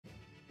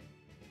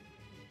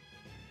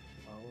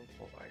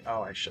boy.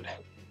 Oh, I should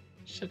have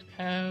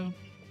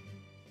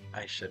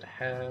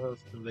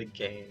the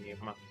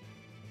game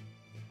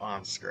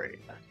on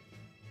screen.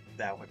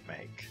 That would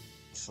make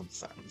some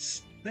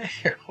sense.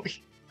 There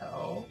we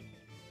go.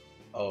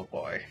 Oh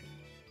boy.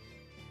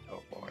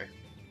 Oh boy.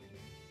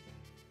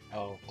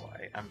 Oh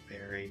boy. I'm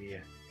very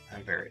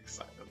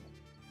excited.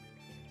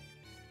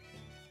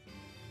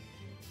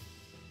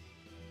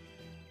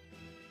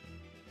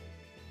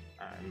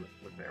 I'm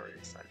very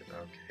excited.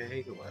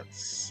 Okay,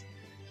 let's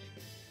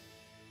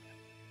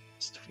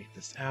tweet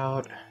this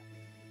out,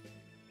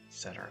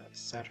 etc.,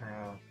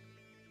 etc.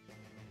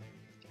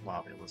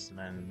 While we're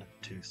listening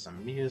to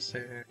some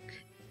music,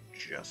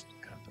 just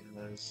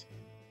because.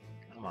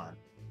 Come on.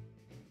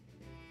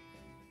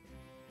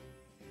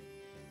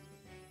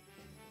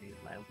 Need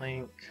my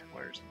link.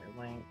 Where's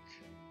my link?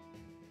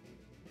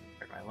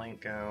 Where'd my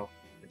link go?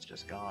 It's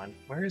just gone.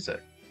 Where is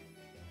it?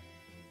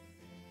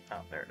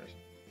 Oh, there it is.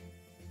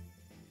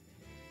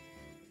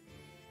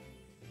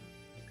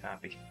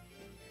 Copy.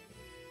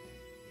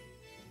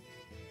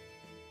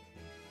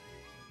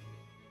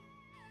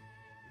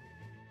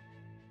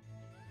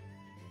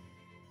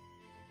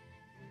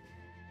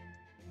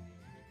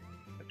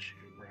 Put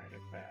you right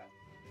about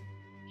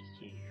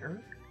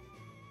here.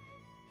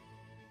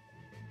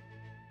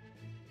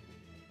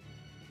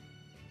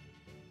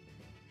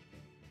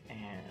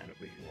 And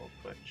we will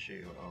put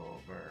you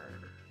over.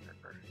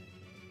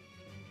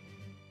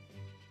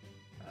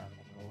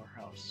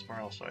 Where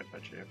else do I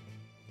put you?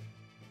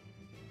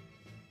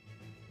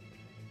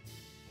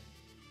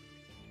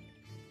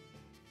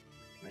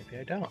 Maybe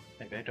I don't.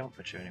 Maybe I don't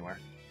put you anywhere.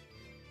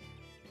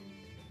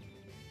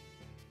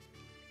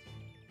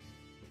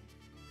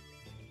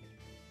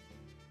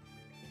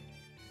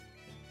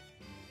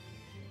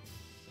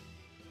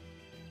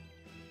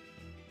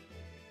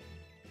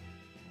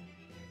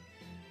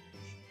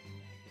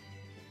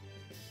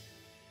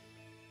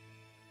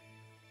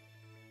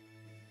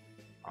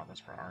 Oh, that's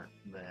for art.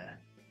 Bleh.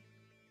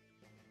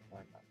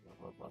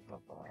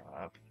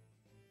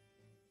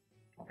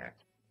 Okay,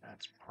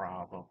 that's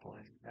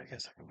probably. I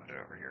guess I can put it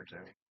over here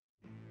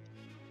too.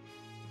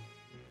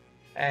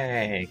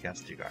 Hey,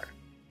 Gusty Guard.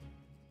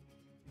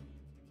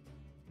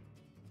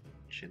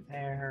 Put you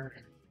there.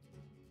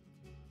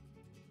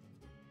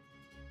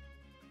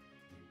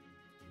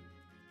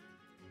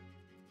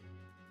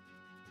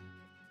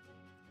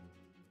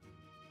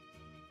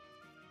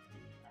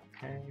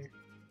 Okay.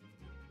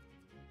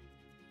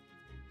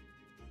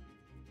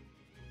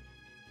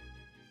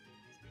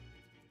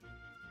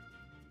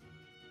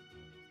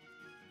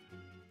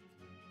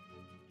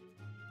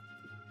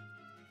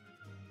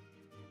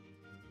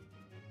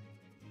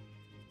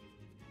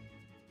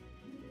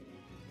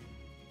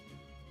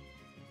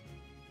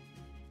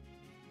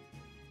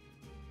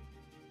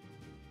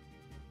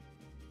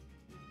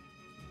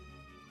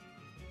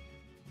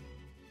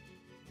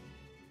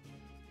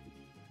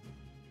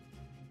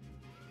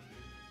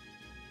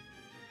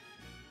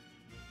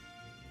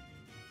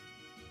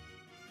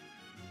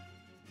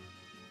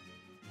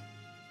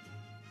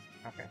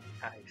 Okay,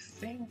 I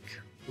think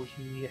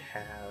we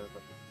have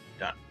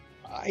done.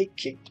 I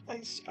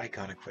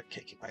gotta quit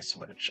kicking my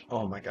Switch.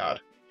 Oh my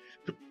god.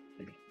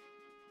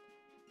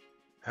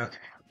 Okay,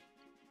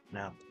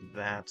 now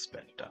that's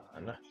been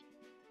done.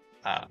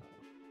 Uh,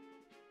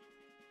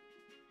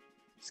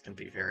 it's gonna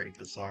be very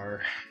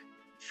bizarre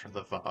for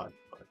the VOD,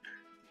 but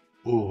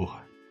ooh.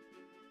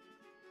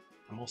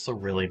 I'm also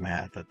really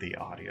mad that the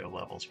audio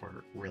levels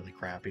were really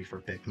crappy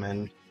for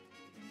Pikmin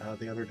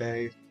the other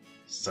day,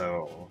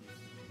 so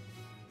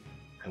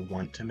I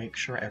want to make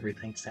sure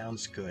everything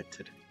sounds good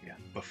today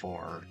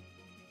before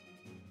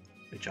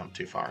we jump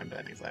too far into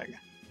anything.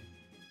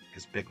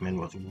 Because Pikmin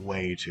was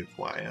way too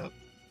quiet,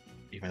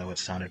 even though it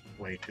sounded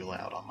way too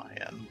loud on my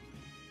end.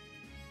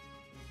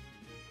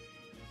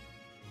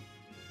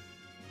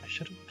 I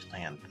should have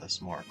planned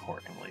this more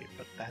accordingly,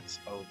 but that's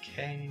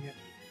okay.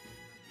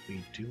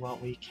 We do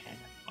what we can.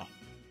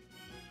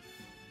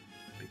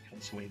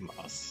 Because we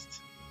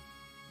must.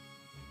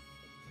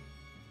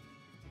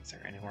 Is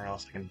there anywhere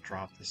else I can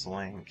drop this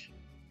link?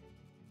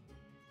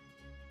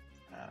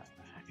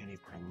 Any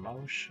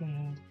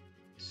promotions?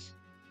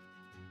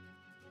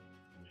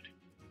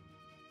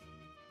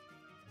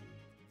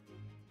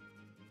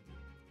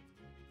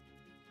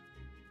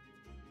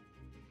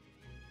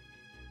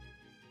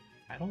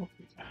 I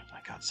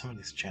got some of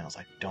these channels,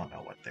 I don't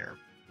know what they're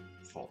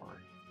for.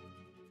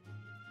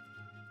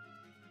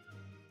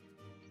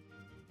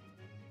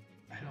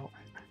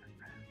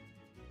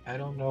 I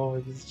don't know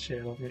what this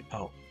channel is.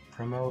 Oh,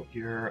 promote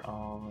your,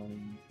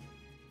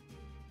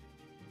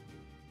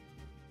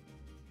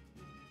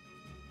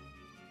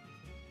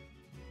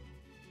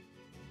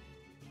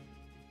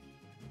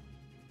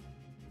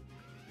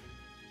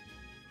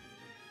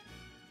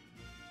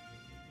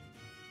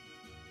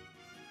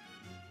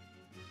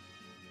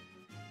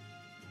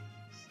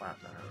 slap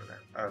that over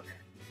there. Okay,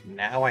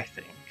 now I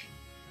think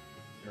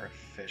you're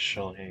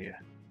officially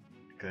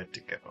good to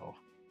go.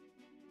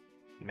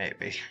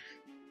 Maybe.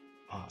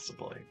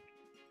 Possibly.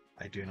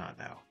 I do not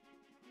know.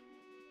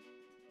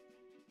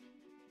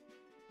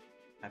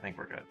 I think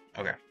we're good.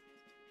 Okay,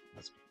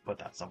 let's put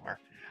that somewhere.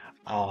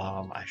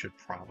 I should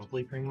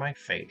probably bring my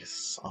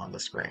face on the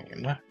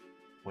screen,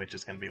 which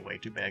is going to be way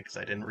too big because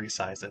I didn't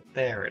resize it.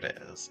 There it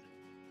is.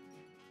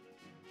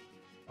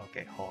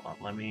 Okay, hold on.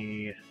 Let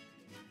me...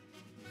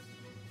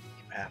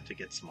 You have to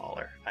get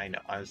smaller. I know,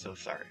 I'm so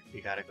sorry.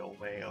 You gotta go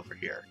way over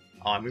here.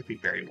 Oh, I'm gonna be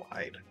very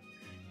wide.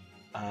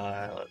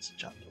 Let's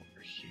jump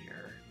over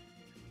here.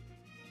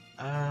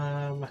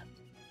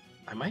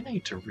 I might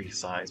need to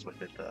resize with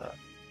the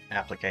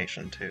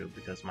application too,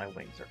 because my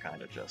wings are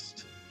kind of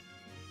just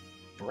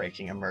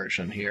breaking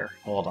immersion here.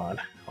 Hold on,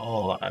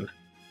 hold on,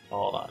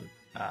 hold on.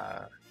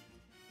 How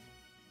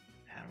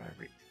do I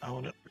read?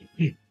 Oh no,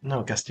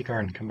 no, Gusty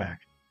Garden, come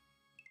back.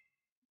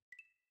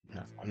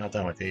 No, I'm not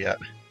done with you yet.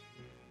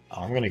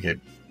 Oh, I'm gonna get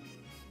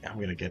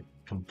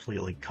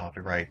completely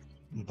copyright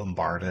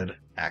bombarded.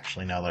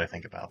 Actually, now that I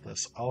think about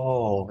this,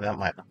 oh, that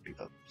might not be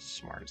the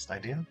smartest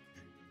idea.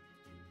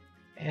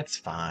 It's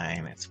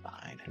fine, it's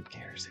fine. Who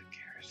cares? Who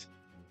cares?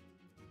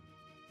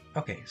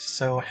 Okay,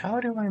 so how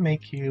do I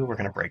make you? We're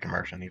gonna break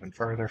immersion even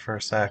further for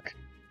a sec.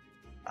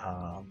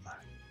 Um,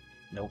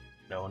 nope,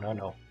 no, no,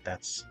 no.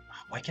 That's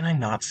why can I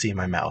not see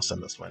my mouse in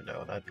this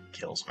window? That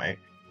kills me.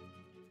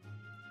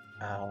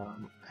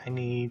 I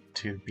need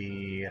to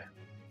be.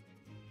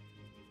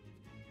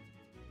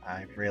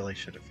 I really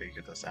should have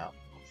figured this out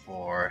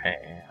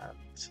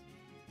beforehand.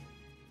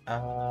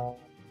 Uh,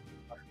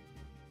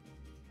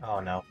 oh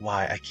no,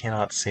 why? I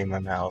cannot see my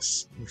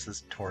mouse. This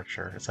is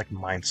torture. It's like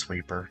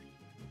Minesweeper.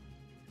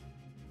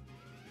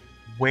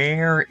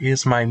 Where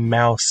is my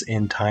mouse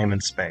in time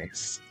and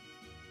space?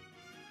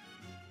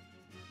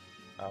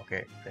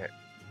 Okay, there.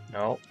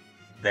 No,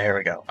 there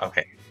we go.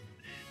 Okay.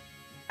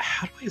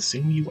 How do I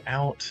zoom you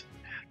out?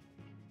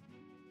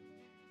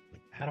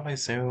 How do I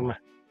zoom?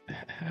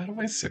 How do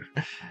I zoom?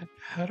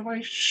 How do I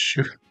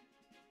shoot?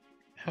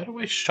 How do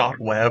I shot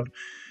web?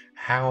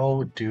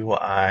 How do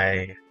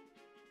I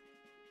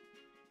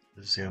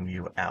zoom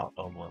you out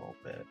a little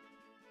bit?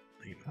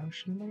 Leave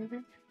motion,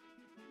 maybe?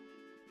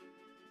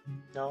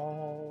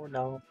 No,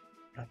 no,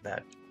 not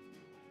that.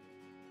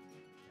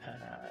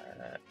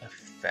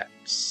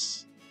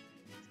 Effects.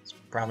 It's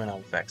probably not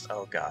effects.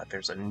 Oh god,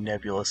 there's a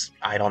nebulous.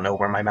 I don't know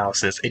where my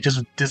mouse is. It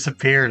just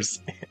disappears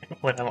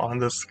when I'm on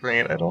the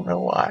screen. I don't know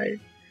why.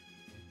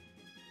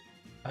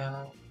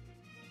 Uh,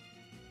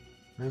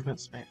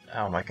 movement span.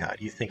 Oh my god,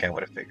 you think I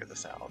would have figured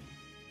this out?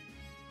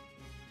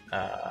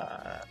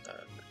 Uh,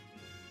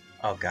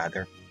 oh god,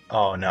 they're.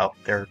 Oh no,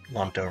 they're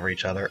lumped over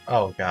each other.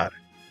 Oh god.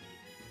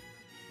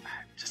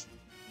 Just.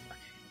 Okay,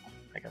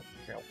 I gotta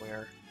figure out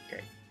where.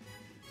 Okay.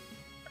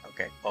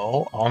 Okay.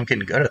 Oh, I'm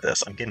getting good at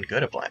this. I'm getting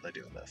good at blindly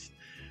doing this.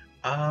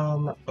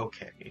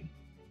 Okay.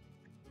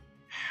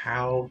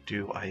 How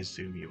do I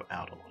zoom you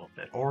out a little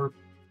bit? Or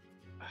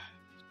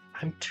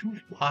I'm too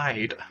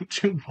wide. I'm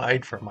too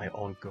wide for my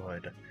own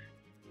good.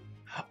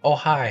 Oh,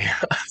 hi.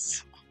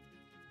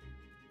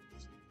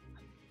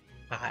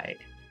 Hi.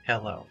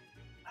 Hello.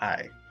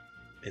 Hi.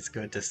 It's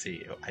good to see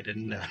you. I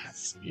didn't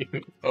notice you.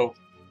 Oh,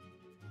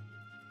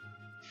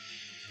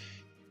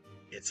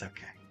 it's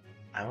okay.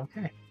 I'm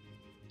okay.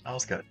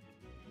 All's good.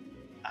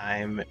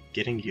 I'm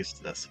getting used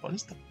to this. What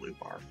is the blue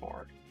bar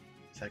for?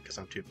 Is that because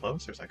I'm too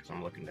close, or is that because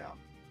I'm looking down?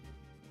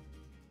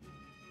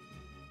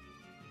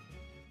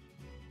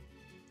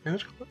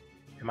 It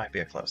might be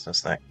a closeness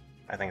thing.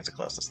 I think it's a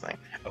closeness thing.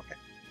 Okay.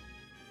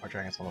 More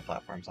dragons on the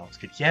platforms always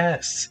good.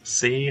 Yes!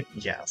 See?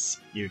 Yes.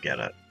 You get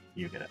it.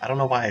 You get it. I don't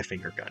know why I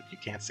finger gun. You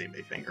can't see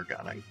me finger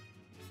gunning.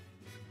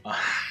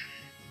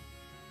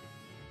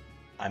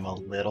 I'm a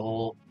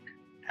little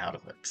out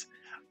of it.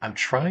 I'm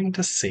trying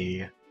to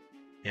see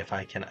if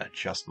I can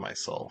adjust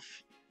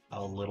myself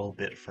a little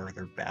bit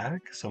further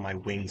back so my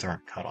wings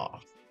aren't cut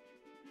off.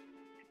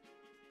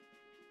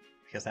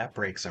 Because that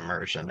breaks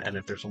immersion, and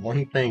if there's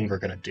one thing we're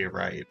gonna do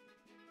right,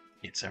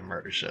 it's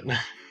immersion.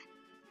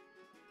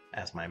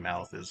 As my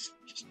mouth is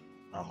just,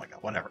 oh my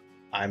god, whatever.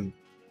 I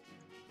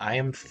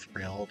am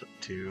thrilled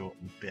to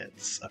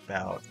bits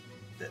about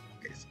that.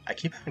 Okay, I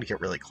keep having to get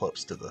really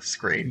close to the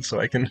screen so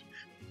I can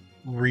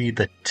read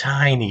the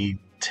tiny,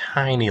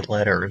 tiny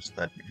letters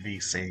that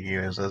VC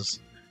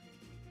uses.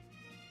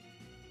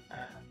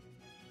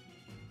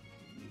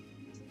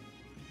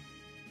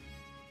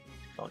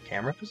 Default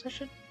camera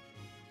position?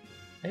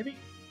 Maybe?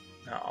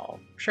 No,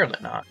 surely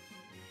not.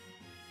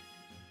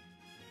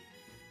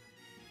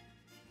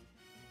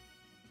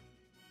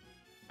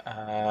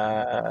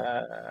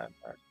 Uh,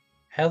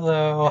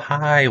 Hello,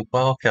 hi,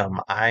 welcome.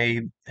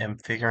 I am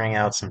figuring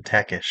out some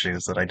tech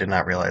issues that I did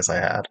not realize I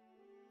had.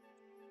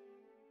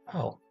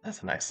 Oh,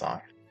 that's a nice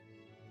song.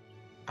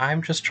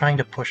 I'm just trying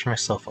to push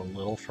myself a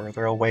little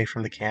further away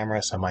from the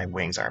camera so my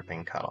wings aren't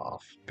being cut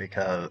off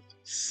because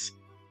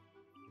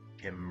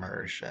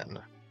immersion.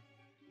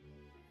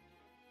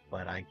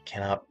 But I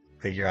cannot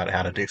figure out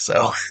how to do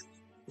so.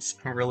 So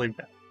I'm really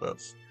bad at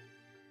this.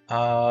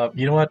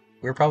 You know what?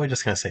 We're probably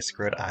just gonna say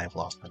screw it. I've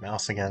lost my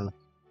mouse again.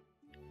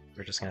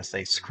 We're just gonna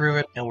say screw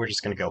it, and we're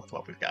just gonna go with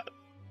what we've got.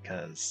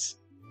 Because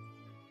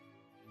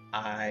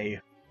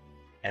I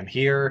am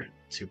here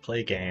to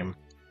play a game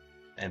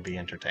and be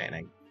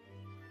entertaining.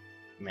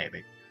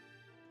 Maybe.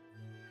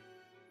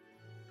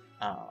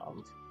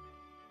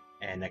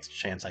 And next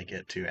chance I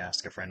get to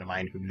ask a friend of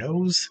mine who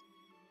knows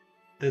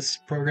this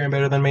program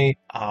better than me,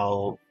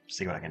 I'll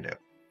see what I can do.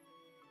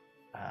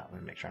 Let me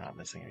make sure I'm not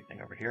missing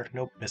anything over here.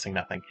 Nope, missing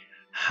nothing.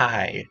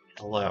 Hi,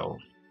 hello,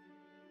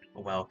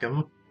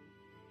 welcome.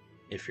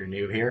 If you're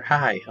new here,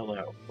 hi,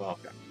 hello,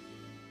 welcome.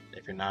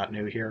 If you're not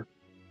new here,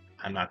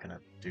 I'm not going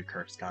to do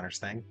Curtis Connor's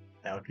thing.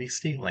 That would be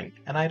stealing,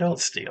 and I don't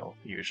steal,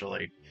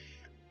 usually.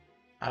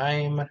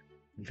 I'm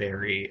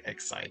very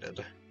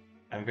excited.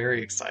 I'm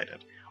very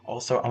excited.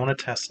 Also, I want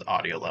to test the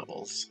audio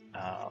levels.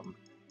 I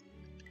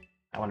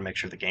want to make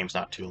sure the game's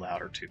not too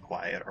loud or too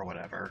quiet or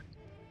whatever.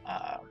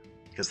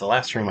 Because the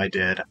last stream I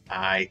did,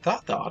 I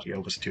thought the audio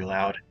was too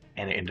loud,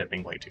 and it ended up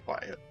being way too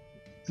quiet.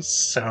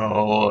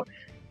 So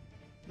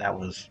that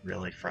was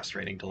really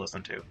frustrating to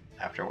listen to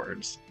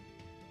afterwards.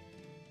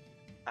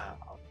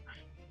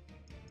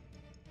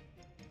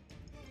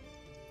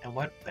 And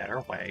what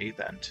better way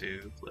than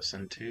to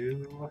listen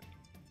to...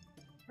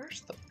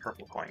 Where's the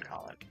purple coin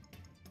column?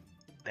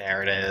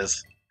 There it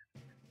is.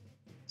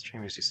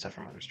 Streamers do stuff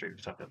from other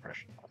streamers, stuff with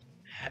pressure.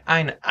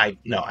 I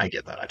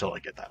get that. I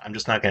totally get that. I'm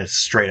just not gonna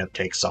straight up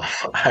take song.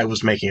 I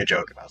was making a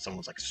joke about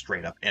someone's like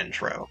straight up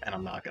intro, and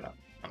I'm not doing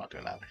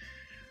that.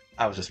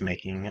 I was just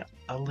making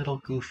a little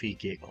goofy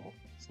giggle.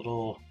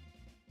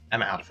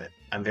 I'm out of it.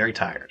 I'm very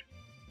tired,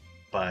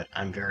 but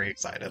I'm very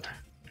excited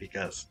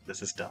because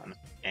this is done,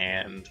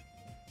 and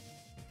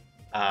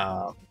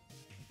I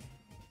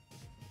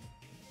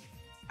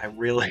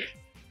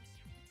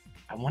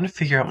want to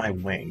figure out my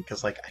wing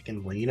because like I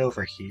can lean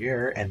over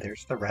here, and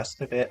there's the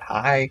rest of it.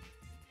 Hi.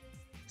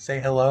 Say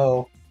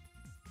hello.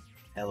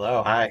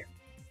 Hello, hi.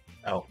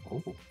 Oh,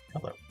 ooh,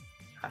 hello.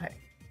 Hi.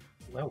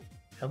 Hello.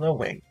 Hello,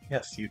 Wing.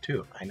 Yes, you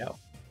too. I know.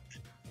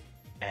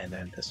 And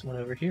then this one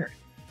over here.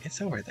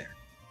 It's over there.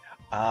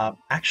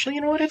 Actually,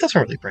 you know what? It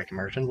doesn't really break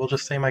immersion. We'll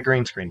just say my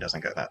green screen doesn't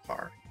go that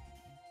far.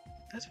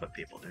 That's what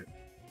people do.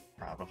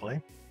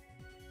 Probably.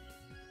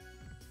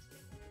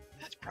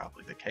 That's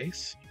probably the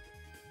case.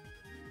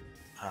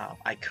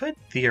 I could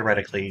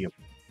theoretically,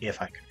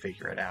 if I could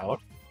figure it out,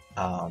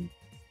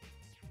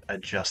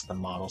 adjust the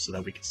model so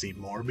that we can see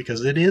more,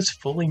 because it is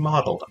fully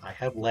modeled. I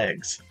have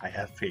legs, I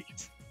have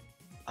feet.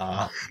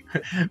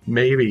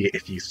 Maybe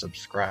if you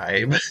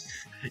subscribe,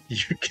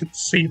 you can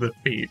see the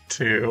feet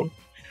too.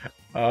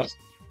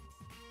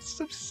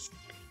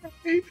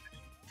 Subscribe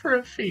for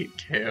a feet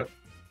cam.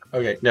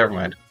 Okay, never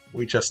mind.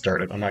 We just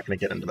started. I'm not going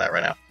to get into that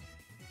right now.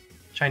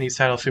 Chinese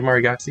title Super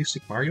Mario Galaxy,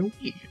 Super Mario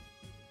Wii.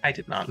 I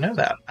did not know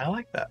that. I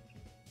like that.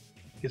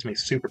 Gives me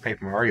Super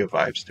Paper Mario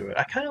vibes to it.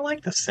 I kind of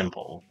like the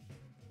simple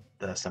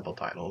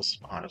titles,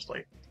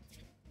 honestly.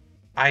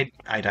 I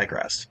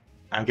digress.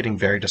 I'm getting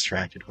very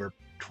distracted. We're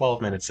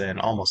 12 minutes in,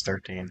 almost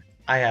 13.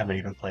 I haven't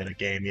even played a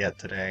game yet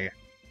today.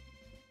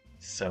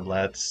 So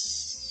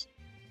let's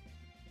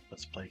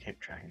play Game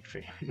Dragon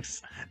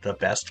Fiends. The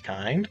best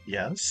kind,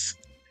 yes.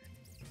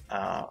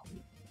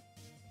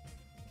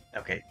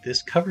 Okay,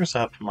 this covers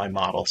up my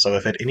model, so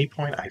if at any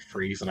point I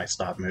freeze and I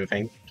stop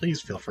moving, please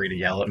feel free to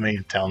yell at me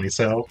and tell me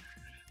so.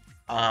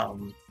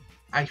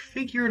 I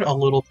figured a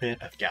little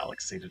bit of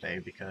Galaxy today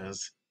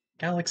because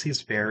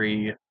Galaxy's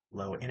very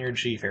low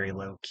energy, very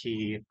low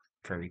key,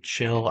 very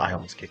chill. I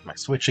almost kicked my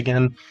Switch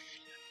again.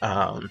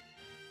 And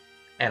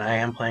I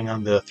am playing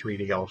on the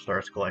 3D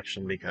All-Stars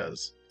collection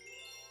because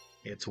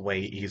it's way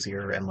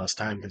easier and less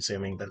time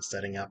consuming than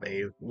setting up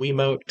a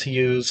Wiimote to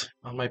use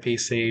on my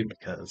PC,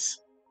 because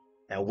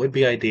that would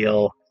be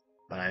ideal,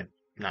 but I'm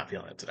not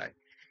feeling it today.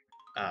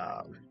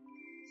 I'm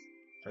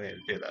going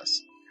to do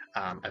this.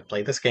 I've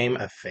played this game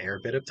a fair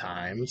bit of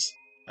times.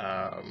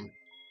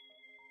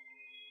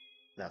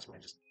 That's my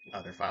just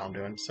other file I'm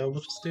doing. So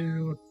we'll just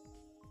do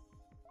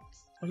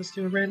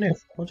it brand new.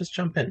 We'll just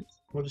jump in.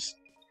 This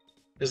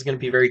is going to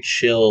be very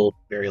chill,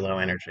 very low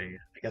energy.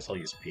 I guess I'll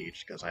use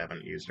Peach because I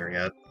haven't used her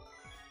yet.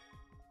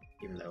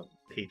 Even though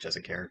Peach as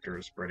a character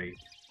is pretty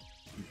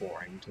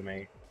boring to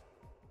me.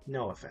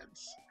 No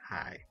offense.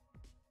 Hi.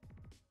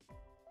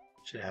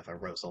 Should have a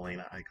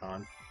Rosalina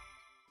icon.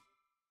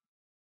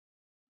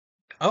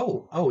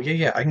 Oh,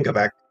 yeah, I can go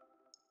back.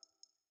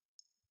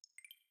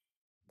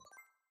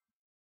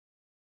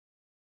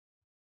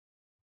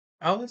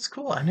 Oh, that's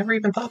cool. I never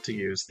even thought to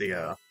use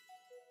the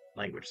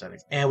language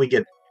settings. And we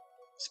get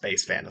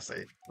space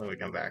fantasy when we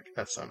come back.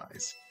 That's so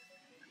nice.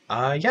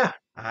 Yeah,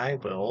 I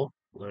will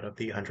load up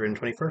the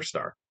 121st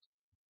star.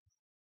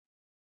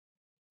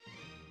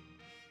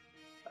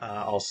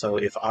 Also,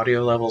 if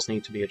audio levels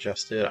need to be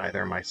adjusted,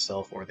 either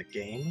myself or the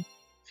game,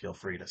 feel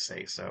free to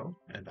say so,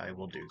 and I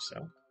will do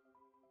so.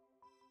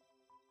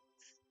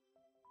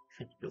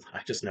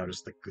 I just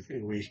noticed the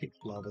goofy,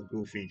 lava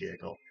goofy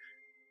giggle.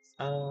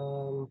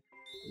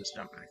 Let's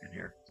jump back in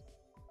here.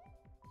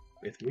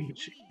 With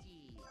Luigi.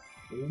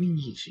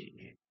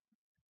 Luigi.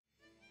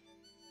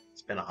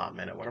 It's been a hot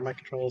minute. What are my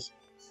controls?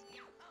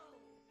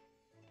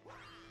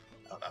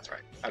 Oh, that's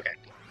right. Okay.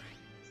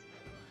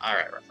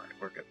 Alright.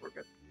 We're good.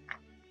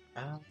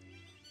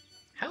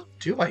 How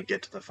do I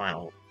get to the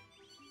final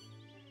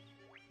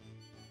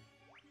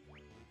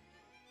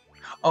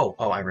Oh,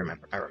 I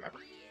remember. I remember.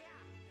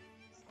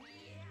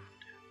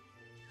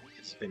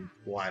 It's been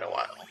quite a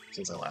while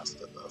since I last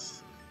did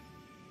this.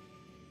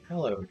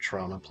 Hello,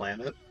 Trauma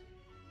Planet.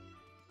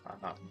 I'm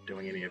not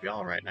doing any of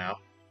y'all right now.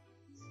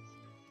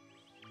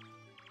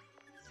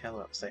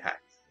 Hello, say hi.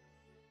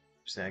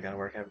 Say I gotta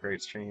work, have a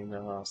great stream,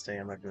 no, I'll stay,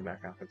 I'm not gonna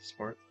back off for the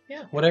sport.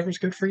 Yeah, whatever's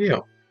good for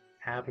you.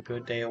 Have a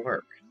good day at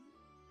work.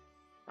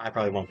 I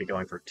probably won't be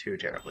going for too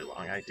terribly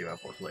long. I do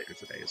have work later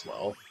today as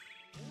well.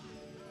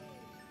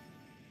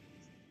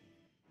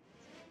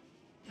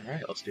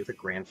 Alright, let's do the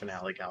grand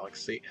finale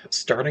Galaxy.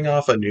 Starting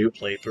off a new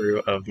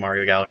playthrough of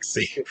Mario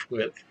Galaxy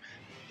with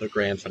the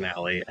grand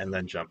finale, and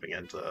then jumping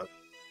into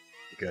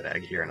Good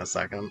Egg here in a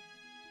second.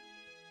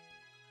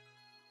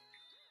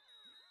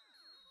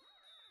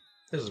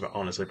 This is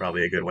honestly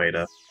probably a good way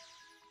to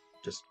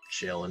just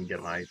chill and get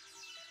my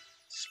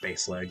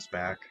space legs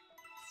back.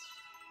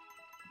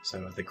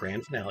 So the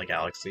grand finale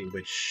Galaxy,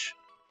 which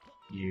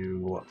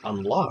you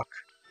unlock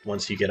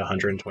once you get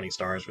 120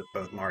 stars with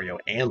both Mario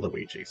and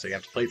Luigi, so you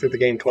have to play through the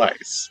game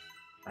twice.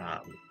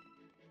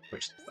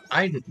 Which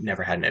I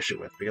never had an issue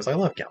with because I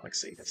love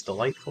Galaxy. It's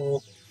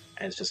delightful,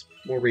 and it's just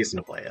more reason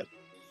to play it.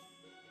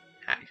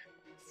 Hi.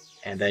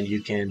 And then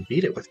you can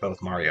beat it with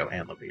both Mario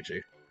and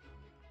Luigi.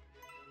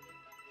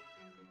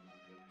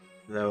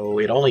 Though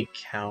it only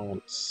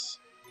counts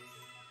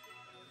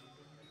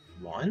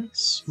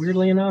once,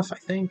 weirdly enough, I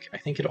think. I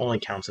think it only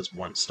counts as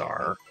 1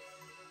 star,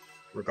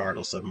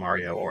 regardless of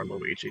Mario or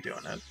Luigi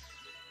doing it.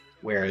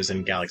 Whereas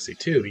in Galaxy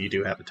 2, you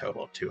do have a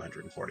total of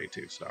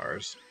 242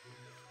 stars.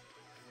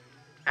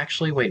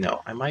 Actually, wait,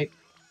 no. I might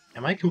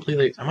be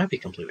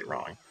completely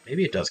wrong.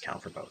 Maybe it does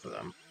count for both of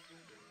them.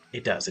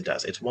 It does.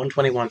 It's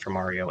 121 for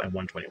Mario and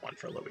 121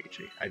 for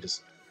Luigi. I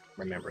just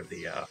remember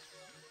the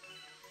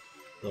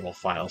little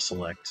file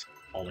select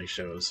only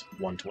shows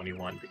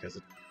 121 because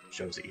it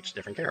shows each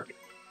different character.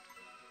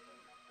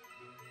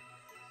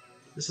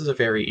 This is a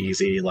very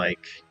easy,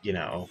 like,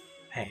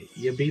 hey,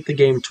 you beat the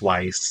game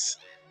twice,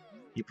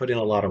 you put in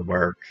a lot of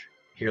work,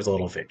 here's a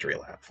little victory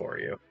lap for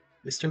you.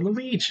 Mr.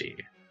 Luigi!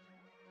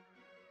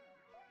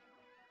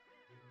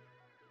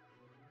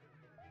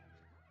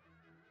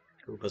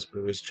 Koopas,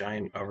 Boos,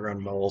 giant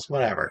overgrown moles,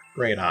 whatever.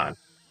 Great on.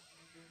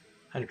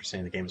 100%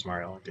 of the game is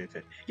Mario only did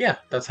it. Yeah,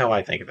 that's how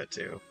I think of it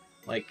too.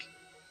 Like,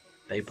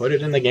 they put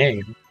it in the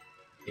game.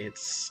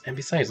 And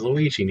besides,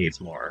 Luigi needs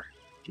more.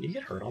 Can you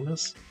get hurt on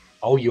this?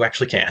 Oh, you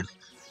actually can.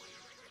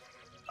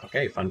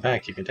 Okay, fun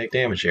fact, you can take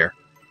damage here.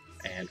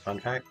 And fun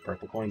fact,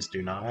 purple coins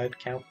do not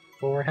count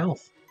for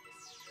health.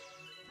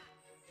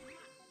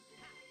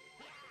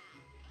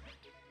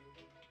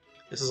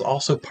 This is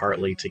also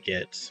partly to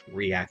get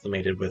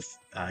reacclimated with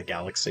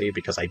Galaxy,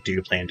 because I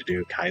do plan to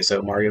do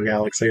Kaizo Mario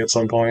Galaxy at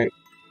some point.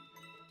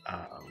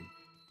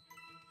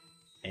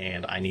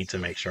 And I need to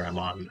make sure I'm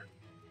on,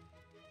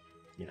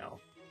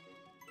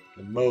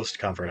 the most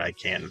comfort I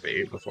can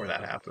be before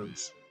that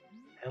happens.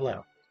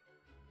 Hello.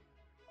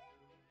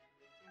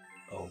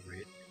 Oh,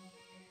 right.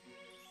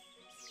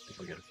 I think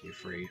we'll get a few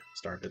free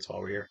star bits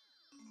while we're here.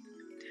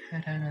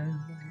 Ta-da!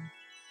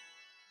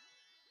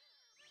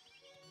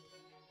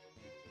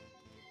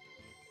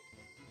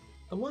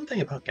 The one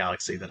thing about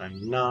Galaxy that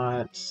I'm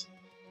not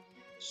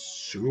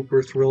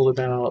super thrilled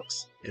about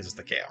is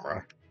the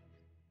camera.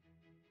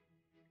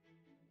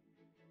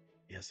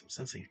 Yes, I'm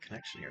sensing a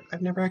connection here.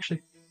 I've never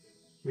actually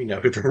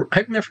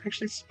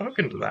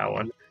spoken to that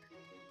one.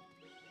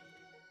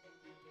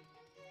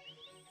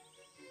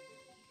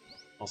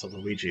 Also,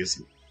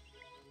 Luigi's,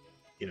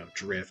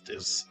 drift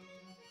is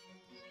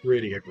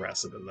pretty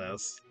aggressive in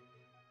this.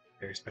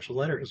 Very special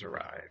letter has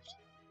arrived.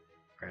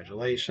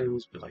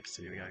 Congratulations. We'd like to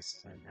see you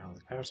guys now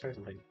the power stars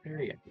and play the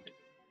very end.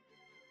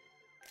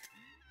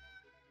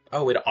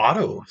 Oh, it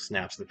auto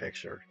snaps the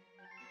picture.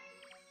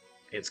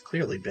 It's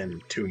clearly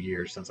been 2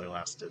 years since I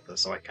last did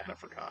this, so I kind of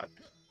forgot.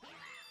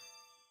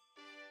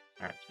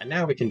 Alright, and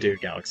now we can do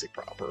Galaxy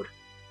proper.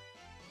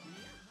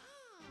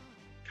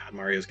 God,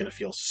 Mario's gonna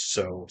feel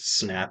so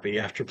snappy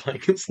after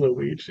playing as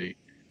Luigi.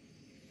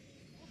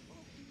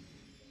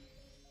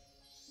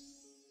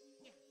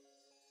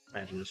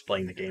 Imagine just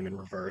playing the game in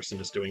reverse and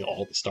just doing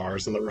all the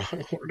stars in the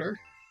wrong order.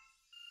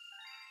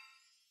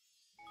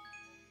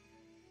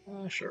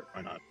 Sure,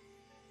 why not?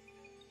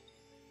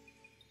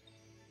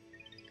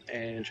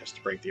 And just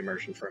to break the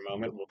immersion for a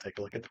moment, we'll take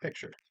a look at the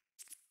picture.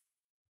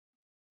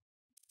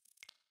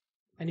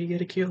 And you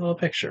get a cute little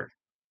picture.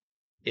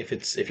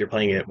 If you're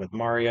playing it with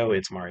Mario,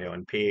 it's Mario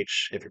and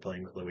Peach. If you're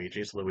playing with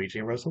Luigi, it's Luigi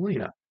and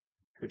Rosalina,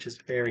 which is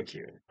very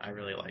cute. I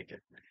really like it.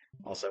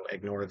 Also,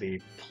 ignore the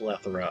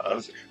plethora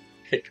of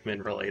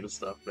Pikmin-related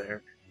stuff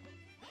there.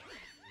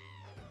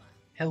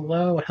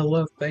 Hello,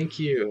 thank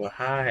you.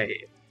 Hi.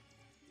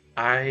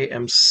 I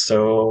am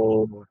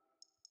so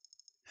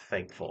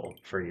thankful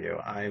for you.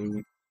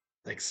 I'm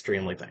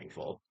extremely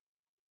thankful.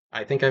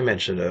 I think I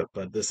mentioned it,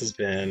 but this has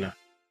been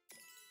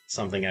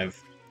something I've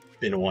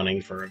been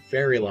wanting for a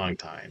very long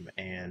time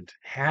and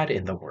had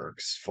in the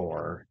works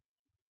for,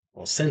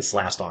 well, since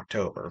last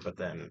October, but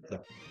then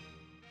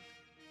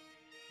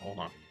hold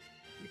on.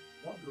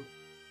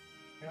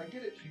 Can I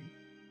get it to you?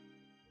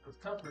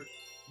 it's comfort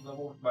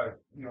level by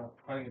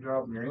finding a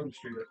job in your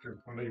industry after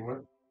one day you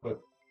went. But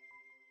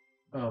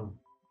um,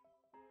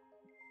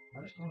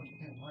 I just don't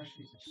understand why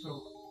she's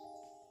so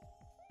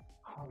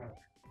hard.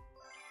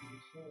 She's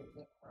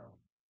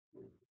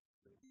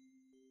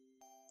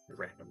so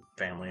Random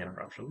family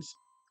interruptions.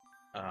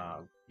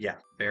 Yeah,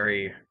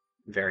 very,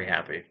 very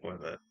happy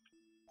with it.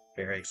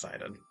 Very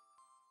excited.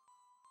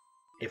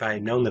 If I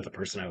had known that the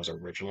person I was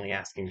originally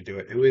asking to do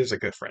it, who is a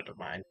good friend of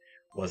mine,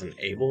 wasn't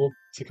able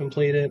to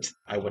complete it,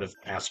 I would have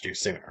asked you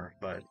sooner,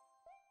 but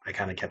I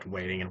kind of kept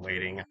waiting and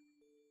waiting,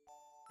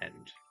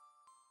 and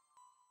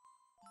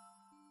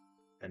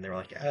then they were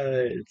like,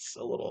 it's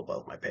a little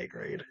above my pay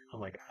grade. I'm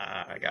like,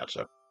 I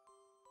gotcha.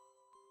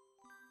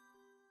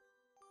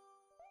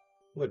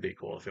 Would be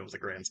cool if it was a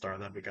Grand Star,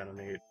 that'd be kind of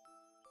neat.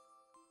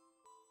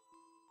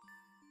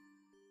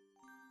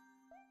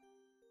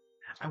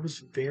 I was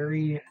hmm,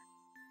 very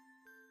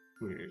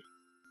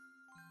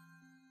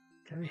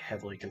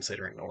heavily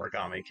considering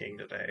Origami King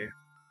today.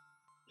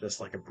 Just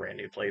like a brand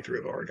new playthrough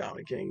of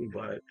Origami King,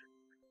 but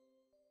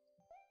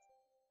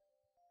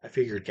I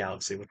figured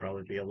Galaxy would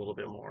probably be a little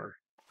bit more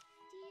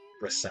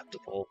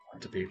receptible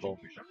to people.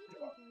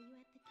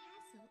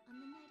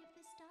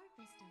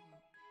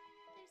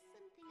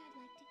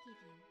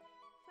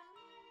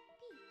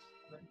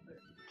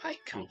 I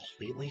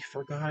completely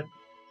forgot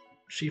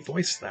she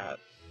voiced that.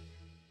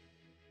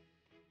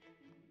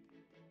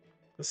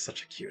 That's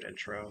such a cute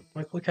intro.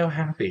 Like, look how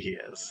happy he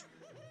is.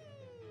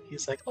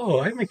 He's like,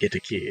 oh, I might get a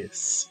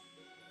kiss.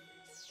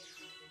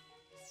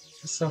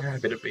 Just so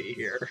happy to be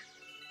here.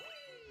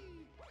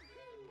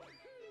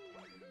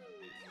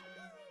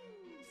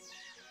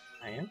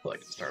 I am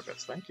collecting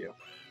Starbits, thank you.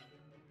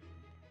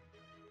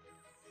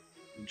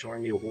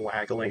 Enjoying me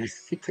waggling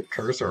the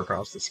cursor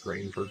across the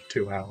screen for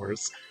 2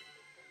 hours.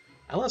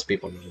 Unless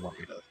people really want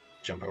me to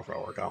jump over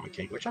Origami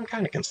King, which I'm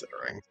kind of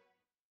considering.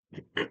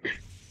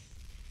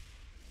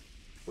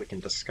 We can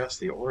discuss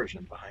the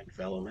origin behind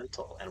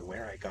Velomental and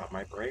where I got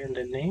my brand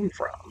and name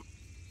from.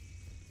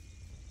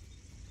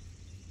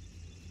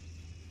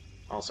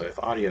 Also, if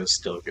audio is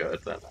still good,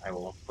 then I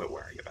will quit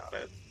worrying about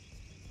it.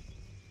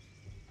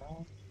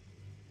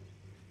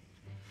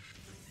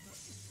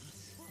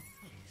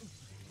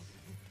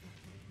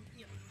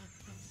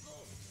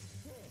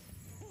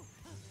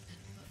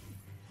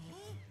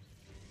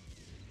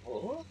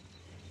 Oh.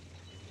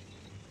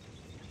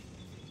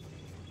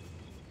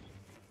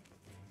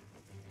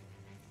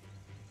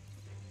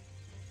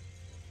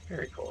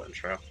 Very cool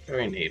intro.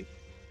 Very neat.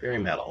 Very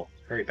metal.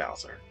 Very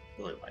Bowser.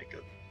 Really like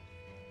it.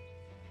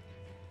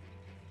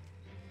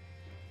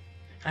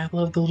 I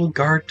love the little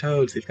guard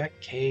toads. They've got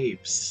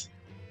capes.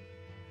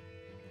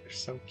 They're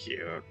so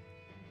cute.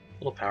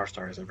 Little Power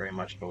Star isn't very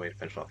much of a way to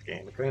finish off the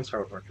game. The Grand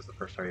Star would work as the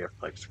first star you ever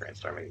played as Grand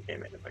Star, making the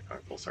game ended by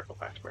going full circle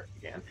back to where it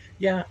began.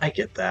 Yeah, I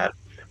get that,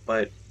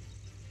 but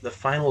the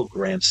final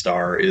Grand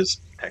Star is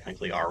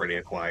technically already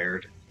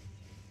acquired.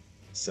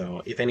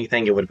 So if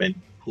anything, it would have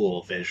been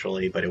cool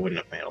visually, but it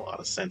wouldn't have made a lot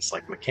of sense,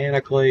 like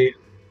mechanically.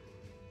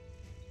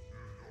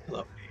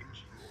 Hello,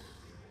 Paige.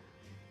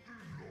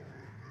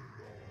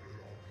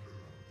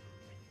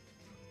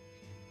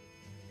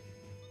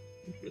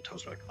 The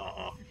toes are like,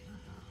 I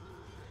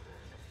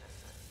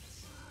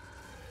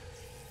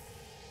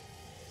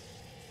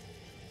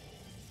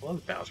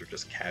love Bowser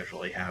just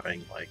casually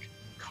having like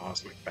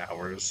cosmic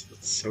powers.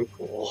 It's so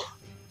cool.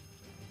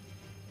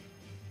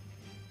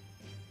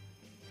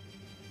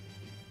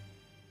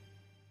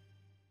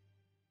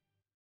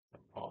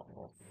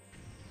 Oh,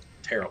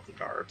 terrible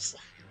guards.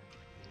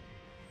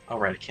 Oh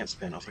right, I can't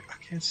spin. I was like,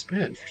 I can't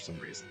spin for some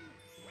reason.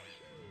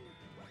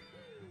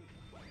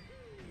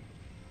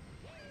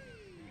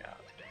 God.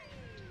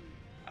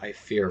 I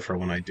fear for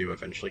when I do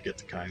eventually get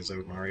to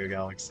Kaizo Mario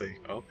Galaxy.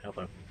 Oh,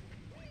 hello.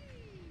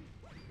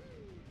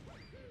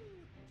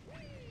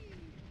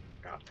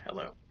 God,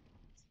 hello.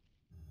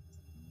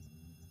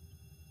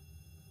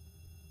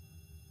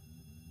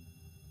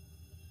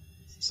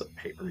 Is this a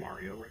Paper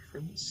Mario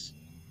reference?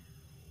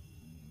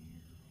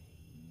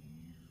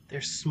 They're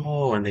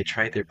small and they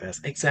tried their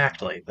best.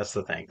 Exactly. That's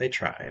the thing. They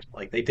tried.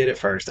 Like they did it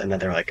first, and then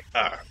they're like,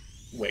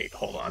 wait,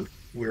 hold on.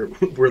 We're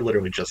we're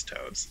literally just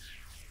toads.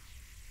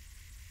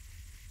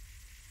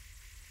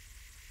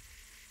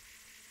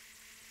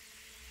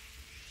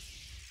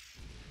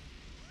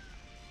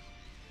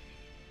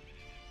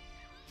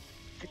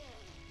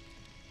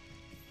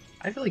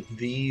 I feel like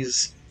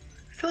these.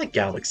 I feel like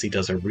Galaxy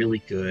does a really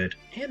good,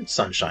 and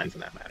Sunshine for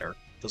that matter,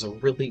 does a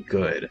really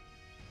good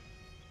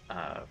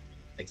uh,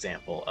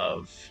 example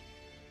of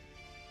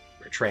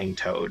portraying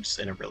toads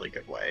in a really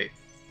good way.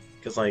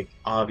 Because, like,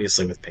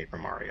 obviously with Paper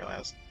Mario,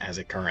 as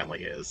it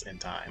currently is in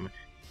time,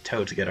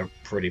 toads get a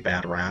pretty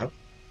bad rap.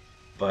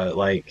 But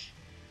like,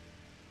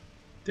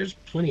 there's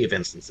plenty of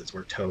instances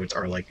where toads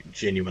are like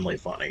genuinely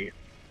funny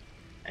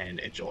and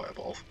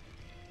enjoyable.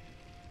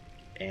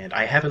 And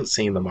I haven't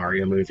seen the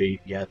Mario movie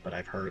yet, but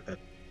I've heard that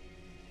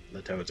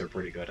the toads are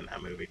pretty good in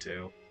that movie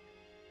too.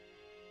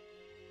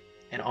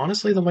 And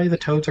honestly, the way the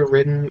toads are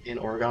written in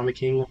Origami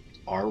King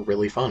are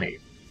really funny.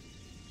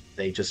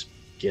 They just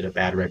get a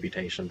bad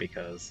reputation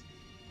because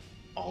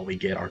all we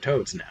get are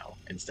toads now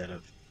instead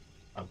of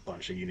a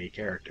bunch of unique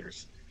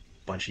characters.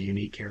 Bunch of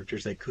unique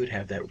characters that could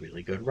have that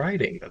really good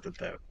writing that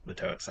the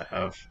toads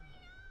have.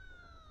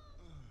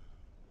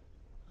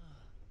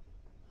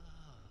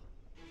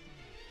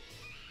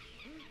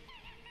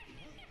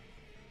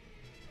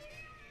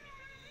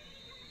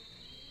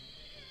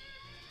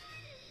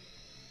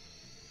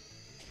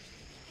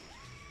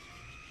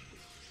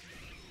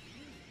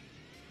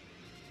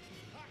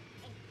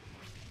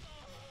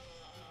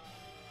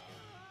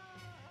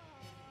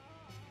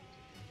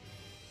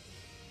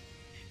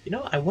 You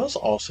know, I was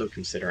also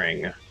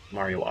considering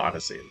Mario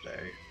Odyssey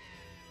today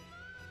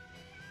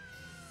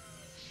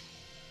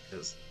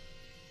because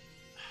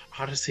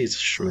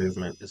Odyssey's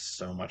movement is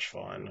so much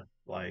fun.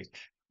 Like,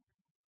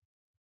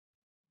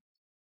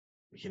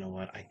 you know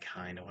what? I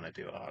kind of want to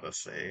do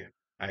Odyssey.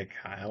 I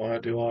kind of want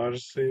to do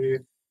Odyssey.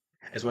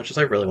 As much as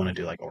I really want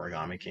to do like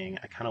Origami King,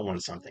 I kind of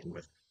wanted something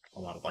with a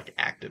lot of like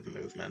active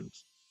movement.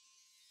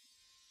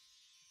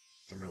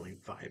 I'm really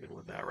vibing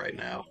with that right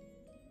now.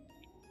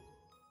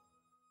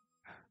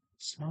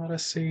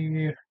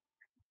 Odyssey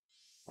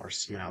or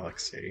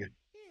Smalaxy.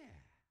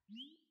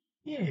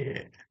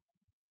 Yeah.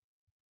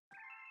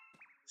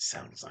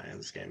 Sound design in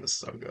this game is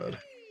so good.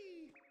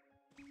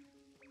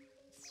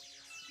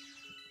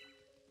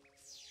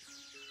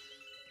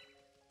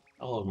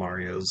 All of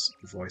Mario's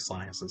voice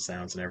lines and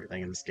sounds and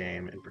everything in this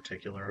game in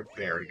particular are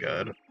very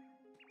good.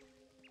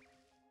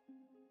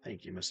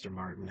 Thank you, Mr.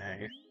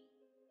 Martinet.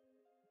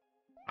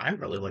 I'm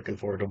really looking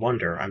forward to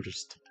Wonder. I'm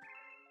just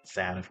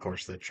sad, of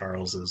course, that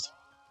Charles is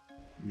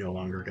no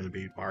longer going to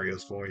be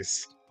Mario's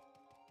voice.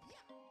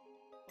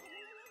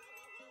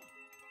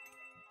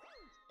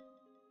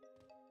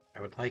 I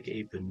would like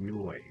a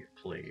Benue,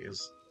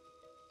 please.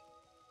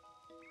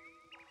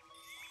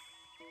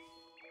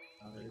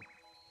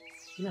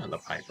 You're on the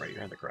pipe, right?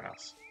 You're on the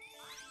grass.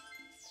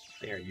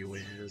 There you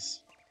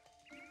is.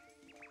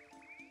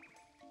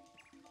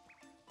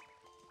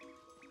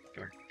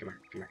 Come here, come here,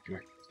 come here, come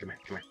here, come here,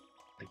 come here.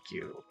 Thank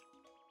you.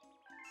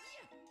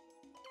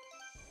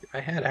 If I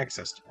had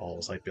access to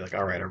polls, I'd be like,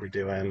 all right, are we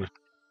doing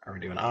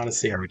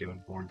Odyssey? Are we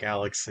doing Born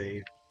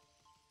Galaxy?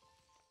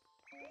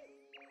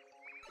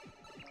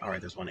 All right,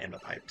 there's one in the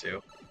pipe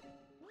too.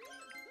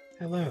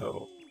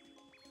 Hello.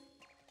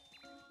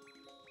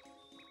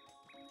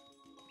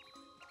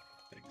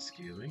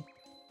 Excuse me.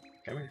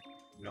 Come here.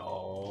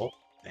 No,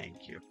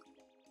 thank you.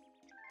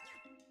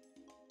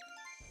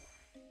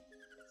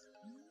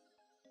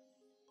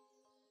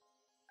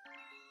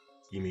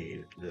 You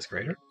mean this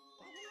crater?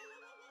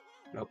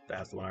 Nope,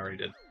 that's the one I already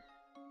did.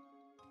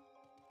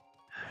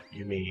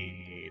 You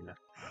mean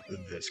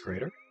this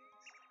crater?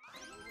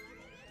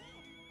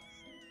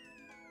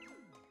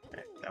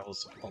 Okay, that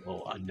was a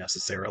little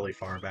unnecessarily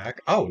far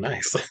back. Oh,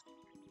 nice.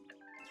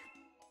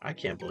 I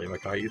can't believe I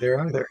caught you there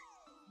either.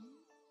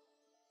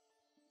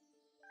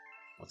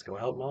 Let's go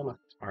help Mama.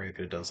 Mario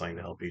could have done something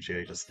to help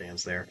BGA, just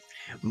stands there.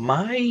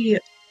 My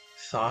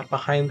thought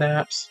behind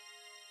that,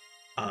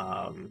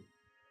 um,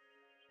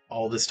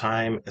 all this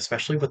time,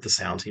 especially with the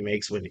sounds he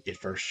makes when it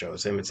first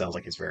shows him, it sounds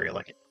like he's very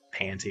like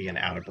panty and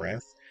out of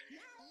breath.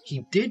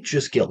 He did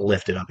just get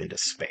lifted up into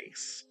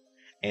space,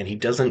 and he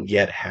doesn't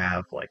yet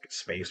have like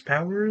space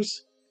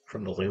powers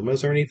from the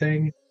Lumas or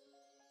anything.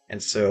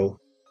 And so,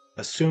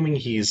 assuming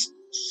he's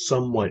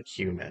somewhat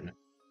human,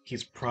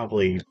 he's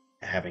probably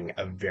having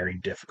a very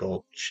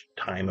difficult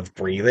time of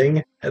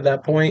breathing at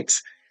that point.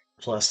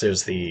 Plus,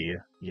 there's the,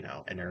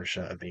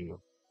 inertia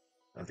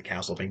of the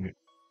castle being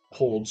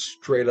pulled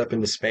straight up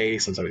into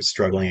space, and so he's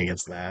struggling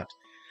against that.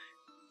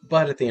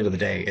 But at the end of the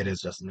day, it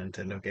is just a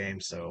Nintendo game,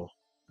 so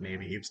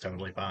maybe he was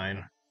totally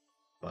fine.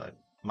 But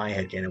my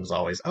headcanon was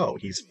always, oh,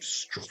 he's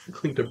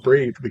struggling to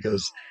breathe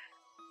because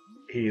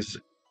he's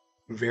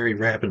very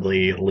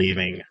rapidly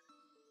leaving,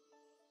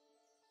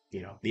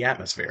 the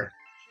atmosphere.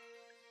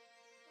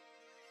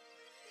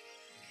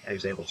 And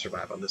he's able to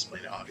survive on this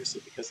planet,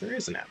 obviously, because there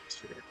is an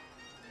atmosphere.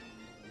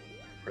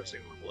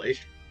 Presumably.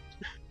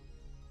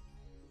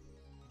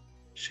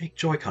 Shake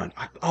Joy-Con.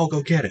 I'll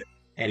go get it.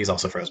 And he's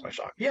also frozen by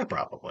shock. Yeah,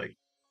 probably.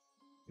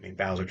 I mean,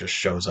 Bowser just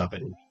shows up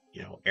and,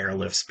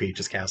 airlifts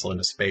Peach's castle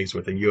into space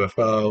with a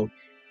UFO.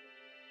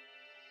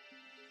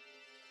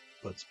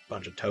 Puts a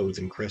bunch of toads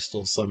and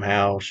crystals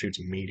somehow. Shoots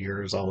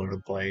meteors all over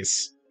the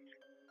place.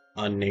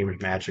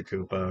 Unnamed Magic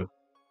Koopa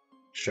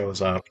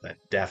shows up. That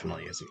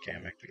definitely isn't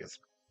Kamek because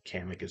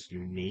Kamek is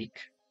unique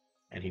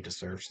and he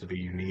deserves to be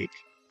unique.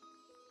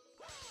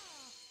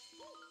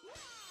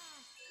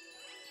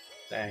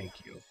 Thank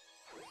you.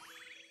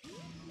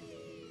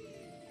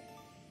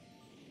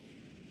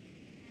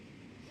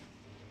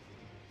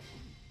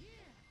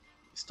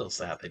 Still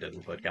sad they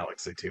didn't put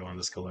Galaxy 2 on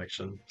this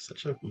collection.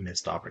 Such a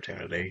missed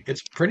opportunity.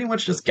 It's pretty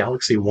much just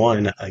Galaxy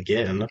 1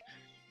 again. It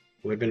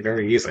would have been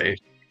very easy.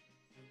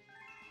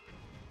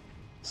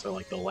 So,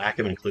 like, the lack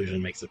of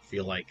inclusion makes it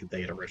feel like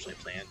they had originally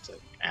planned to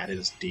add it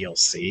as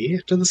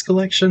DLC to this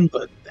collection,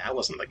 but that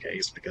wasn't the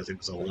case because it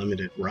was a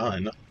limited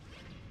run.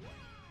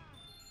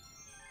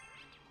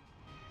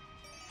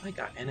 I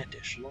got an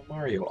additional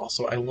Mario.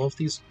 Also, I love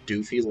these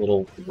doofy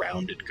little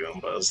rounded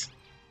Goombas.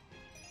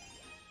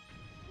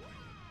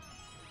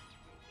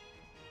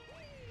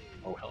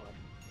 Oh, hello.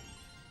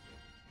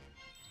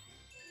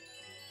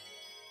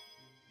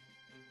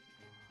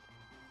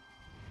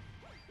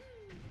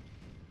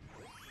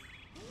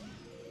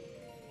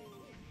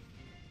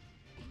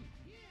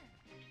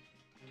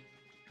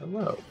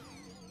 Hello.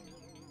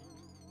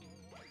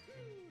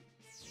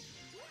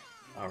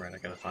 Alright, I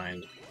gotta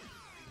find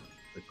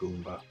the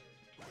Goomba.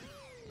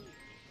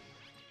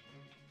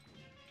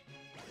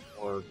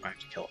 Or I have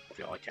to kill it. I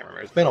feel like I can't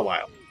remember. It's been a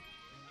while.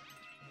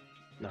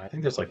 No, I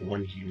think there's like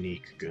one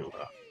unique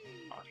Goomba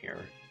on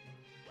here.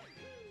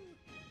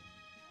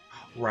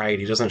 Right,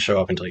 he doesn't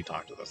show up until you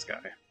talk to this guy.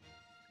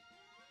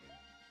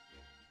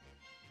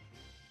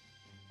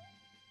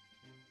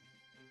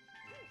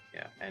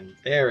 Yeah, and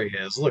there he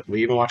is. Look,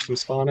 we even watched him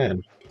spawn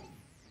in.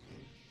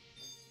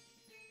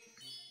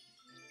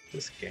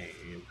 This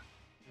game.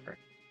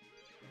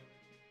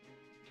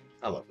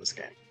 I love this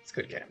game. It's a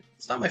good game.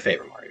 It's not my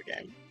favorite Mario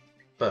game,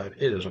 but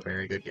it is a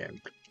very good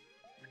game.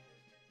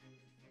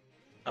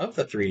 Of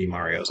the 3D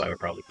Marios, I would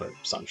probably put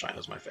Sunshine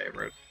as my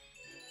favorite.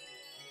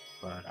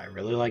 But I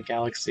really like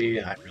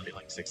Galaxy, I really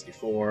like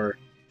 64.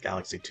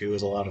 Galaxy 2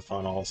 is a lot of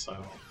fun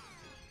also.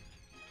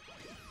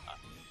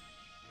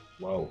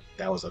 Whoa,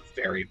 that was a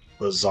very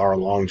bizarre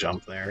long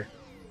jump there.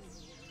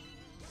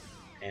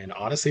 And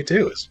Odyssey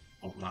 2 is,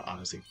 well, not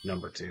Odyssey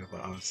number 2, but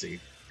Odyssey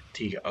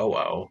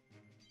TOO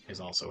is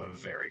also a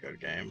very good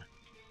game.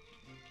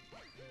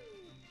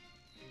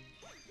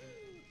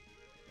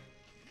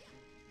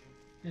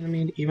 And I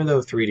mean, even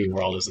though 3D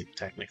World isn't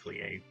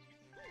technically a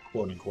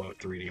quote-unquote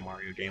 3D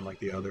Mario game like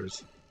the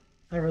others,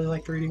 I really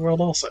like 3D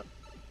World also.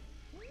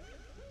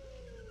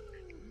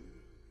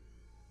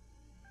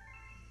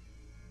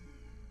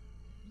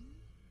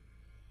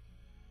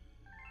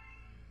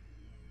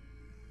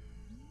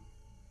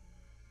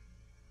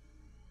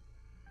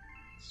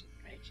 It's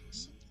making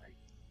something.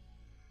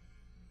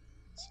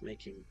 It's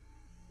making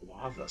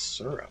lava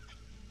syrup.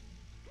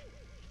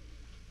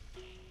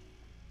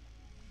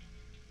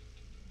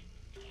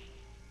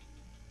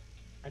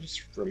 I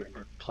just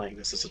remember playing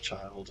this as a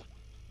child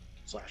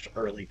slash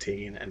early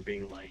teen and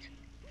being like,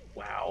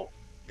 wow,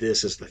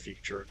 this is the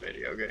future of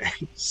video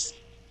games.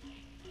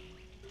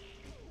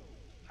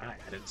 I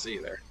didn't see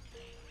you there.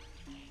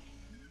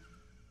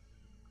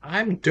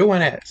 I'm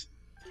doing it!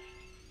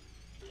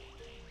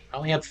 I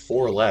only had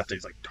 4 left.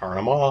 He's like, turn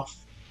them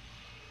off.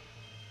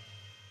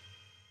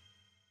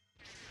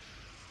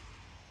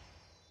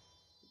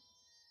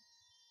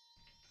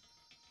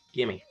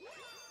 Gimme.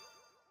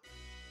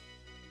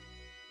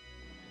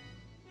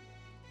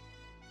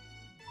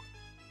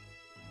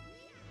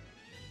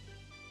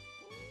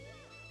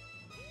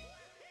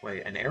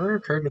 Wait, an error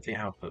occurred with the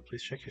output.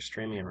 Please check your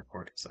streaming and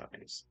recording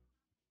settings.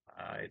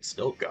 It's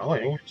still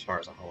going, as far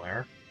as I'm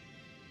aware.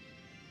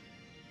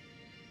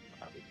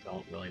 I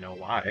don't really know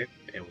why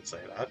it would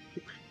say that.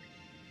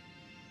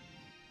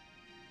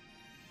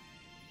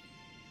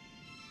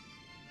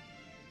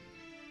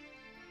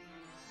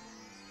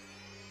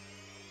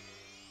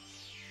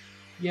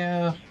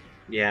 Yeah,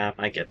 yeah,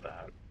 I get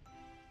that.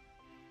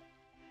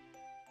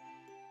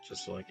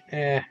 Just like,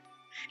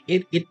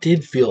 it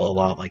did feel a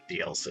lot like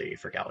DLC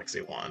for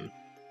Galaxy 1,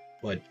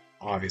 but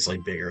obviously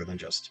bigger than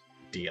just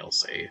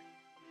DLC.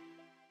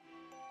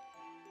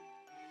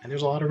 And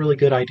there's a lot of really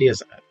good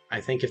ideas in it. I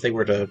think if they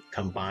were to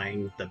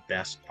combine the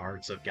best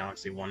parts of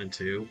Galaxy 1 and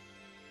 2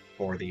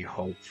 for the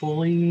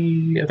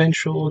hopefully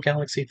eventual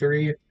Galaxy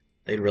 3,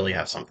 they'd really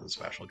have something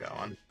special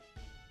going.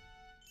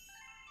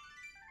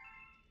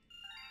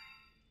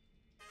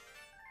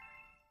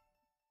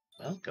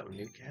 Welcome,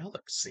 New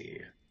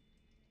Galaxy.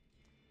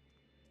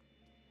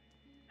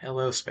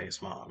 Hello,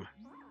 Space Mom.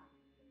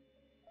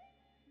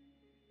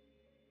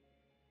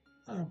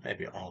 Oh,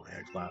 maybe all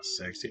the class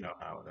 6, you know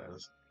how it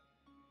is.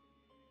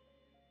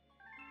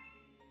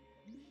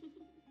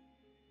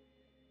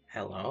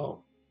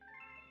 Hello.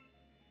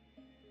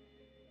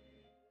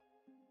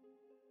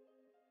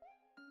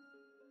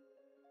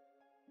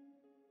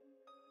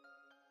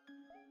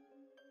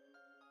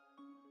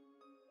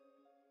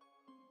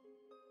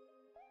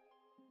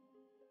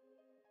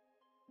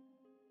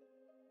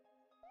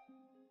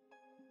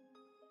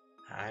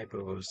 Hi,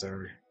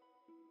 Boozer.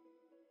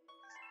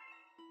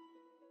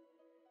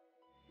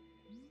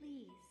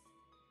 Please.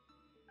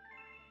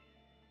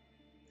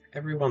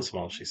 Every once in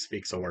a while she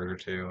speaks a word or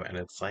two, and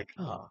it's like,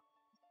 oh,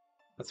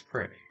 that's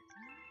pretty.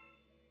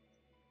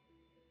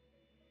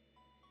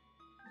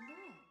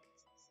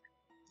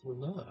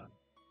 Look.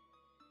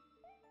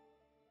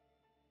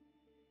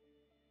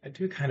 I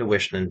do kind of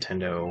wish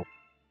Nintendo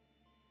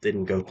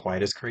didn't go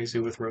quite as crazy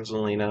with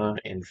Rosalina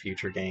in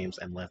future games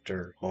and left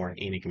her more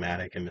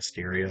enigmatic and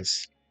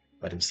mysterious.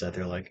 But instead,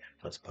 they're like,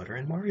 let's put her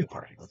in Mario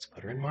Party, let's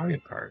put her in Mario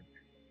Kart,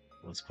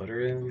 let's put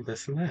her in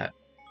this and that.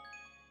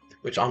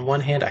 Which, on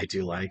one hand, I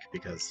do like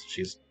because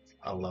she's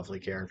a lovely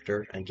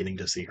character and getting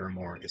to see her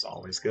more is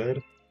always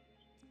good.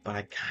 But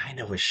I kind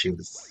of wish she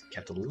was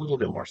kept a little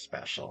bit more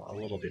special, a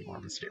little bit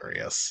more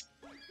mysterious.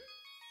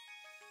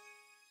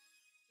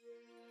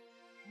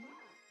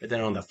 But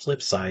then on the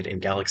flip side, in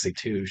Galaxy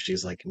 2,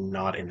 she's like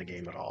not in the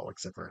game at all,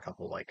 except for a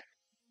couple like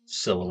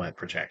silhouette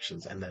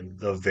projections, and then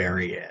the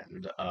very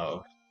end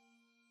of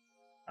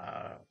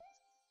uh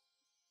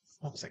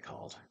what was it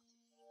called?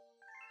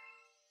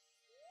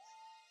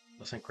 It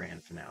wasn't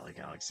Grand Finale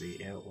Galaxy,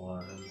 it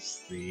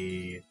was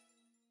the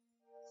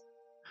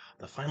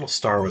final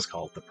star was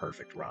called The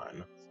Perfect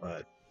Run,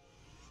 but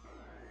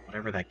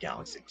whatever that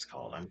galaxy was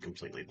called, I'm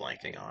completely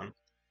blanking on.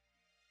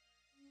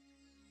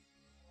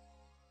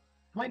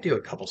 I might do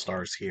a couple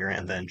stars here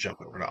and then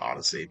jump over to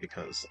Odyssey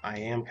because I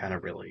am kind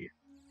of really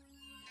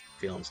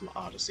feeling some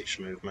Odyssey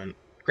movement.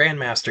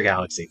 Grandmaster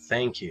Galaxy,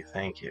 thank you,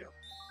 thank you.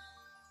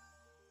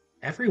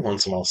 Every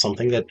once in a while,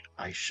 something that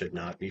I should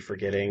not be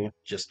forgetting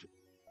just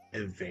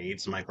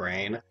evades my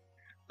brain.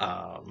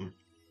 Um,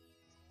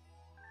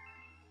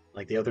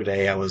 like the other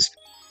day, I was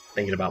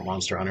thinking about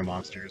Monster Hunter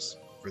monsters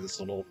for this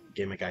little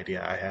gimmick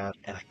idea I had,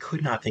 and I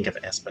could not think of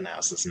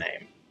Espinas's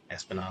name.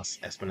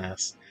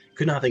 Espinas.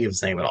 Could not think of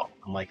his name at all.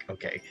 I'm like,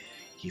 okay,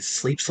 he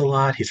sleeps a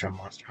lot. He's from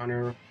Monster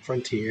Hunter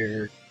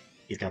Frontier.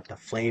 He's got the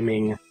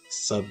flaming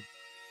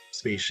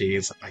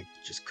subspecies. I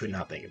just could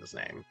not think of his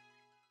name.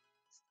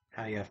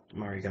 How do you have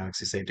Mario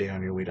Galaxy save data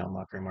on your Wii to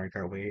unlock your Mario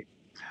Kart Wii?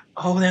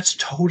 Oh, that's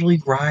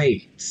totally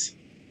right.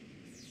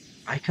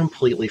 I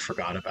completely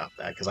forgot about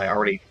that because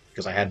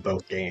I had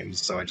both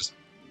games, so I just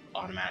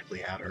automatically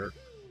had her.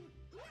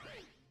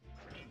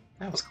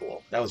 That was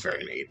cool. That was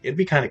very neat. It'd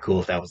be kind of cool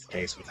if that was the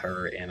case with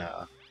her in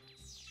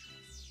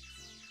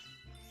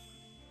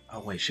Oh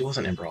wait, she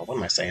wasn't in Brawl. What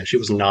am I saying? She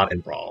was not in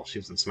Brawl. She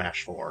was in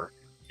Smash 4.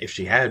 If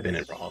she had been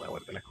in Brawl, that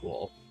would have been a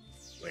cool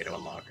way to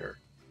unlock her.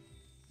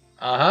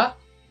 Uh huh.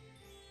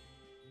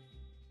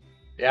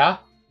 Yeah.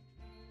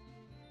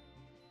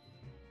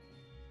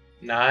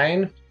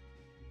 9.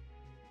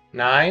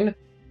 9.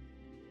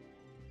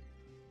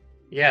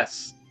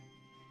 Yes.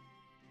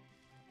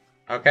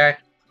 Okay.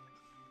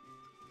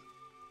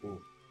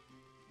 Ooh,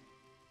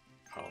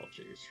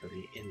 apologies for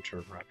the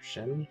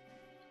interruption.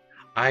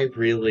 I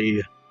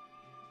really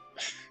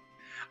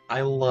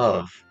I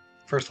love.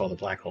 First of all, the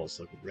black holes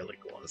look really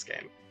cool in this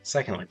game.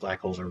 Secondly, black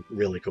holes are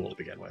really cool to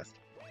begin with.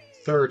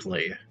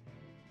 Thirdly,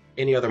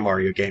 any other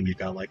Mario game, you've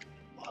got like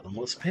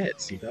bottomless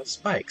pits, you've got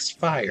spikes,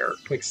 fire,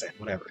 quicksand,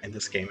 whatever. In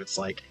this game, it's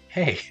like,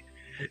 hey,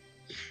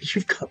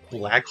 you've got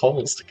black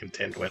holes to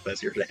contend with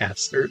as your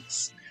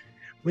hazards.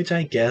 Which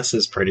I guess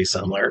is pretty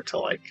similar to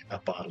like a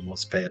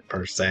bottomless pit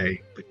per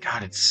se, but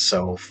God, it's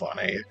so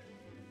funny.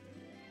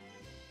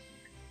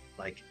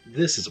 Like,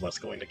 this is what's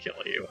going to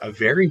kill you. A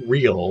very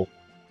real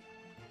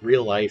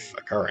life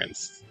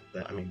occurrence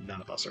that, I mean,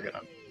 none of us are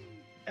gonna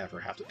ever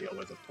have to deal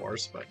with, of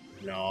course, but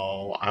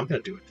no, I'm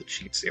gonna do it the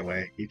cheatsy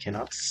way. You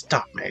cannot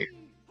stop me.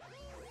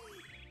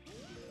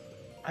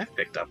 I've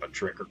picked up a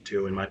trick or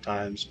two in my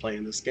times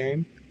playing this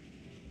game.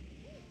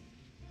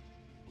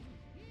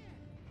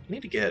 I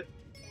need to get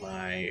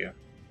my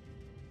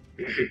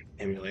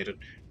emulated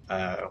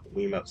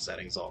Wiimote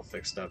settings all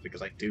fixed up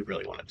because I do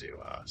really want to do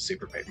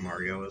Super Paper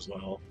Mario as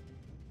well.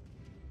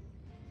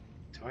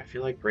 Do I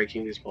feel like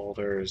breaking these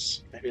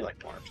boulders? Maybe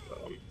like one or two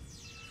of them.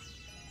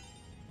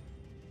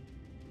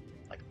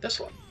 Like this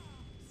one.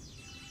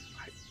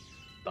 I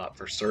thought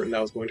for certain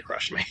that was going to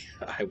crush me.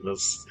 I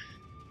was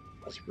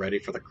ready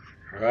for the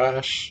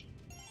crush.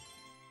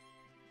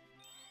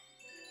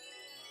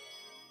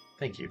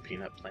 Thank you,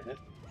 Peanut Planet.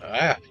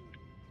 Ah!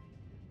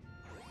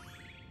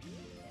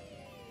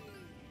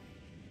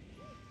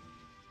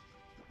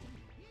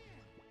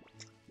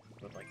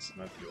 Would like some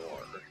of your...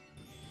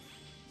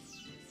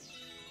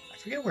 I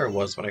forget where it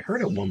was, but I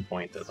heard at one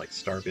point that like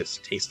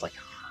Starbits taste like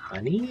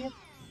honey?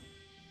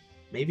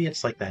 Maybe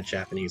it's like that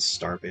Japanese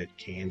Starbit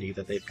candy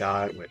that they've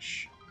got,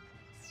 which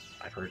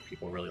I've heard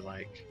people really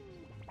like.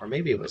 Or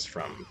maybe it was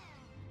from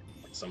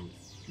like some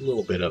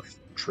little bit of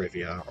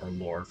trivia or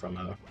lore from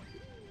a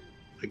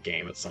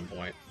game at some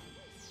point.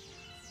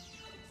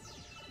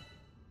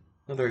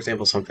 Another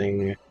example of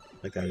something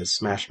like that is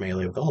Smash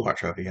Melee with Olimar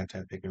Trophy. You have to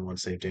have Pikmin 1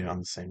 save data on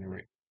the same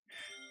memory.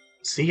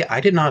 See, I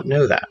did not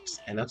know that,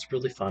 and that's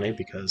really funny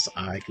because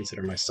I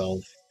consider myself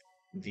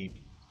the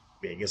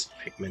biggest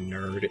Pikmin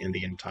nerd in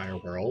the entire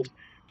world.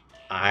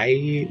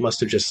 I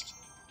must have just...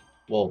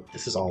 Well,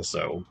 this is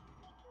also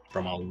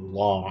from a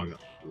long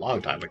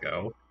time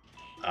ago.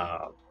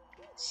 Uh,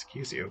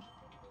 excuse you.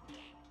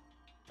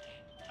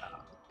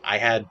 I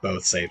had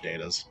both save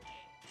datas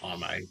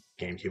on my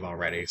GameCube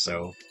already,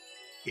 so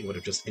it would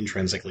have just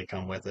intrinsically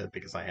come with it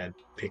because I had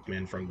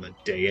Pikmin from the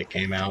day it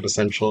came out,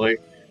 essentially.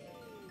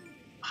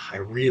 I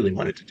really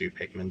wanted to do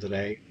Pikmin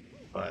today,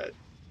 but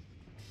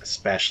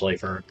especially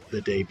for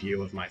the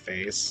debut of my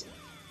face.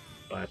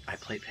 But I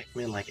play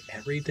Pikmin like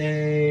every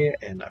day,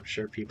 and I'm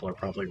sure people are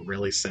probably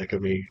really sick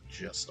of me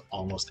just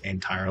almost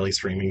entirely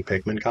streaming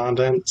Pikmin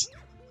content.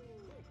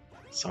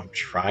 So I'm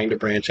trying to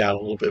branch out a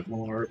little bit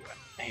more, but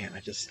man,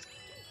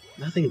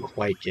 nothing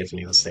quite gives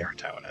me the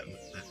serotonin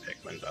that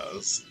Pikmin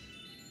does.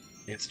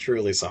 It's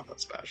truly something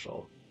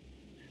special.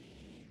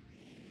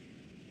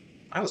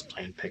 I was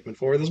playing Pikmin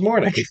 4 this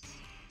morning.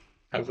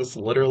 I was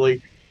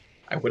literally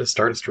I would have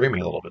started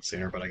streaming a little bit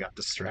sooner, but I got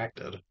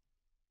distracted.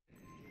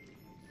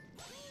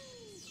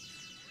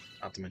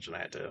 Not to mention I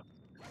had to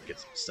get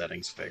some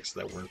settings fixed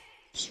that were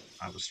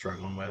I was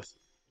struggling with.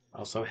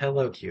 Also,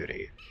 hello,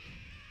 cutie.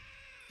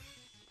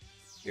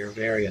 You're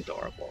very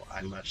adorable.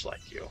 I'm much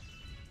like you.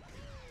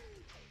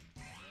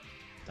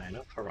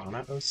 Dino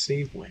Piranha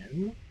OC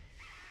win?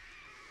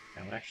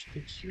 That would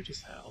actually be cute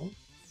as hell.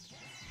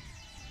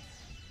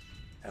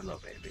 Hello,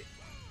 baby.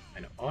 I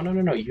know. Oh, no,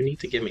 no, no. You need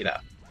to give me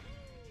that.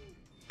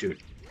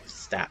 Dude,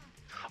 stop.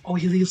 Oh,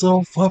 he leaves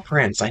little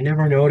footprints. I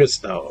never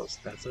noticed those.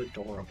 That's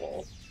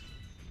adorable.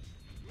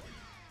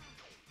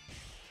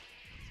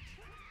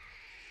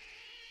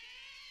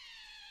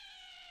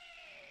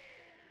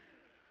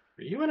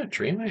 Were you in a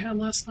dream I had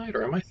last night,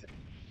 or am I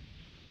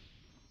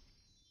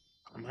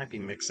might be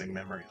mixing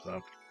memories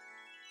up.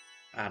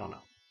 I don't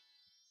know.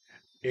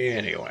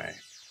 Anyway,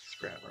 let's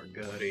grab our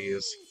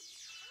goodies.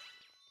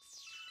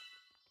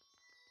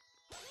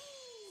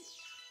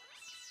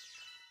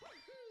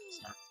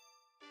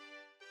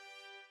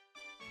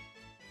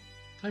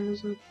 What time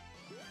is it?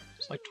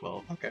 It's like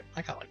 12. Okay,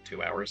 I got like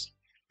 2 hours.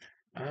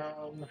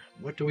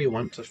 What do we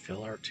want to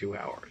fill our 2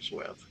 hours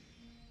with?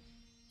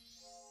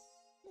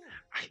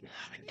 I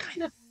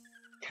kind of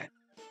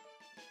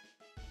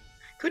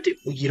could do.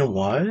 You know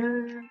what?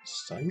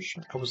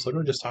 Sunshine. I was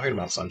literally just talking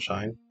about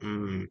sunshine.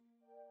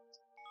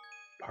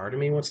 Part of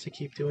me wants to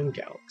keep doing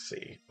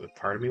Galaxy, but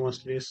part of me wants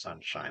to do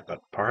Sunshine, but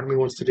part of me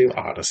wants to do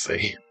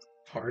Odyssey.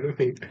 Part of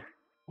me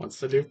wants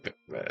to do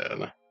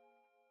Pikmin.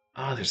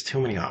 Ah, there's too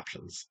many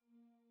options.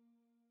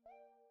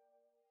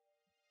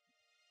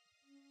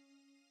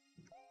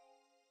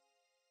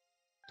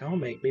 Don't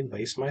make me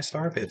waste my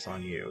star bits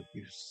on you,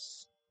 you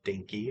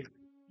stinky.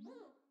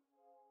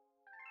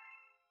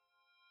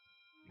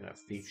 I'm gonna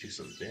feed you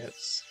some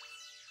bits.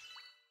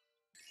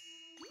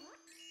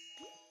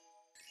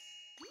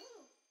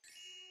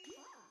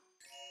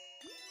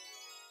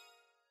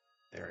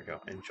 There we go.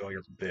 Enjoy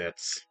your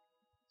bits.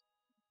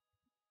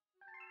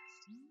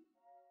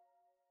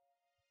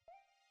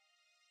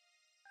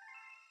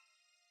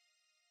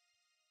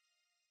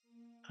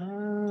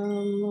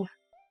 Um,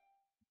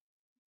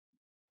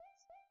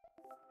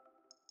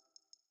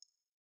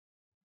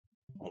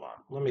 Hold on.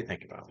 Let me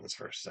think about this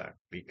for a sec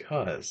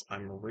because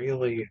I'm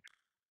really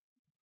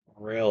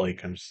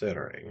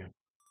considering.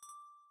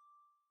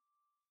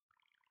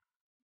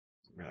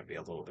 I'm gonna be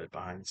a little bit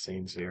behind the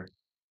scenes here.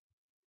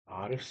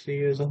 Odyssey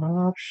is an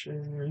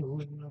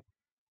option.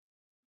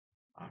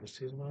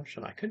 Odyssey is an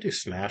option. I could do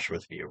Smash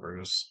with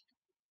viewers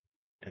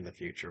in the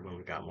future when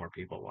we got more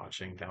people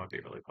watching. That would be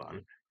really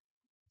fun.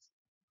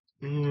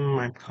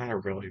 I'm kind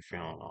of really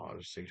feeling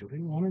Odyssey. Do we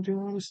want to do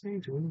Odyssey?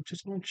 Do we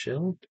just want to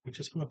chill? Do we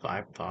just want to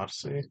vibe with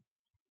Odyssey?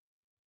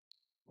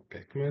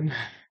 Pikmin?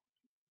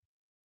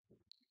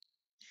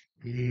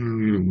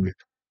 Hmm.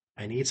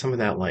 I need some of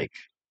that, like,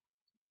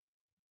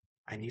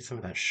 I need some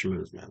of that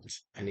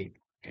schmoozement.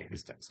 Okay,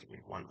 who's texting me?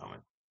 One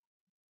moment.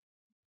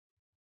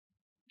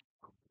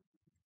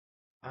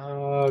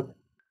 Uh,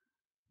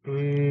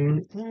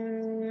 mm,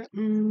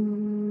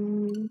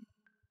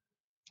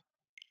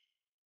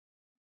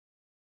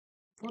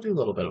 we'll do a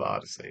little bit of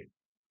Odyssey.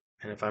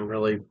 And if I'm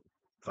really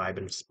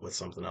vibing with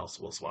something else,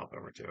 we'll swap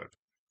over to it.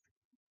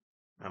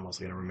 I'm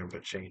also going to remember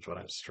to change what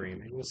I'm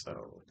streaming,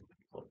 so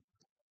we'll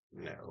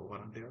know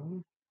what I'm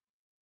doing.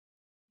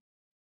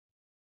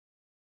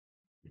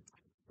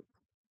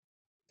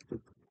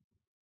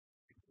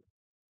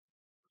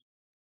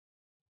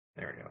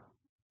 There we go.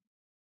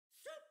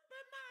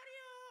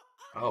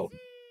 Oh,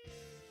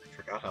 I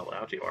forgot how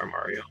loud you are,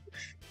 Mario.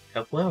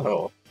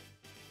 Hello.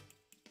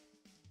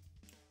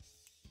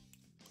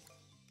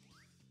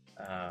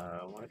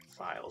 What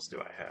files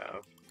do I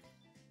have?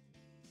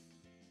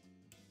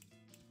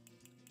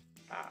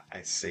 Ah,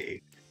 I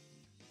see.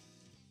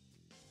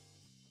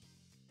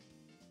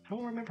 I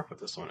don't remember what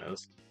this one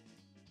is.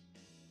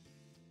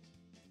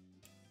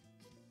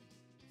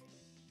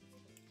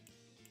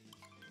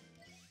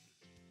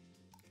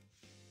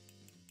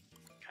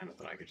 Kind of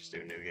thought I could just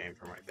do a new game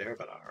from right there,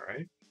 but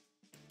alright.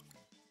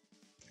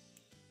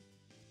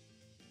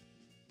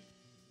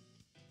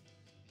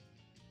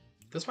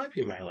 This might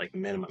be my, like,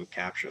 minimum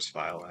captures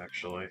file,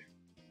 actually.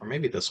 Or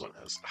maybe this one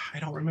is. I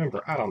don't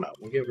remember. I don't know.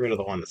 We'll get rid of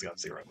the one that's got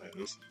 0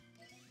 moons.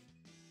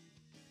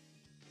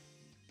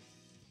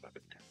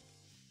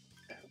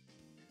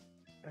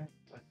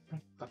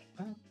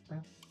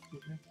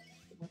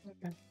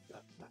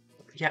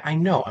 Yeah, I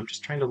know. I'm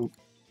just trying to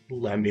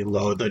let me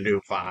load the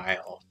new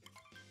file.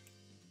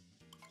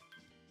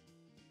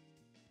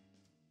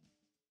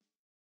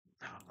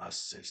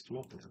 Assist.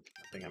 Well, I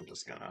think we're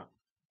just gonna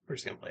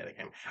play the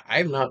game. I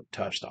have not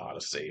touched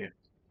Odyssey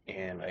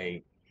in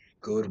a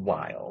good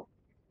while.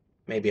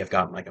 Maybe I've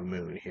gotten like a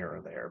moon here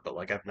or there, but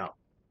like I've not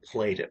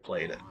played it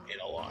in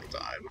a long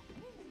time.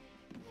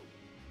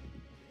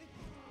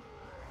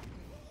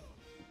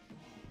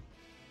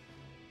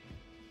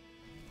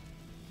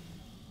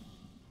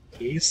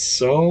 He's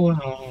so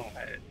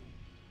hot.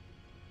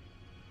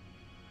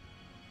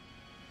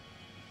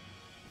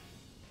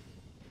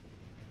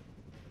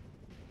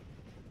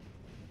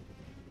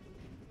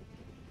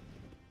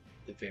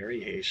 The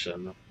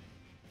variation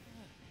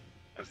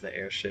of the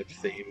airship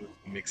theme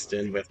mixed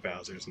in with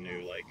Bowser's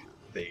new, like,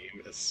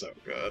 theme is so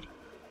good.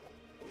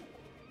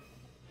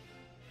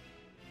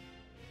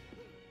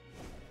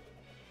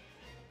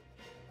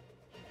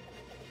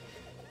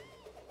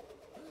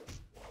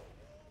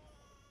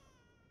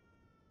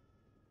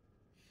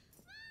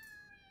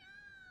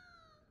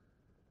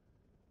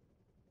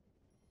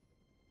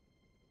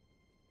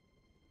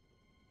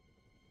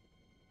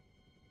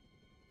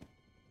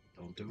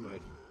 Don't do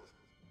it.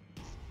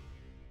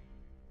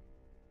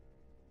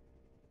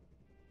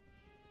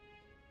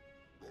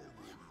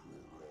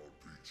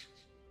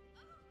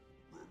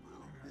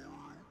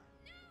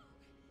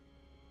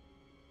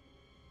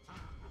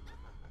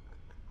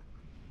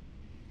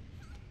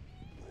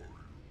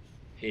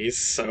 He's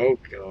so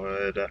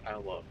good. I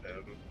love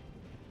him.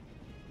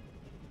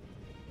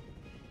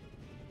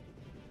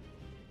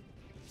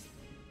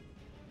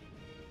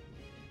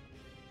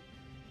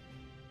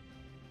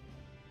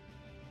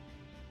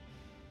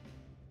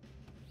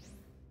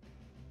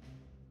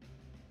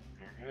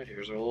 Alright,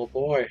 here's our little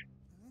boy.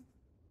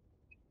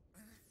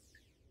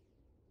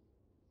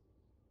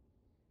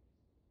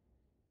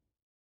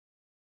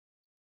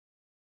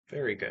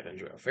 Very good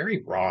intro.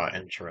 Very raw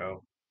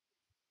intro.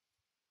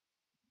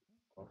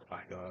 Oh,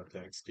 I got a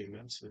text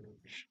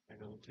message. I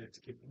got a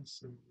text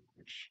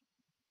message.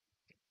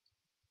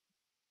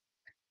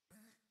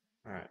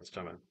 Alright, let's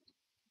jump in.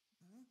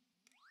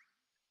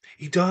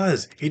 He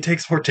does! He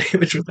takes more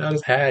damage without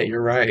his hat,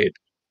 you're right.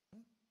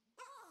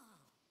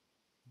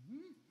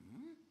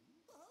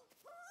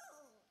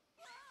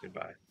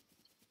 Goodbye.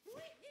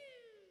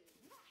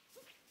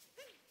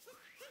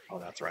 Oh,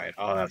 that's right.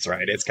 Oh, that's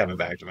right. It's coming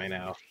back to me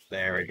now.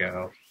 There we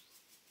go.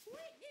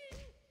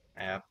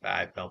 Yep,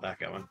 I felt that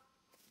going.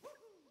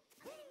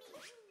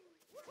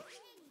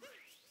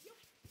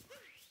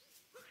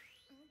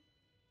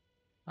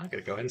 I'm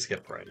gonna go ahead and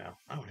skip right now.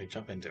 I want to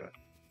jump into it.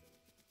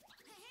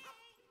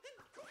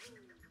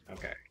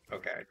 Okay,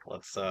 okay.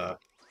 Let's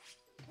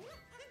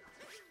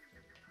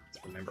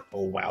remember.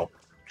 Oh wow.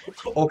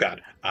 Oh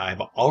god.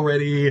 I'm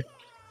already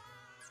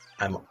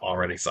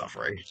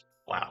suffering.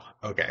 Wow.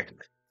 Okay.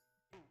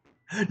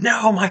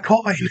 No, my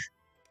coin!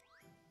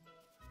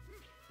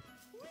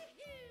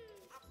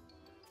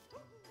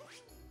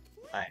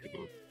 I'm,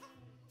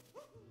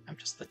 I'm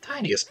just the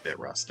tiniest bit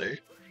rusty.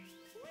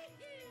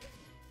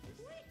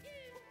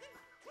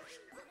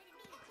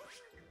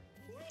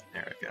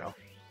 There we go.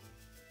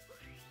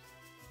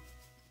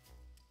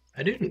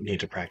 I do need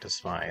to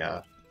practice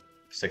my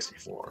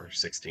 64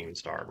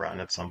 16-star run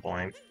at some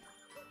point.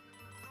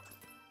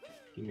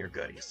 Give me your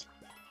goodies.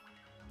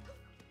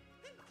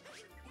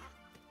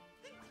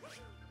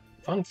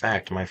 Fun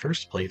fact, my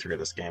first playthrough of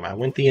this game, I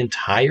went the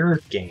entire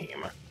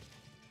game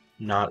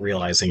not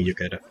realizing you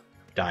could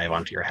dive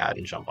onto your hat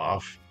and jump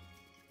off.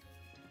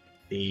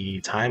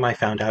 The time I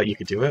found out you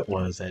could do it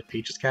was at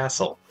Peach's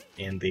Castle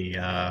in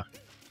the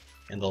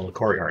little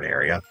courtyard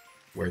area,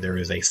 where there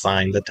is a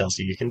sign that tells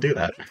you can do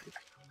that.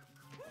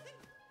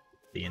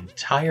 The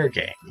entire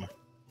game,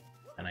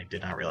 and I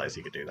did not realize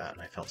you could do that,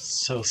 and I felt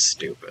so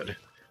stupid.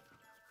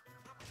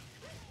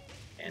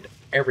 And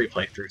every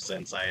playthrough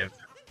since, I have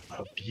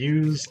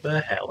abused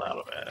the hell out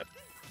of it.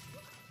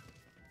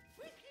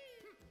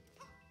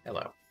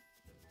 Hello.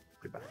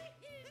 Goodbye.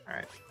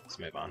 Alright, let's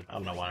move on. I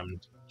don't know why I'm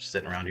just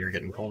sitting around here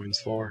getting coins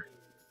for.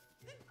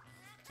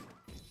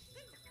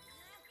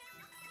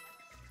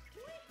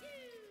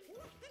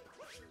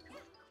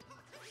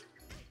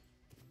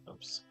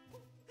 Oops.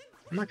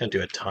 I'm not going to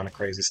do a ton of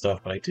crazy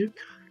stuff, but I do...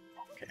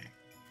 Okay.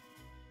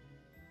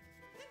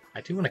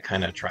 I do want to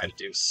kind of try to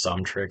do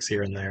some tricks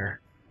here and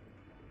there.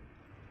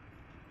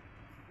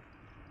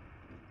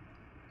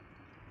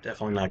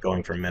 Definitely not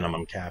going for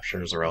minimum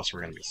captures, or else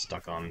we're going to be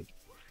stuck on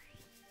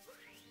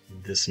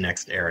this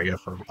next area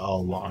for a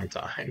long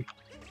time.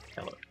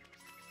 Hello.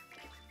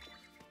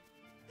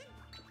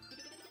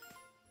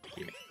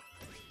 Gimme.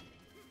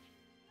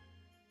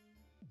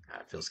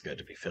 God, it feels good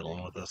to be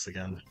fiddling with this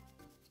again.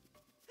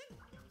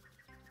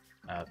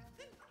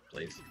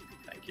 Please.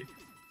 Thank you.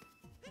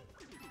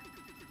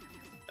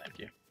 Thank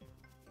you.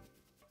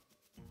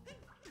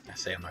 I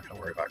say I'm not going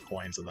to worry about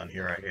coins, and then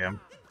here I am.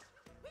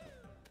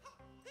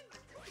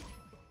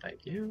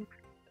 Thank you.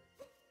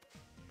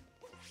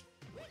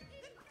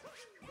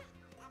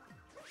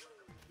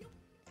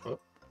 Oh,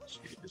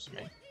 excuse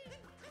me.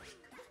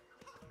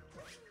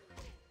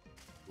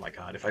 Oh my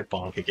god, if I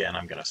bonk again,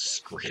 I'm gonna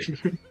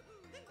scream.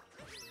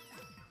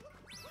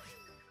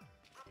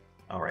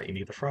 Alright, you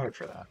need the frog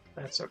for that.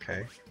 That's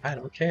okay. I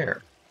don't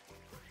care.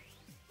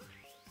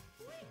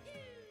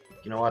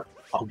 You know what?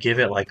 I'll give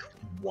it like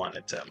one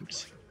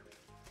attempt.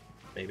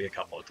 Maybe a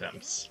couple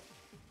attempts.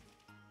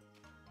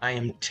 I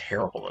am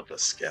terrible at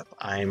this skip.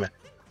 I'm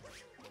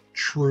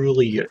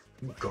truly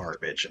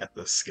garbage at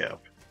this skip.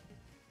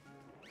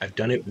 I've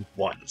done it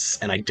once,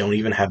 and I don't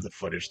even have the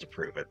footage to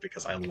prove it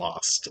because I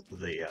lost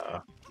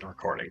the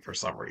recording for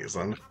some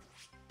reason.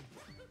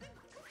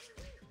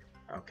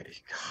 Okay,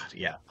 God,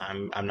 yeah,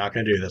 I'm not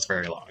gonna do this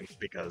very long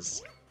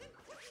because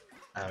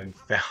I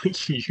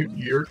found you.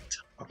 You're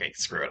okay.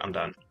 Screw it. I'm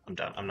done. I'm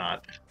done. I'm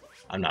not.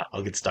 I'm not.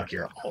 I'll get stuck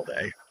here all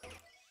day.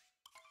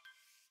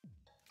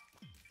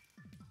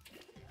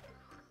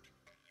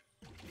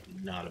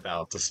 Not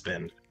about to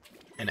spend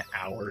an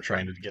hour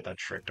trying to get that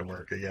trick to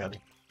work again.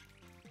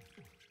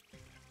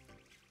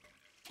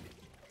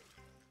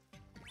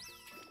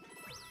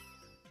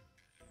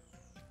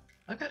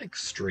 I've got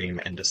extreme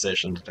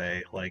indecision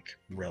today, like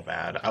real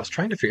bad. I was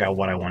trying to figure out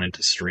what I wanted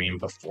to stream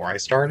before I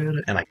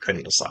started, and I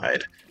couldn't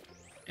decide.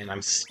 And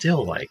I'm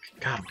still like,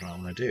 God, what do I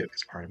want to do?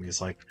 Because part of me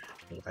is like,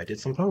 what if I did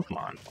some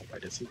Pokemon? What if I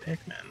did some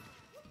Pikmin?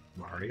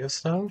 Mario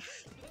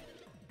stuff?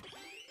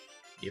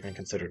 Even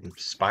considered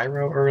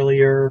Spyro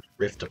earlier,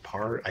 Rift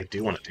Apart. I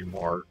do want to do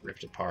more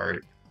Rift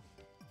Apart.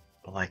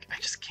 But like, I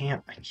just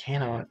can't, I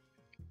cannot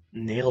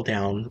nail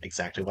down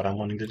exactly what I'm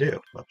wanting to do.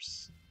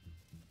 Whoops.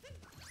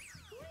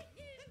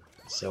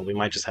 So we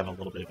might just have a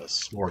little bit of a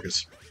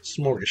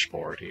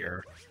smorgasbord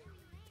here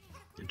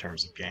in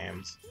terms of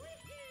games.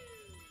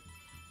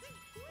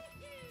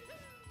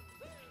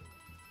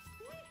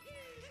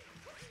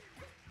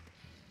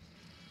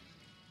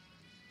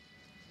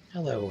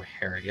 Hello,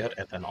 Harriet,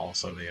 and then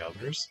also the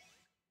others.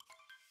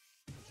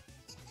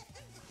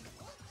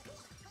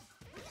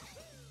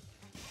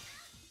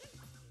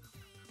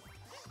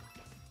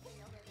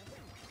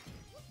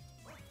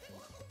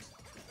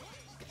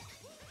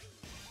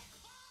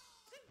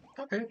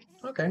 Okay,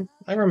 okay.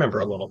 I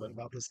remember a little bit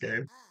about this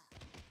game.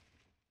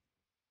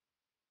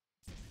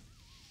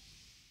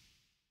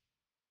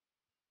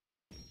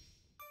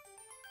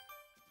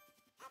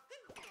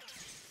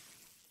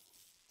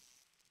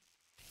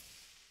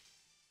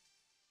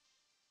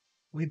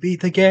 We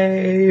beat the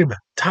game!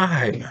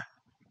 Time!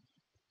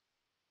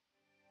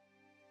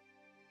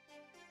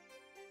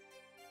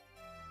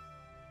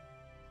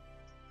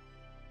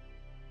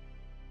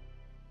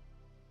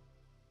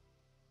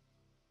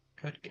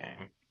 Good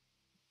game.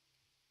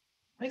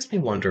 Makes me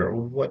wonder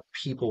what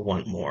people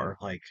want more,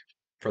 like,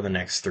 for the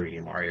next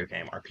 3D Mario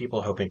game. Are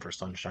people hoping for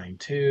Sunshine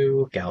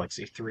 2,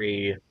 Galaxy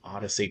 3,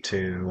 Odyssey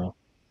 2,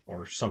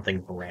 or something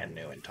brand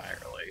new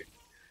entirely?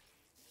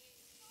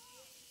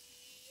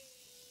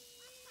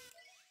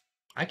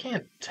 I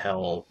can't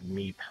tell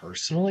me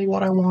personally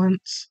what I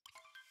want,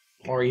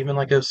 or even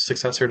like a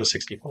successor to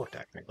 64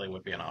 technically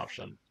would be an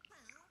option.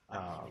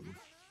 Um,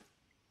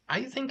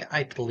 I think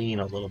I'd lean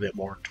a little bit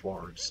more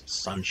towards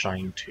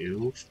Sunshine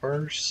 2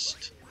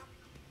 first.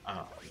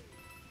 Um,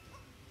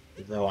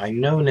 though I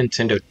know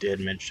Nintendo did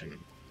mention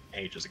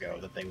ages ago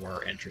that they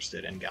were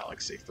interested in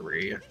Galaxy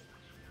 3.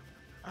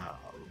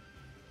 Um,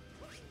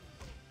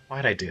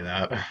 why'd I do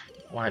that?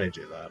 Why'd I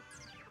do that?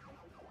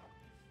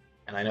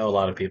 And I know a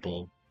lot of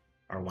people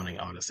are wanting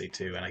Odyssey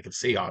 2, and I can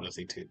see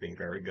Odyssey 2 being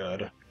very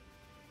good.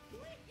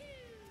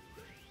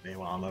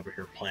 Meanwhile, I'm over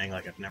here playing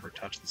like I've never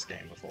touched this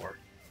game before.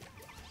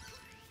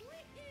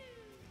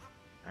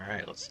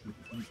 Alright, let's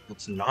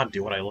not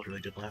do what I literally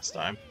did last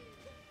time.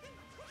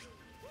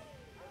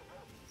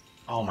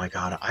 Oh my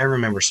god, I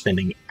remember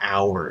spending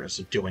hours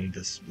doing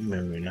this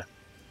moon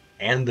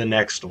and the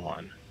next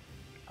one,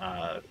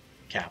 uh,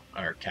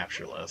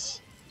 captureless,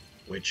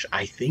 which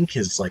I think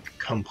is like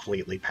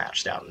completely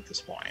patched out at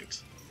this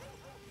point.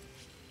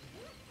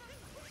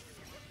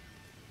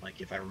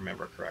 Like if I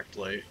remember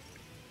correctly,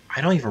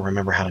 I don't even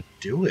remember how to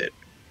do it,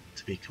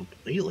 to be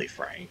completely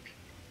frank.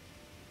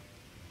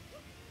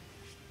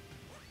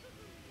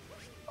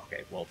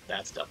 Okay, well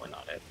that's definitely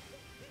not it.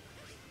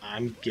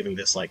 I'm giving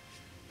this like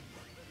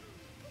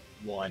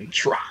one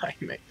try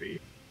maybe.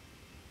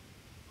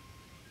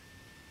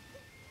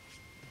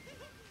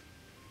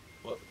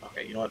 Well,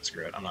 okay, you know what?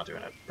 Screw it. I'm not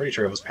doing it. Pretty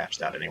sure it was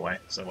patched out anyway,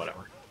 so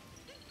whatever.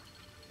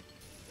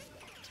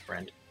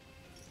 Friend.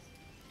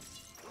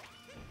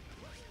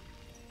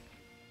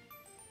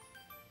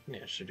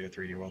 Yeah, should do a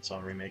 3D World Saw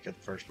remake of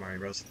the first Mario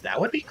Bros. That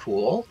would be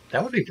cool.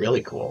 That would be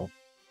really cool.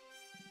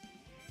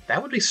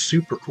 That would be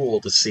super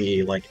cool to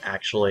see, like,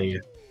 actually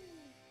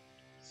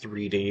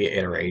 3D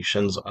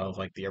iterations of,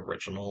 like, the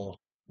original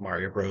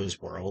Mario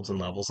Bros. Worlds and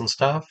levels and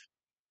stuff.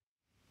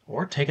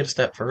 Or take it a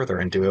step further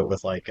and do it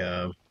with, like,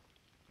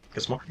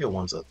 because Mario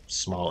 1's a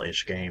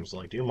small-ish game, so,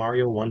 like, do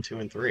Mario 1, 2,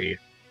 and 3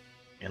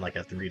 in, like,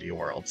 a 3D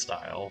World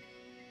style.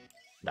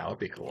 That would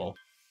be cool.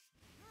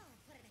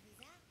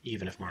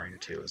 Even if Mario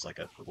 2 is, like,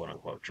 a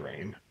quote-unquote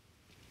dream.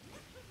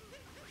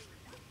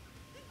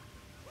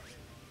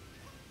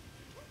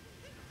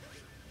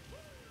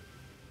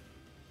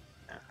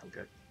 Yeah, I'm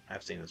good.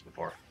 I've seen this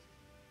before.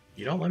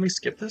 You don't let me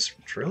skip this?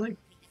 Truly?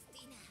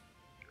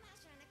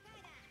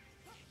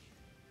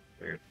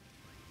 Weird.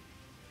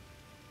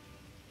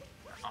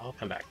 I'll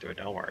come back to it,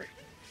 don't worry.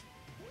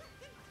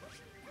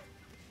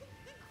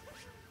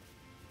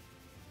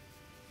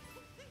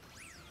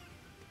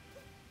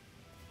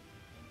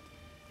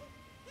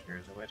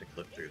 There's a way to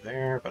clip through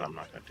there, but I'm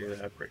not going to do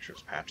that. Pretty sure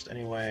it's patched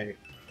anyway.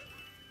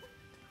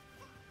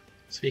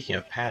 Speaking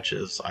of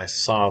patches, I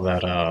saw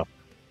that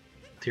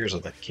Tears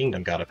of the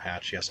Kingdom got a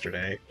patch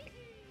yesterday.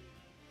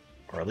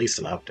 Or at least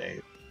an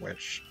update,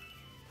 which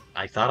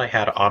I thought I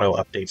had auto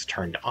updates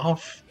turned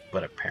off,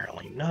 but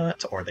apparently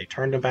not, or they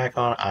turned him back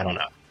on, I don't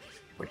know.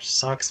 Which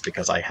sucks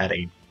because I had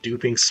a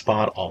duping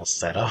spot all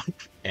set up,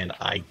 and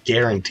I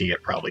guarantee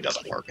it probably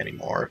doesn't work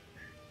anymore.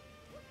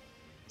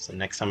 So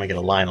next time I get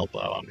a Lionel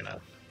bow, I'm gonna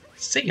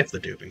see if the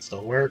duping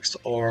still works,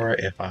 or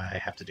if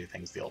I have to do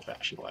things the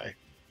old-fashioned way.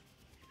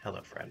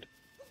 Hello, friend.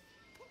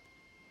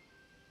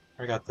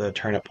 I got the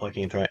turnip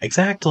plucking and throwing.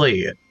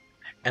 Exactly!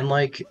 And,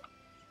 like,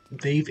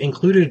 they've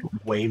included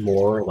way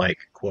more, like,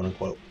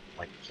 quote-unquote,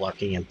 like,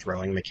 plucking and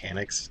throwing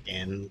mechanics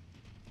in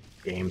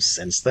games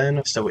since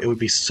then, so it would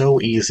be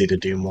so easy to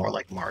do more,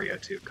 like, Mario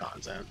 2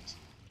 content.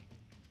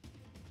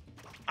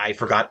 I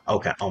forgot...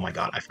 Okay, oh my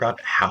god, I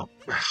forgot how...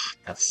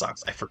 that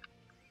sucks. I forgot...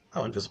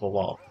 Oh, invisible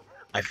wall.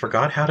 I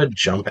forgot how to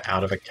jump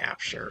out of a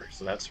capture,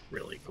 so that's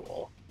really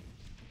cool.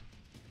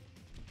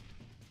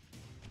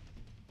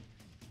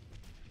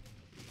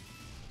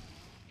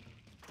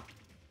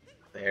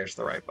 There's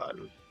the right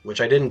button,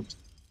 which I didn't...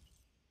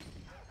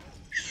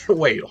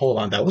 Wait, hold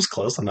on, that was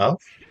close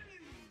enough?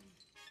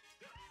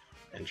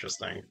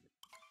 Interesting.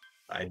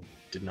 I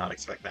did not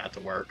expect that to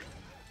work.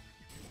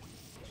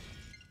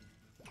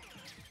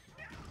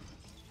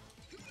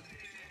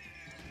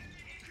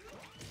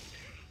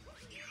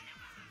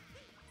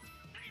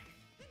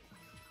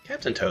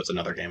 Captain Toad's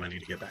another game I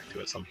need to get back to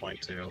at some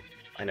point, too.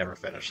 I never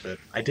finished it.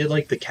 I did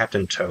like the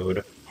Captain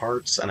Toad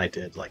parts, and I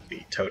did like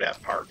the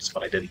Toadette parts,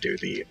 but I didn't do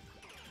the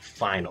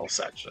final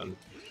section.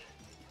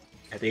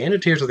 At the end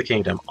of Tears of the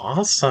Kingdom,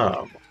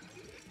 awesome!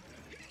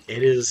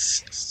 It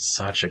is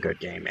such a good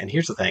game. And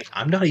here's the thing,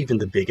 I'm not even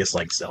the biggest,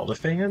 like, Zelda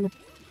fan,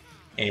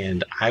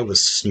 and I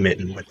was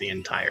smitten with the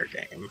entire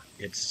game.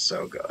 It's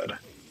so good.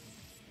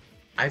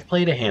 I've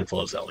played a handful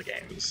of Zelda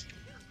games,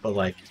 but,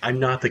 like, I'm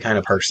not the kind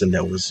of person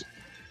that was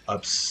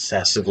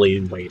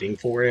obsessively waiting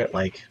for it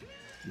like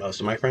most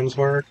of my friends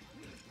were.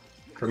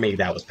 For me,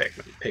 that was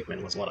Pikmin.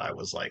 Pikmin was what I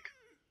was, like,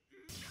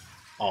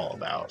 all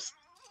about.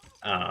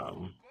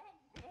 Um,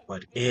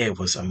 but it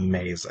was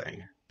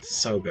amazing.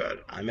 So good.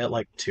 I'm at,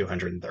 like,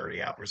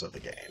 230 hours of the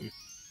game.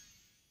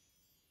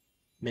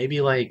 Maybe,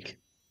 like,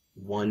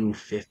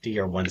 150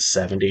 or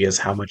 170 is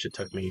how much it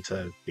took me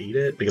to beat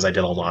it, because I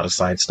did a lot of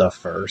side stuff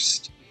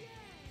first.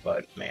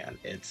 But, man,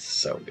 it's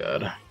so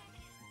good.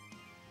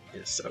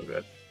 It's so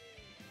good.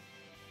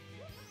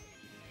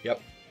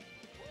 Yep.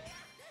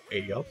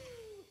 Yep.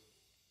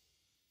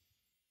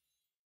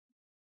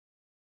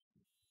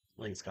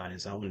 Link's got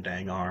his own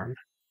dang arm.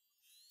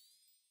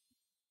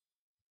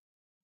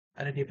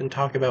 I didn't even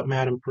talk about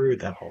Madame Brood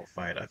that whole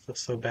fight. I feel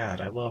so bad.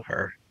 I love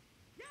her.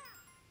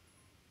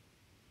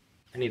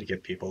 I need to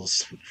get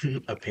people's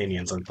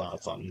opinions and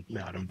thoughts on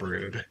Madame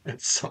Brood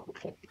at some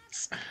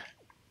points.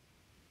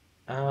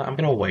 I'm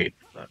gonna wait.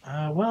 But,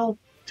 well,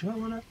 do I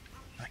wanna...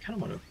 I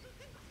kinda wanna...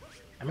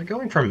 Am I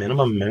going for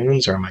minimum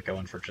moons, or am I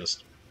going for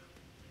just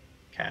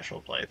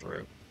casual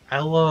playthrough? I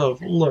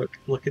love...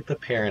 Look at the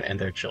parent and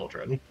their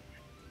children.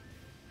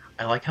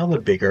 I like how the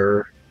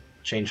bigger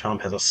Chain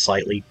Chomp has a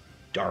slightly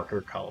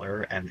darker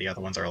color, and the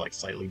other ones are, like,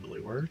 slightly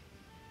bluer.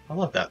 I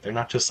love that. They're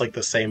not just, like,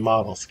 the same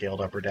model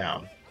scaled up or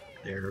down.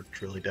 They're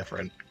truly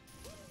different.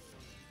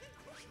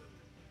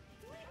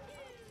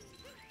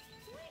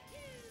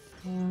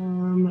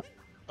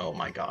 Oh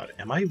my god.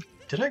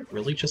 Did I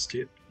really just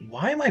do...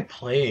 Why am I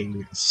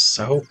playing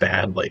so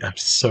badly? I'm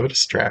so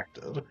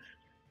distracted.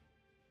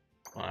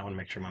 Well, I want to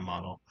make sure my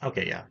model...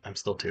 Okay, yeah, I'm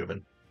still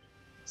tubing.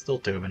 Still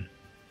tubing.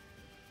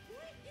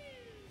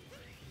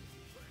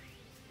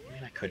 I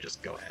mean, I could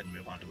just go ahead and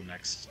move on to the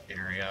next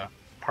area.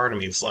 Part of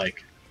me is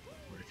like,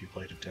 what if you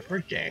played a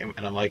different game?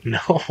 And I'm like,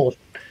 no.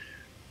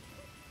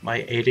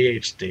 My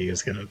ADHD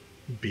is gonna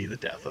be the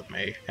death of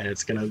me, and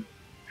it's gonna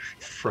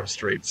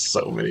frustrate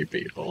so many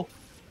people.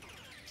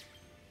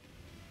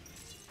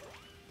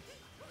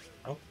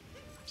 Oh,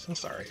 so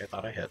sorry. I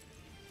thought I hit.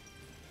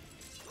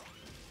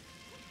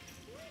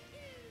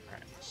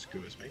 Alright,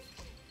 excuse me.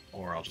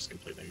 Or I'll just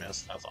completely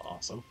miss. That's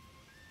awesome.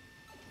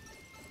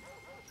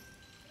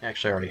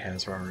 Actually, I already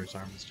has Raru's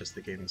arm. It's just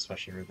the gaming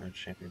special rhythm of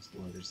champions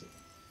delivers it.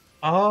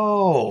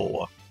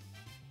 Oh!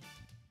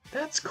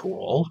 That's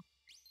cool.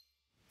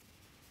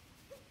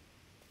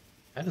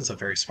 That is a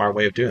very smart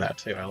way of doing that,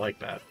 too. I like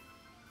that.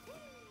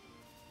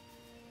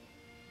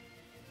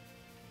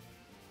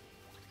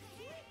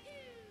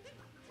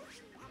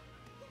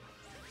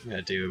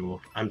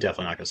 I'm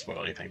definitely not gonna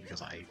spoil anything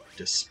because I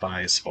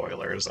despise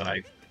spoilers and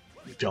I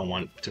don't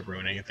want to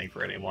ruin anything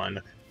for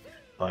anyone.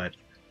 But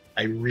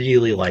I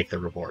really like the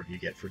reward you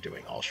get for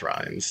doing all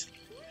shrines.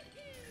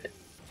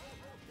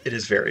 It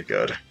is very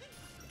good.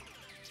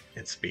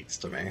 It speaks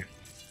to me.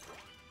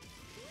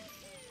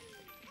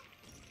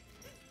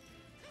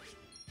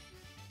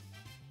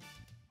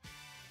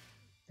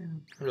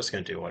 I'm just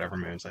gonna do whatever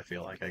moves I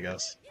feel like, I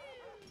guess.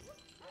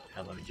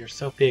 Hello, you're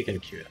so big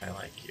and cute. I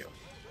like you.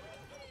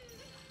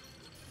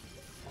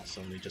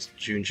 Also, let me just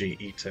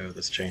Junji Ito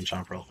this Chain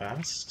Chomp real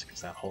fast,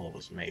 because that hole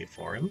was made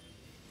for him.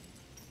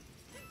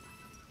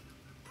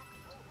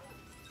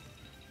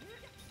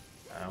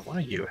 One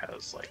of you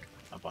has, like,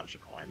 a bunch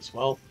of coins.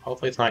 Well,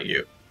 hopefully it's not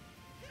you.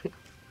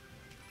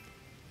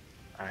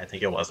 I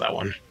think it was that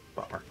one,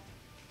 Bummer.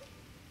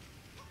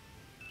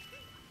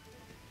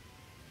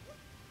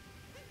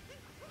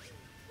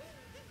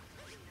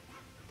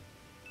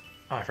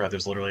 Oh, I forgot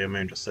there's literally a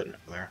moon just sitting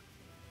over there.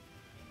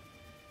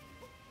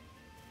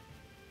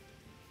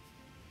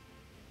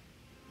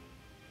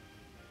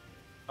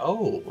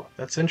 Oh,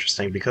 that's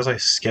interesting. Because I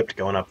skipped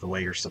going up the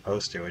way you're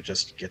supposed to, it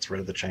just gets rid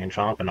of the chain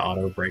chomp and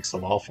auto breaks the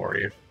wall for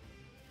you.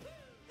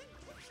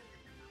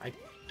 I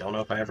don't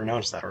know if I ever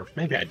noticed that, or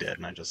maybe I did,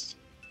 and I just...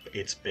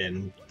 It's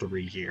been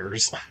 3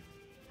 years,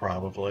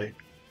 probably.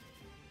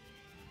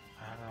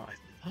 I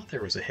thought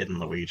there was a hidden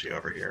Luigi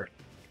over here.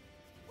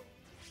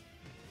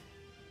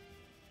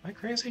 Am I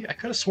crazy? I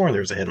could have sworn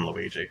there was a hidden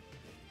Luigi.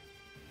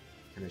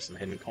 And there's some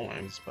hidden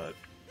coins, but...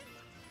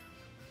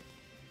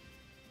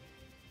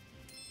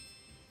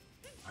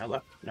 I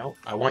left. No,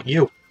 I want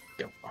you.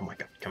 Go. Oh my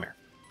god, come here.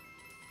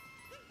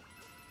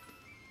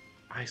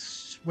 I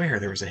swear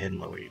there was a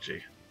hidden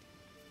Luigi.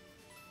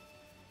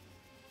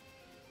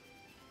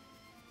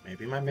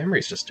 Maybe my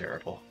memory's just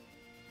terrible.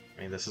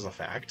 I mean, this is a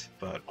fact,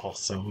 but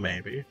also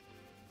maybe.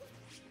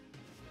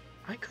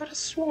 I could have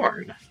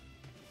sworn.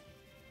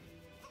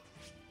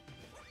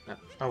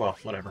 Oh well,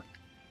 whatever.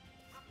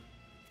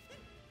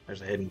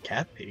 There's a hidden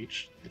cat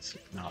peach. It's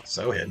not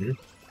so hidden.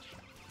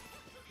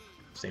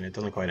 Seeing it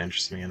doesn't quite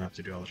interest me enough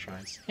to do all the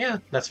shrines. Yeah,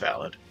 that's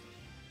valid.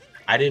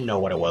 I didn't know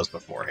what it was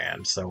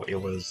beforehand, so it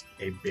was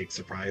a big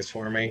surprise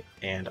for me,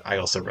 and I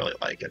also really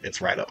like it.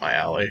 It's right up my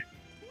alley.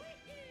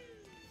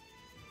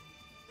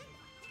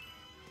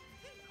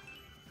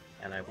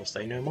 And I will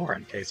say no more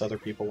in case other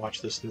people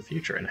watch this in the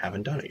future and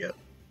haven't done it yet.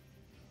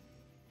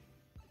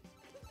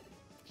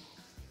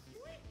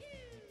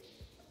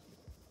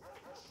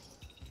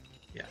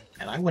 Yeah,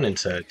 and I went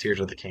into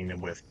Tears of the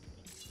Kingdom with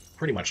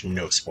pretty much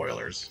no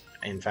spoilers.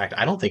 In fact,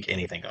 I don't think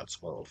anything got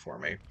spoiled for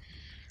me.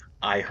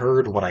 I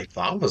heard what I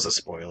thought was a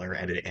spoiler,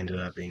 and it ended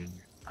up being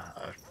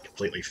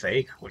completely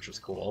fake, which was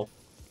cool.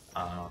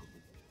 Um,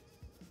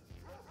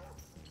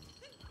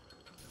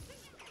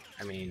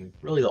 I mean,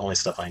 really the only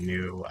stuff I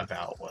knew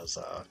about was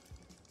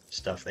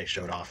stuff they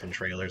showed off in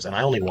trailers, and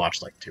I only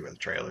watched like 2 of the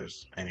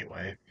trailers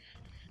anyway.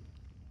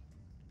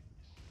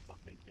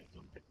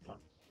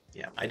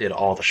 Yeah, I did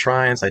all the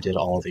shrines, I did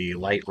all the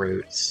light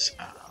routes.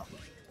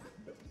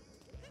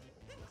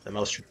 The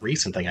most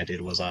recent thing I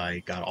did was I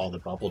got all the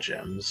bubble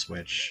gems,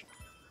 which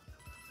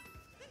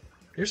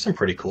there's some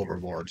pretty cool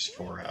rewards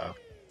for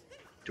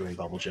doing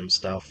bubble gem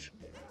stuff.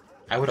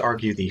 I would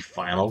argue the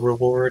final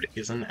reward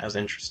isn't as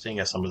interesting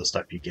as some of the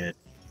stuff you get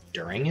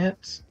during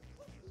it,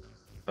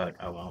 but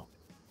oh well.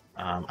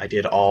 I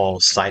did all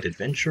side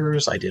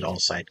adventures, I did all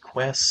side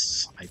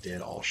quests, I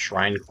did all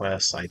shrine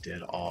quests, I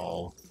did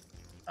all,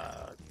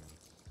 uh,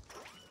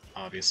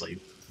 obviously,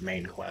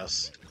 main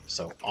quests,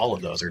 so all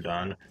of those are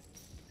done.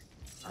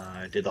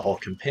 I did the whole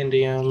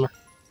compendium,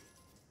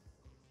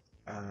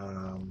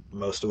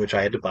 most of which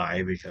I had to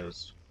buy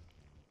because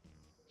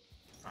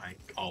I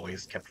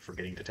always kept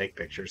forgetting to take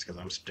pictures because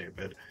I'm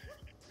stupid.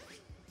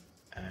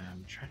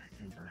 I'm trying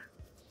to remember.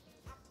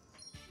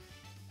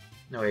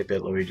 No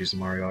 8-bit Luigi's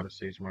and Mario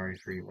Odyssey's, Mario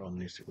 3, World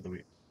New Super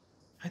Luigi.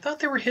 I thought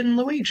there were hidden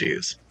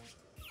Luigi's.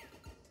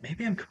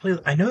 Maybe I'm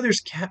completely... I know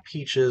there's Cat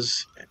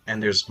Peaches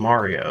and there's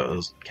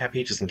Mario's. Cat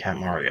Peaches and Cat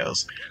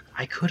Mario's.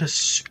 I could have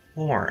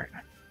sworn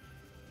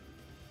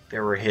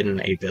there were hidden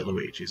 8-bit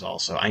Luigi's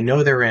also. I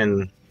know they're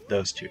in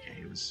those 2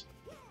 games.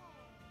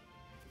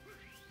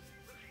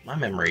 My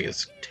memory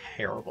is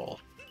terrible.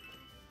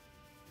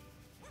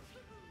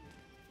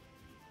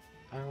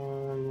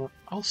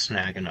 I'll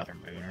snag another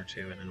moon or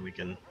 2 and then we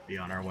can be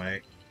on our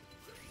way.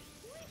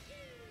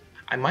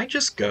 I might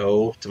just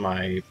go to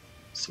my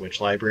Switch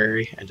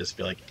library and just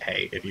be like,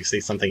 hey, if you see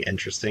something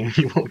interesting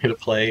you want me to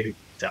play,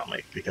 tell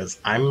me,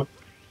 because I'm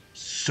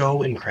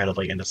so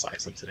incredibly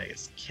indecisive today.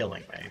 It's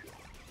killing me.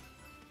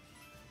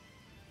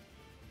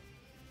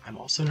 I'm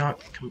also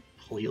not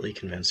completely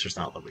convinced there's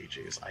not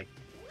Luigi's. I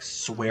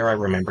swear I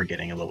remember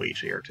getting a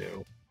Luigi or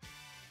 2.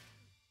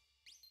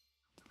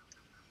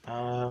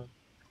 I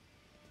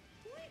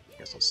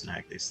guess I'll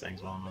snag these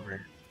things while I'm over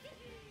here.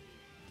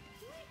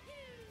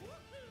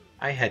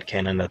 I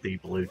headcanon that the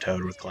blue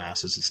toad with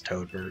glasses is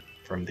Toadbert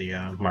from the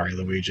Mario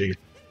Luigi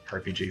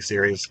RPG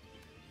series.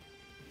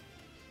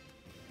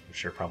 I'm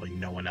sure probably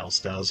no one else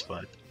does,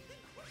 but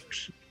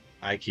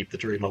I keep the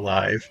dream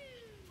alive.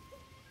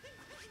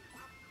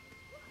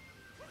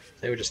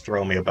 They would just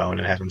throw me a bone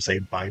and have him say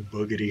 "bye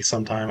boogity"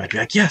 sometime. I'd be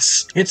like,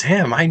 yes, it's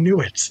him, I knew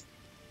it!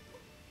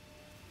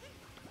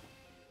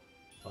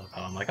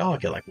 I'm like, oh, I'll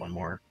get like one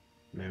more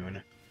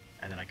moon.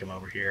 And then I come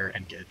over here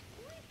and get...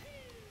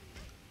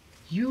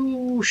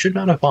 You should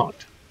not have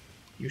bonked.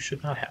 You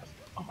should not have.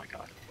 Oh my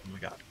god. Oh my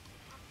god.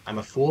 I'm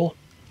a fool.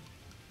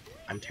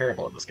 I'm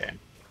terrible at this game.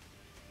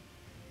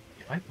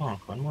 If I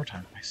bonk one more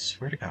time, I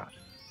swear to god.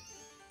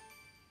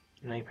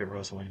 8-bit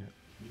Rosalina.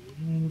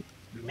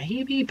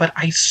 Maybe, but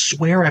I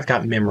swear I've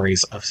got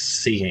memories of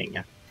seeing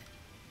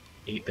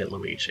 8-bit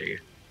Luigi.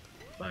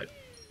 But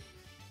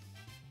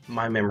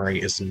my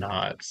memory is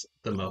not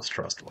the most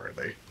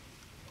trustworthy.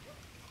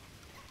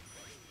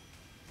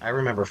 I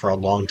remember for a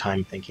long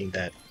time thinking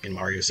that in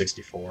Mario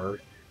 64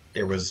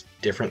 there was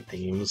different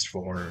themes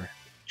for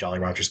Jolly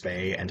Roger's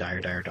Bay and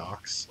Dire Dire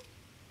Docks,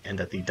 and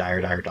that the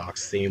Dire Dire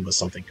Docks theme was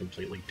something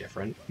completely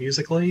different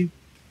musically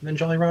than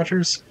Jolly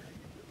Roger's.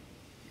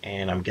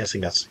 And I'm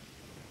guessing that's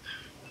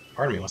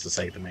part of me wants to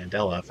say the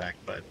Mandela effect,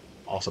 but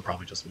also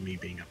probably just me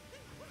being a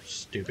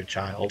stupid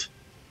child.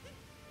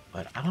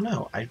 But I don't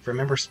know. I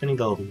remember spending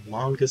the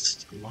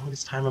longest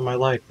time of my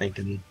life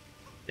thinking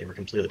they were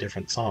completely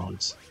different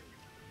songs.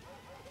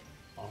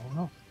 I don't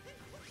know.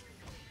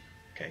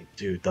 Okay,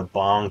 dude, the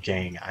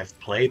bonking. I've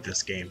played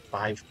this game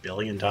 5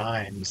 billion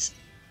times.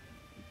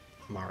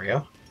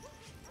 Mario.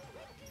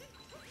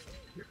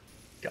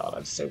 God,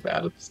 I'm so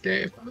bad at this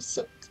game. This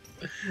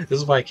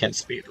is why I can't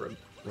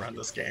run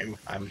this game.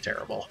 I'm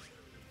terrible.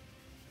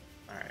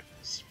 Alright,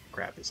 let's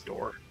grab this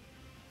door.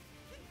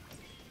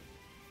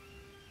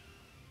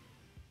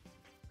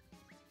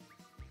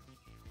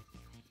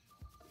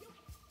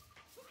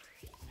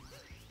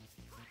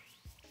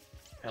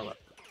 Hello.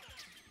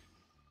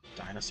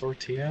 Dinosaur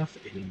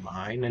TF in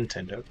my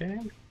Nintendo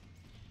game?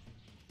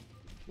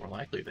 More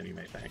likely than you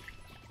may think.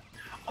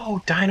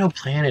 Oh, Dino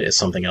Planet is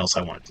something else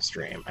I wanted to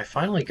stream. I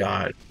finally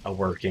got a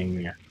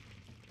working...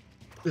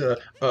 Uh,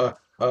 uh,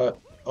 uh,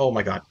 oh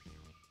my god.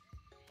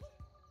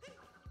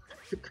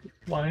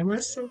 Why am I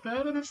so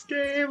bad at this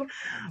game?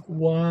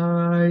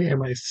 Why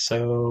am I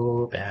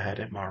so bad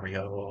at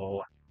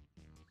Mario?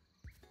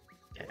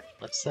 Okay,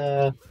 let's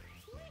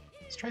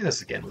try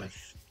this again with...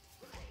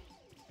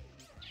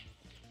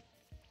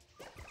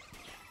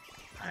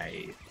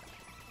 I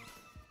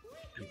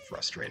am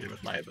frustrated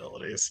with my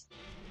abilities.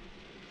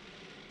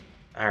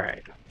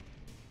 Alright.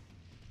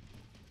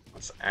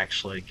 Let's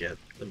actually get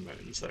the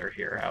moons that are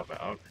here. How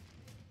about?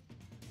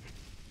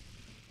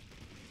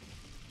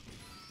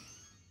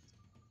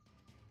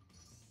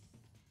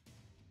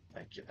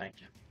 Thank you, thank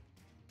you.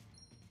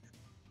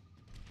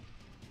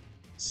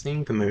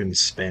 Seeing the moon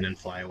spin and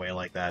fly away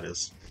like that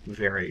is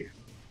very,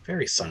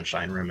 very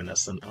sunshine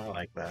reminiscent. I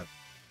like that.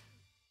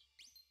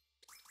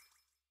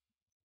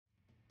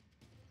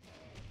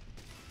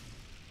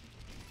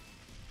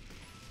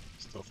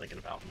 Still thinking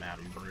about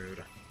Madame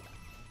Brood.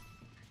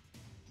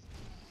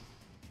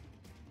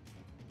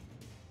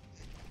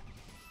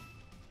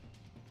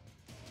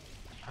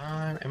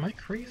 Am I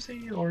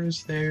crazy, or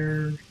is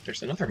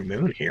there's another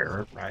moon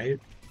here, right?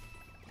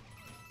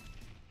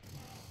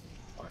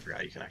 Oh, I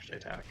forgot you can actually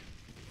attack.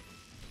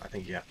 I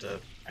think you have to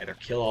either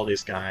kill all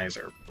these guys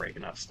or break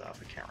enough stuff.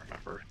 I can't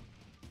remember.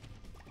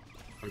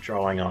 I'm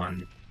drawing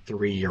on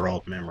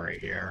 3-year-old memory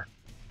here.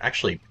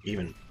 Actually,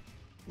 even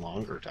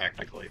longer,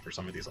 technically, for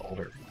some of these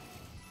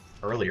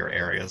earlier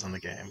areas in the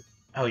game.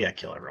 Oh yeah,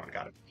 kill everyone,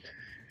 got it.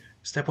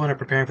 Step 1 of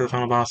preparing for the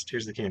final boss,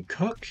 tears the kingdom,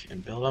 cook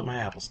and build up my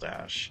apple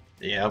stash.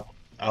 Yep.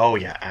 Oh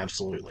yeah,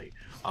 absolutely.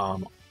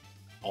 Um,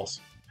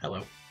 also,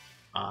 hello.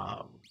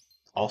 Um,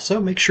 Also,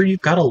 make sure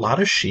you've got a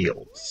lot of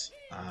shields.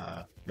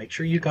 Make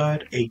sure you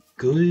got a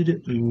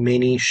good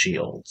many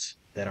shields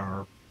that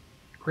are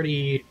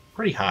pretty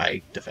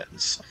high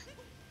defense.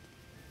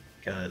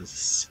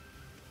 Because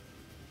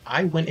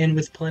I went in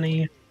with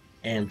plenty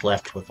and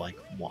left with like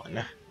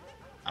one.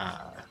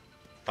 Uh,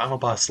 Final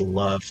boss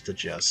loves to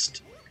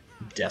just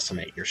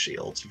decimate your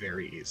shields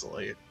very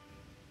easily.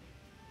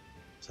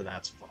 So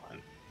that's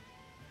fun.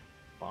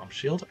 Bomb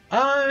shield?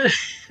 I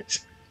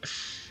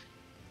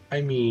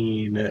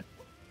mean,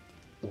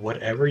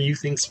 whatever you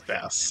think's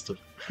best.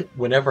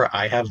 Whenever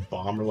I have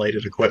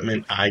bomb-related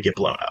equipment, I get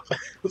blown up.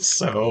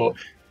 So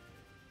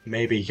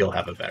maybe you'll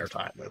have a better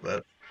time with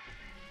it.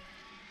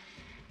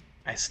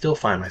 I still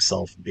find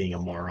myself being a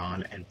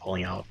moron and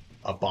pulling out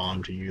a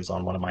bomb to use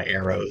on one of my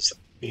arrows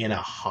in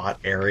a hot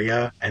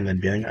area and then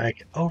being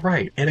like, oh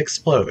right, it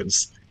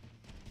explodes.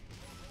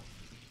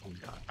 Oh my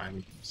god,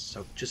 I'm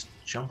so... Just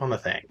jump on the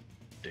thing,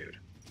 dude.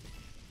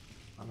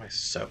 Why am I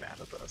so bad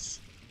at this?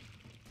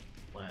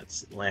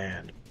 Let's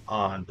land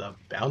on the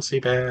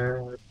bouncy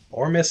bear.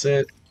 Or miss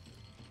it.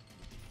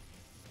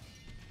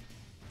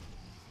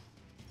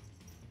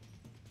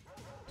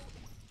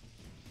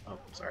 Oh,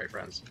 sorry,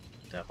 friends.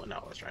 Definitely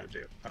not what I was trying to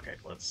do. Okay,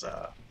 let's,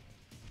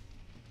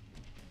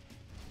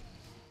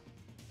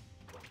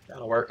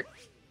 that'll work.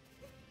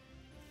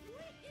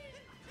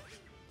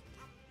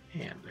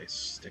 And I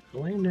stick the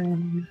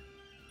landing.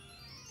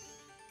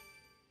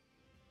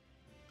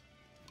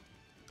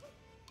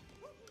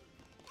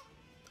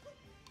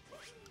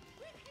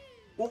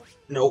 Oh,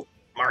 no,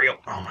 Mario.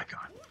 Oh my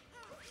god.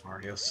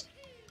 Mario's...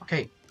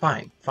 Okay,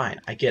 fine, fine,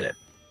 I get it.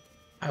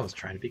 I was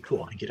trying to be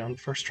cool and get on the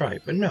first try,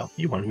 but no,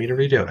 you wanted me to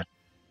redo it.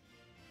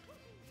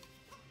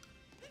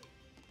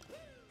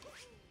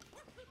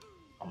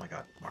 Oh my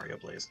god, Mario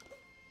Blaze.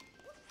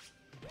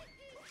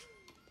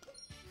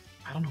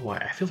 I don't know why,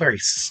 I feel very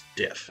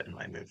stiff in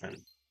my movement.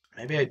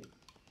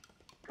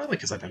 Probably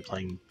because I've been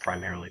playing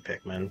primarily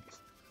Pikmin,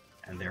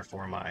 and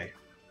therefore my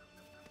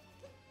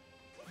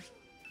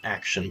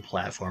action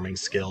platforming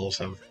skills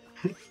have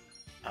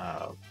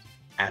uh,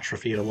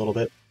 atrophied a little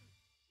bit.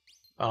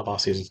 Oh,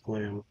 boss uses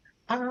gloom.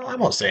 I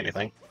won't say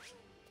anything.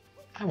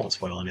 I won't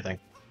spoil anything.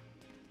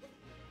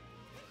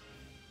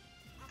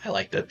 I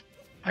liked it.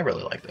 I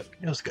really liked it.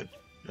 It was good.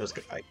 It was a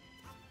good fight.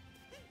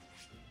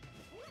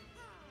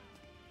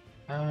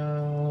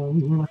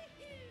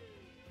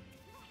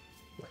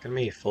 Look at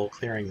me, full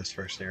clearing this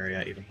first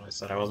area, even though I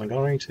said I wasn't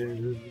going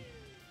to.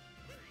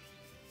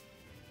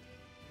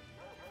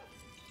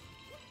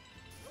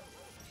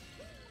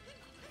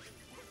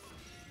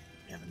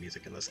 And the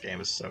music in this game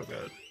is so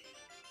good.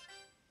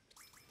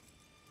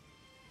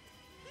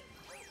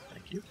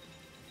 Thank you.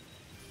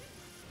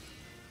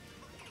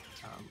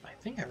 I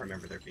think I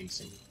remember there being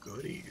some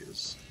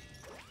goodies.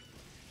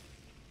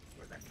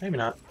 Were there? Maybe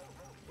not.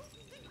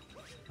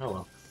 Oh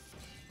well.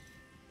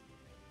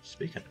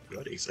 Speaking of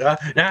goodies.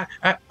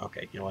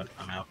 Okay, you know what?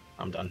 I'm out.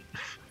 I'm done.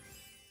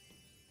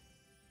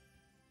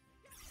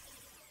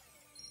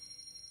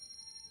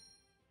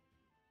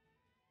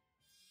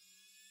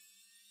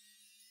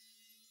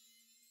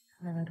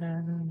 Alright,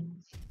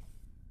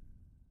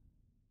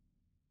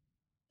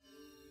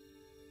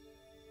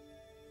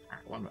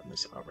 what am I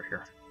missing over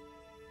here?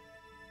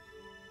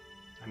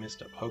 I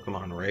missed a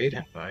Pokemon raid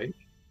invite.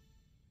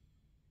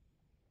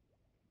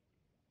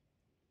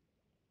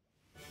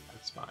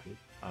 That's fine.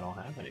 I don't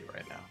have any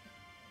right now.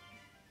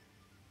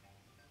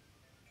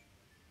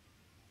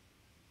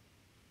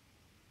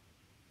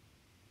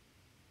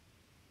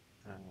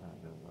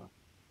 Uh,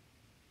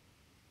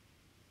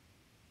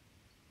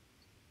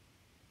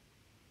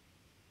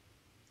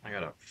 I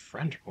got a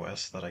friend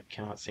request that I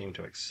cannot seem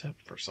to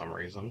accept for some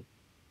reason.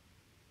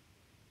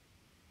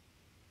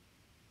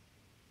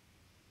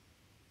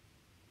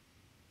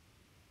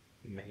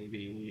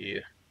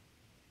 Maybe.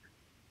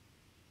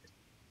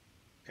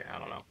 Okay, I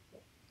don't know.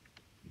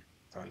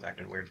 Phone's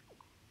acting weird.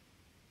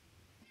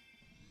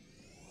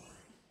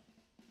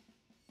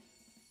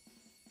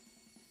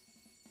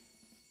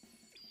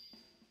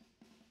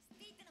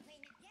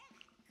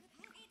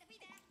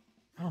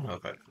 I don't know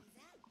if I. I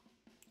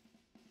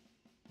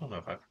don't know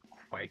if I've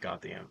quite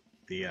got the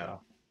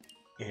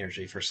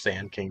energy for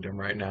Sand Kingdom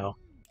right now.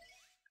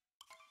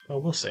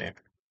 Well, we'll see.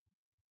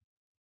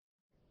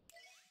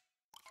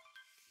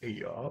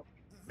 Yup.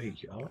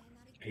 Yup.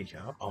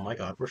 Yup. Oh my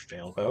god, we're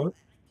failboat.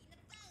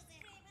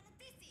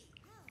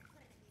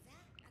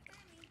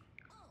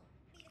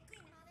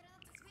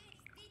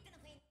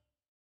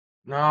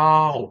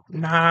 No!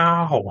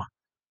 No!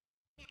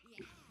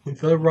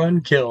 The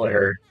run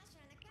killer.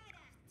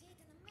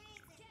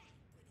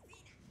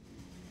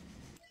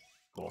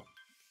 Cool.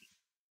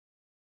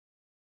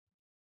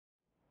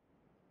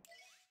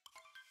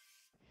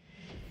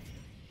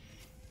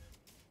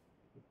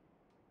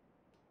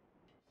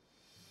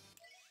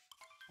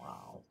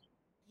 Wow.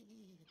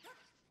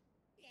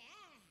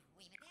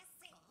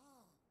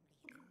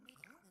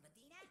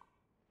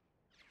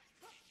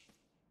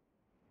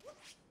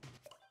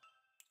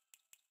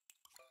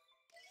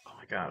 Oh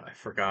my god, I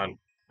forgot.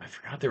 I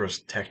forgot there was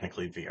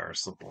technically VR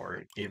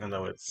support, even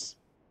though it's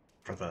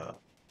for the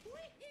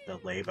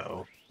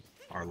Labo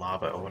or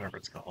Lava or whatever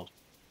it's called.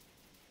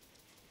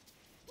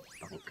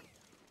 Oh,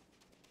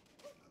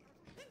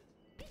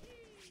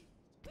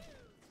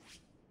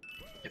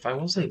 if I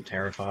wasn't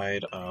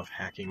terrified of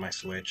hacking my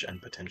Switch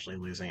and potentially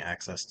losing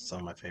access to some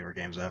of my favorite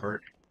games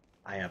ever,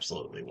 I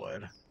absolutely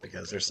would.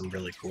 Because there's some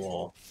really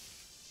cool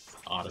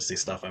Odyssey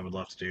stuff I would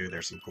love to do,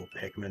 there's some cool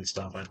Pikmin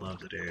stuff I'd love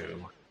to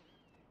do,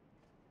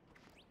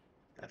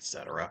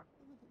 etc.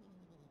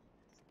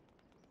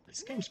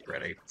 This game's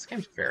pretty. This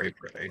game's very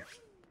pretty.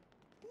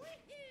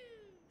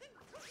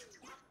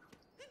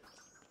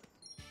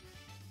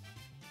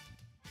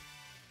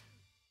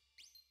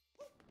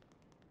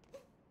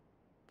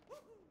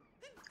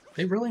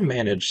 They really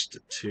managed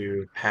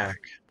to pack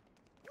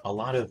a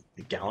lot of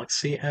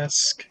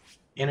Galaxy-esque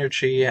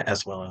energy,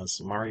 as well as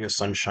Mario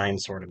Sunshine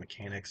sort of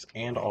mechanics,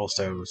 and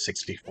also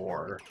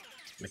 64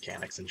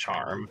 mechanics and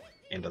charm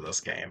into this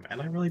game,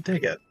 and I really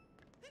dig it.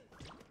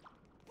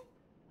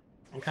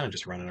 I'm kind of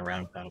just running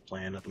around without a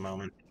plan at the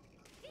moment.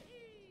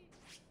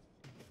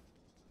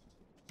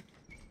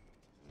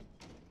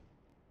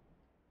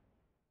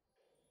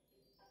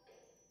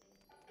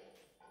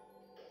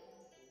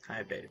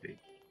 Hi, baby.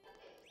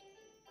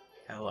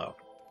 Hello.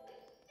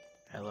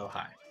 Hello,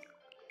 hi.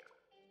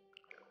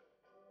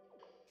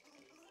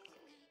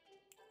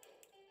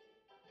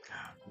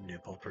 God,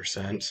 nipple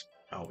percent.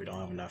 Oh, we don't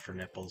have enough for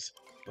nipples.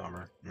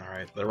 Bummer.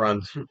 Alright, the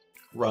run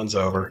run's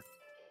over.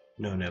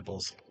 No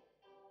nipples.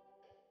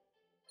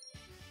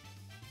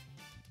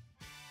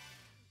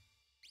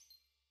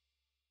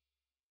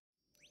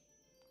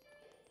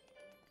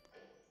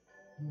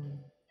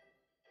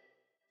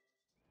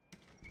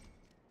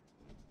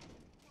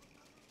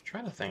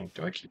 Trying to think,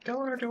 do I keep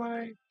going or do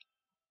I?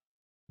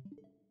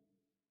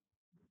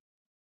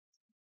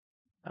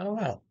 I don't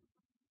know.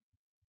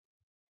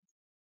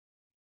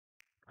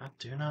 I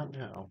do not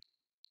know.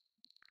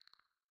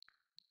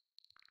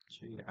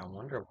 Gee, I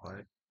wonder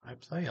what. I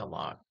play a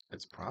lot.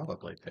 It's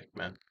probably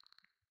Pikmin.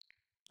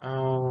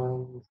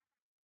 Um,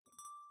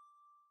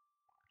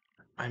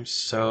 I'm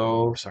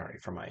so sorry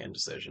for my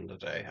indecision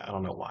today. I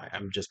don't know why.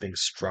 I'm just being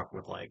struck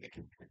with like,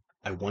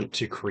 I want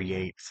to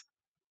create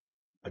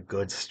a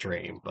good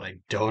stream, but I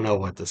don't know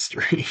what to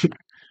stream.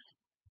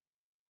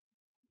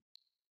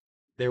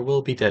 There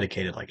will be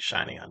dedicated like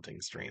shiny hunting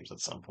streams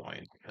at some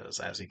point, because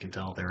as you can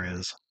tell, there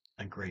is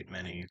a great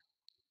many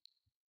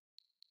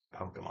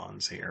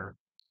Pokemons here.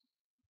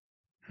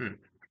 Hmm.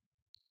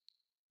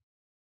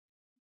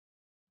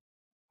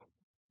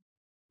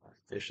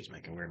 Fish is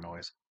making weird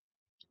noise.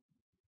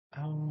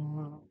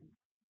 Um,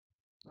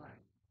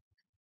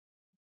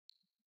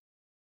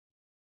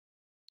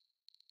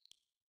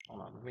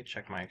 hold on, let me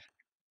check my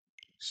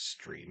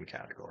stream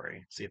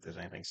category, see if there's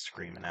anything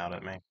screaming out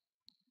at me.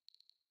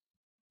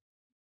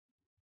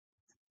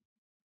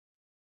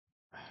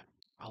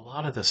 A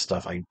lot of this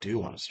stuff I do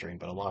want to stream,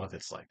 but a lot of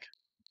it's like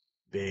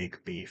big,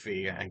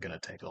 beefy, and gonna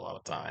take a lot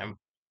of time.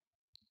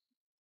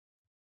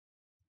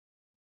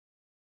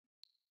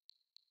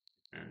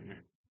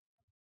 Mm.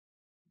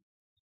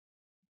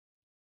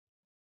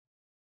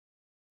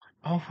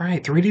 Oh,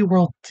 right, 3D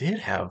World did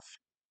have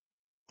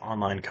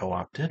online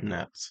co-op, didn't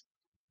it?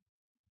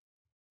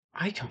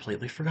 I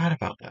completely forgot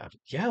about that.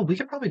 Yeah, we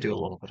could probably do a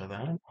little bit of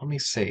that. Let me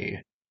see.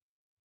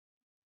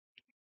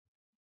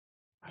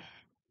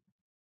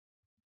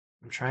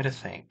 I'm trying to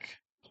think.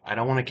 I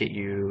don't want to get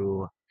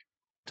you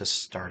to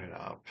start it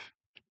up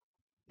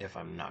if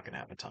I'm not gonna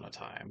have a ton of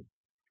time.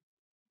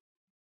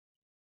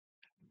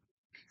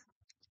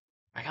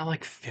 I got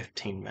like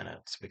 15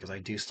 minutes because I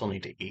do still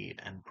need to eat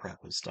and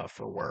prep and stuff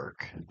for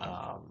work.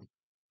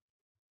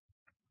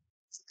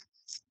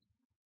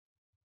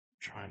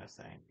 Trying to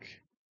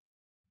think.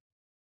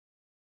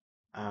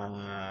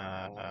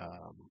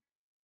 Um,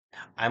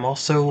 I'm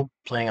also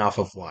playing off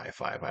of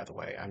Wi-Fi, by the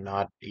way. I'm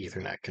not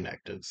Ethernet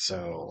connected,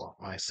 so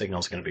my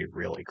signal's going to be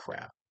really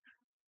crap.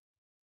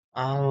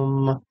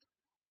 Um,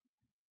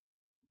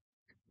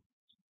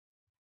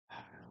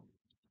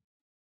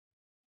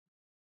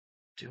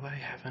 do I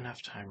have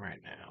enough time right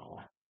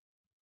now?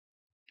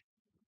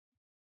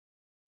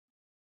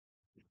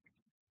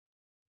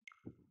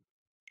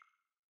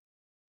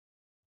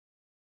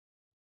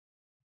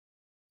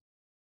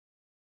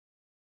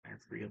 I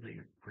really,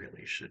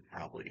 really should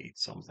probably eat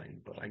something,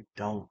 but I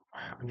don't.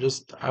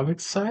 I'm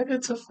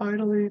excited to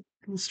finally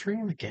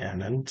stream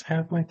again and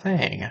have my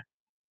thing.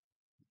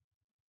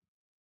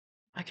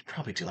 I could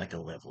probably do like a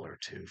level or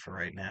two for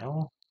right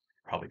now.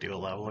 Probably do a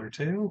level or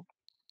two.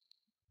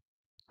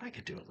 I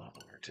could do a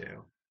level or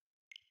two.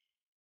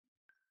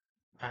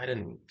 I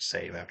didn't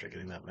save after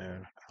getting that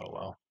moon. Oh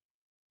well.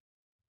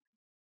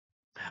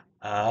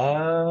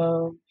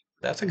 Uh,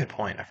 that's a good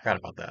point. I forgot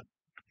about that.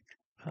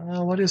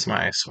 What is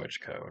my Switch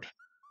code?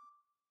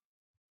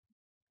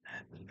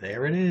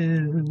 There it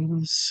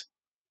is.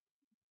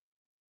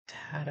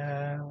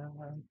 Ta-da!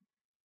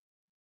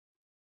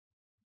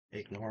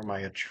 Ignore my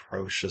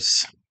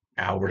atrocious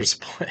hours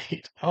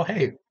played. Oh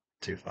hey,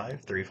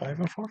 2-5, 3-5,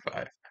 and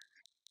 4-5.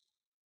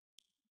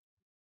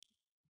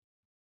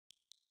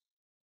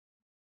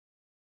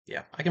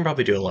 Yeah, I can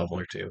probably do a level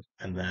or two,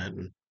 and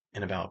then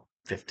in about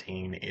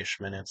 15-ish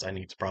minutes, I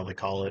need to probably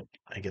call it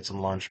and get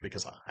some lunch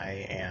because I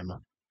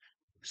am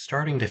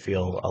starting to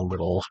feel a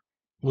little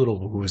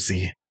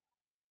woozy.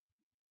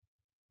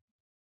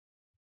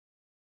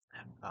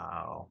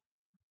 Oh,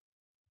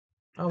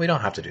 oh, we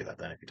don't have to do that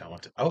then if you don't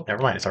want to. Oh,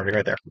 never mind. It's already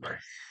right there.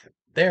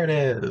 There it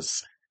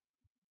is.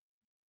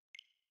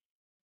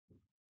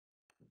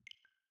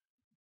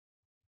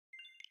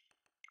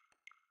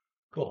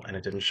 Cool. And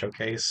it didn't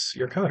showcase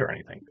your code or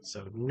anything.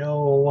 So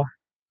no.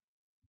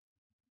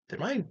 Did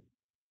my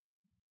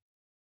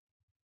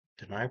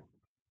did my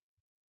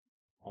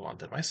hold on,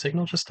 did my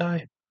signal just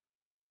die?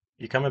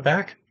 You coming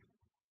back?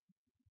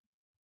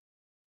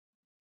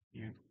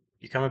 You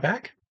you coming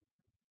back?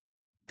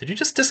 Did you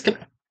just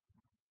disconnect?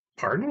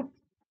 Pardon?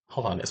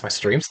 Hold on, is my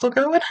stream still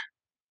going?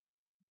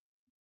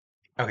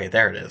 Okay,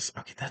 there it is.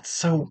 Okay, that's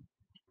so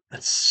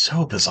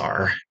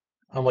bizarre.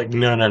 I'm like,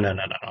 no, no, no,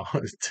 no, no,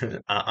 no.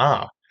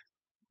 Uh-uh.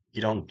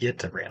 You don't get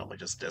to randomly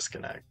just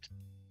disconnect.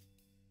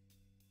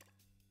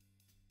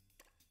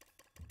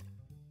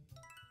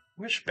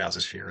 Wish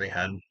Bowser's Fury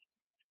had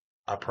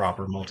a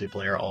proper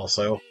multiplayer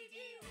also.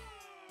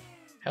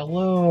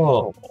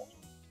 Hello.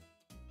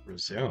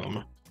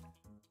 Resume.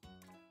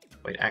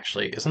 Wait,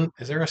 actually, is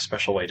there a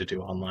special way to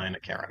do online? I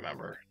can't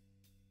remember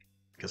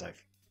because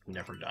I've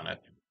never done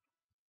it.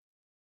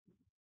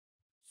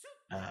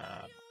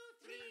 Uh,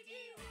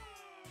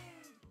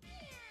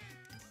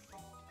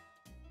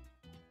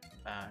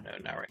 no,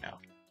 not right now.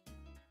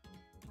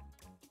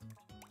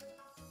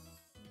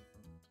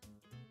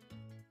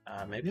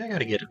 Maybe I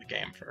gotta get in the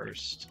game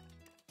first.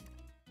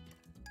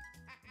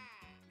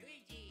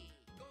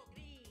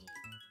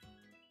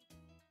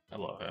 I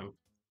love him.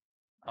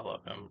 I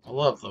love him. I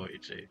love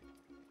Luigi.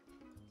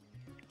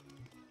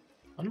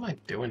 What am I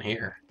doing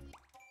here?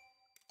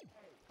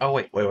 Oh,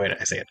 wait, wait, wait.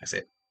 I see it. I see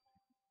it.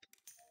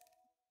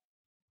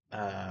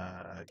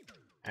 Uh,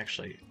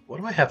 actually, what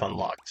do I have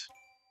unlocked?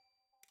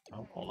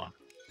 Oh, hold on.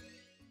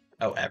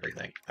 Oh,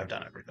 everything. I've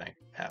done everything,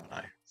 haven't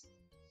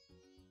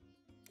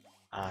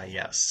I?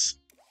 Yes.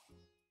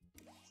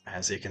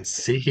 As you can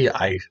see,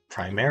 I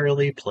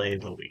primarily play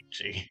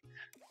Luigi.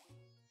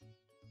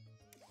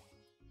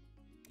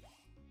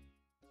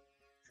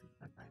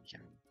 you.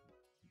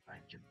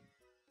 Thank you.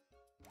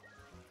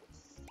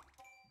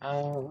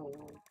 Um,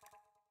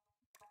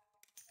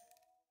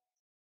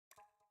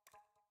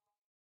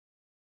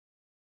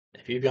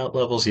 if you got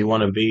levels you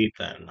want to beat,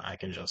 then I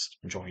can just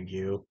join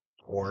you.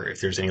 Or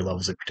if there's any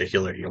levels in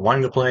particular you're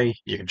wanting to play,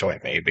 you can join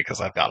me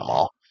because I've got them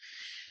all.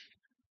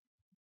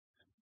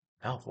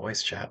 Oh,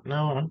 voice chat.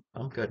 No,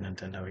 I'm good,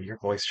 Nintendo. Your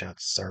voice chat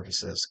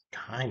service is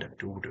kind of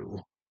doo-doo.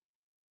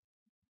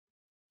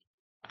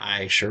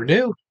 I sure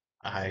do.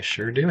 I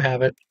sure do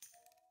have it.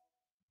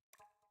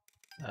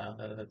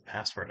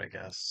 Password, I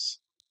guess.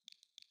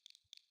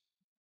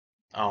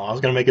 Oh, I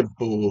was gonna make it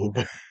boob.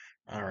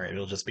 Alright,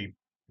 it'll just be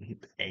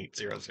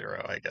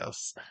 800, I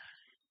guess.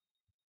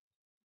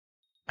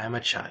 I'm a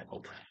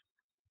child.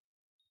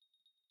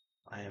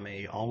 I am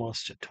a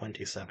almost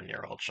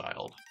 27-year-old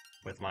child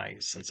with my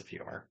sense of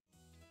humor.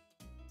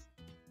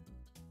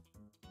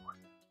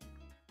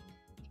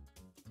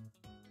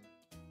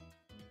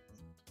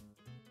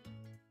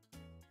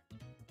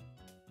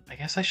 I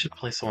guess I should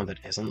play someone that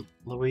isn't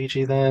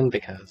Luigi then,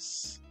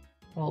 because,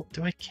 well,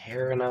 do I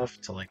care enough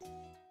to, like,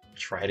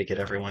 try to get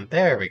everyone?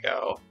 There we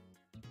go.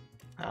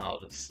 I'll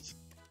just,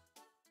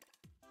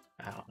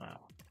 I don't know.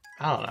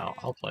 I don't know.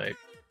 I'll play.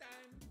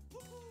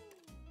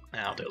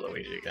 I'll do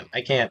Luigi again.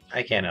 I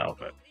can't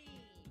help it.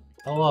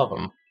 I love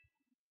him.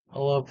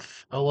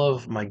 I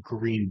love my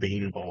green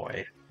bean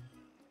boy.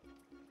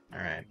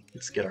 Alright,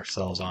 let's get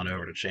ourselves on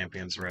over to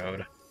Champions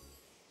Road.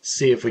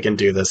 See if we can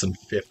do this in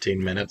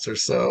 15 minutes or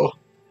so.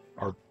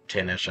 Or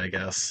 10-ish, I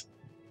guess.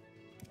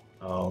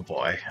 Oh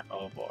boy,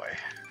 oh boy.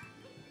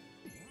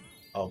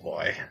 Oh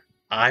boy.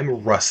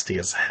 I'm rusty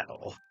as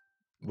hell.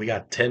 We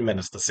got 10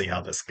 minutes to see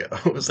how this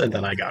goes, and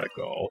then I gotta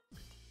go.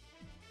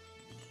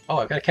 Oh,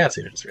 I've got a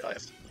cutscene, I just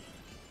realized.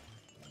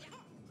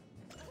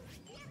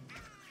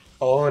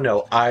 Oh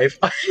no, I've...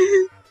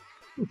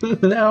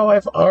 now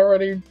I've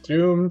already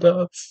doomed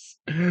us.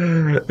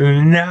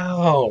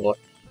 No!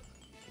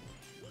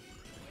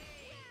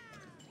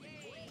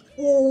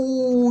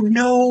 Oh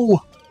no!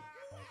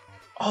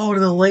 Oh,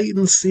 the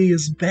latency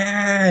is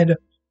bad!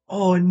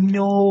 Oh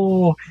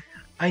no!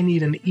 I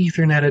need an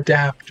Ethernet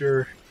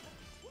adapter.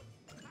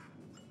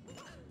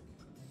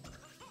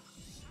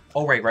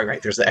 Oh,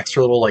 right. There's the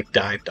extra little, like,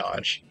 dive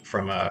dodge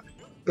from,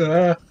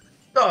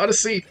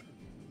 Odyssey!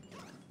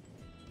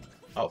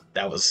 Oh,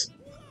 that was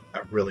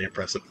a really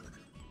impressive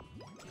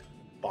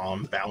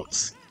bomb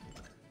bounce.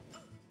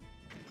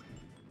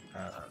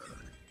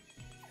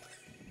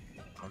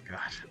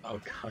 Oh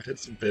god,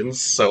 it's been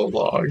so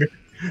long.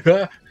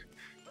 No.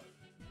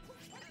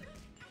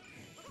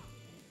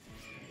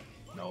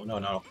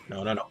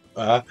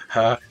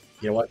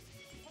 You know what?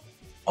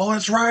 Oh,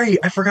 that's right!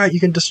 I forgot you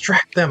can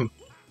distract them!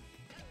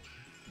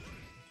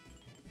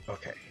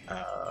 Okay,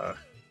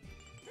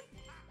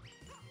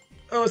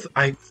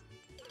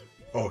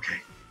 Oh, okay.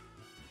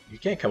 You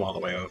can't come all the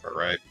way over,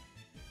 right?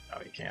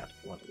 No, you can't.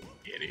 What an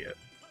idiot.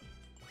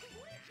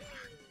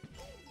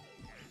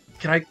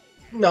 Can I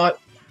not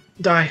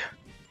die?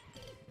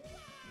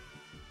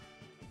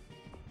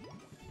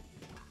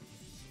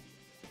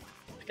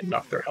 I can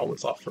knock their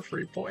helmets off for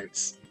 3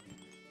 points.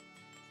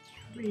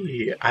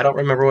 I don't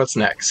remember what's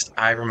next.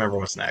 I remember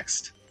what's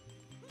next.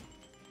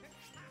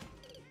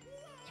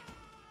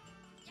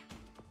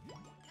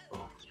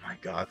 Oh my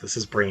god, this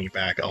is bringing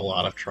back a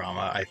lot of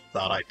trauma I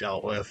thought I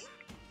dealt with.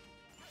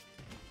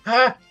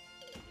 Ah!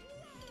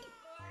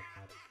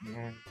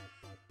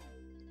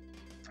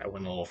 I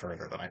went a little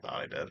further than I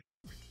thought I did.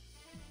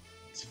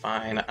 It's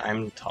fine,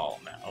 I'm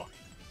tall now.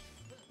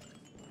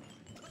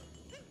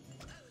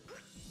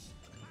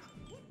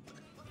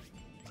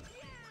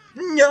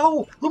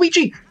 No!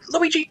 Luigi!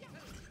 Luigi!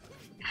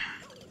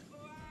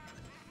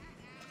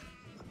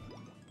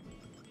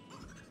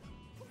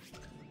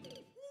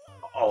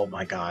 Oh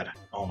my god.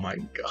 Oh my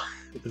god.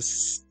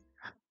 This...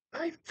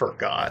 I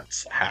forgot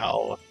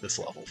how this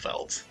level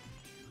felt.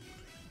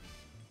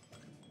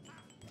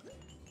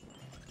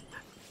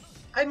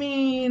 I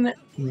mean,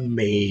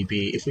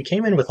 maybe. If we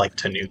came in with, like,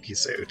 Tanuki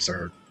suits,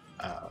 or,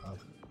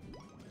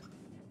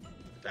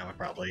 that would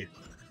probably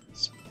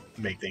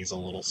make things a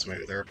little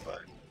smoother,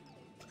 but...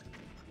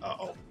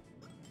 Uh-oh.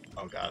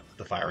 Oh god,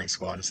 the firing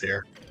squad is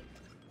here.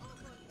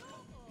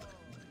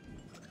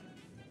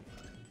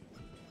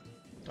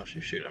 Don't you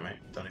shoot at me.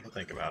 Don't even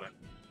think about it.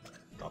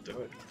 Don't do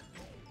it.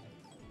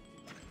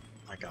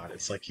 My god,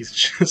 it's like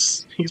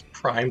he's he's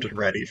primed and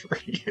ready for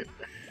you.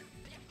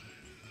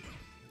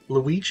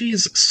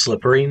 Luigi's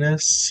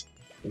slipperiness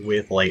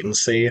with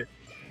latency,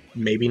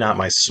 maybe not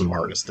my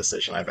smartest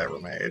decision I've ever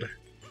made.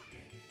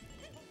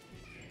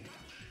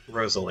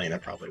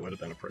 Rosalina probably would have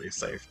been a pretty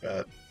safe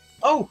bet.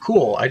 Oh,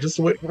 cool! I just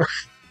went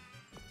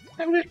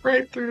I went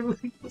right through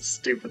the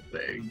stupid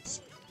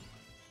things.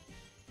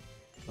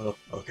 Oh,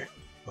 okay.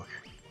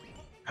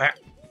 Ha!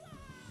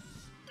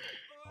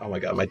 Oh my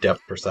god, my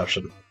depth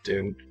perception,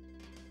 dude.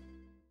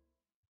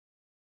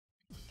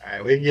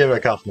 Alright, we can give it a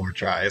couple more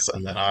tries,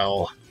 and then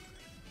I'll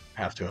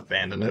have to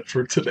abandon it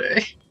for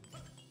today.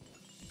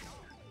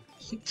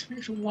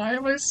 Dude, why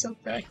am I so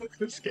bad with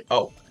this game?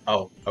 Oh,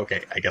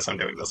 okay. I guess I'm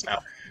doing this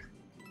now.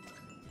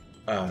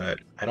 I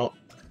don't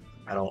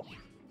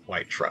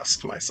quite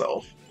trust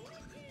myself.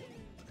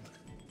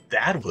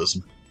 That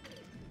was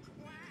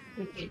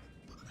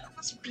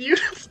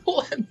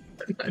beautiful, and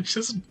then I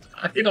just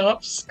died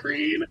off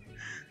screen.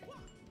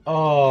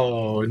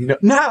 Oh no!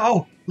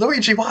 No,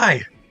 Luigi,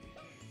 why?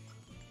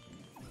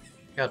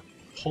 Got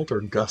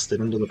poltergusted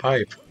into the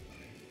pipe.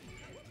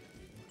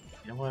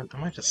 You know what? I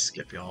might just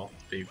skip y'all,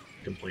 to be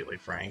completely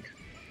frank.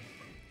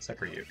 Except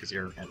for you, because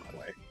you're in my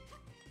way.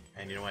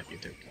 And you know what? You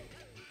too.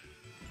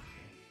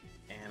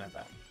 And I'm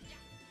back.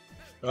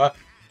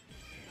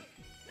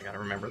 I gotta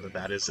remember that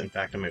that is, in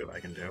fact, a move I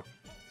can do.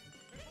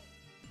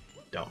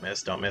 Don't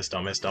miss, don't miss,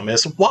 don't miss, don't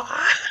miss.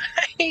 Why?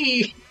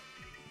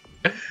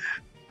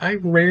 I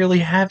rarely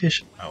have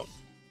issues. Oh.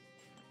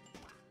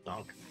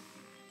 Donk.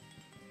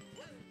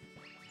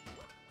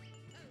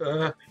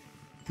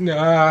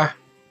 Nah.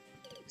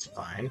 It's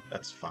fine.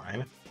 That's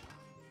fine.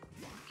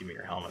 Give me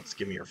your helmets.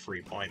 Give me your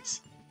free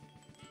points.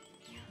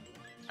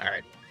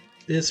 Alright.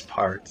 This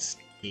part's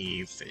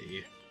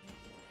easy.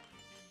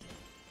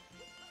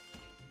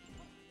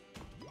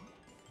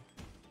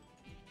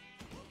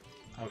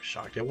 I was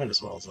shocked it went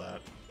as well as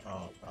that.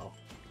 Oh, well.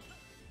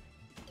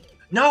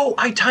 No!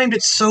 I timed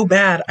it so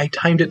bad! I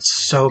timed it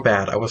so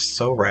bad. I was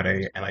so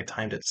ready, and I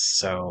timed it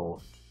so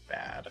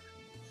bad.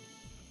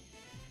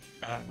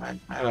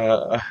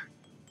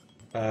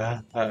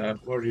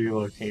 What are you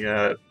looking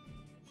at?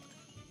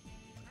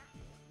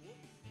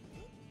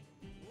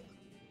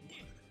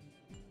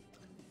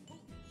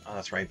 Oh,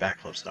 that's right,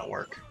 backflips don't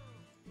work.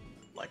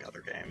 Like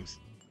other games.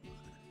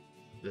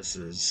 This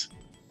is...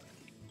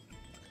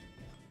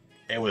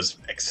 It was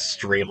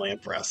extremely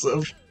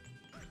impressive.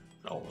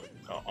 Oh,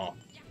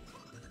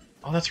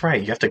 Oh, that's right,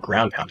 you have to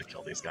ground pound to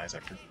kill these guys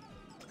after...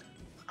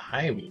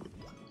 I'm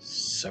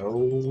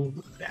so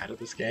bad at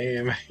this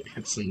game,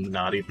 it's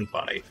not even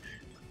funny.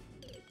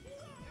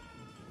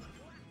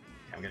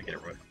 I'm gonna get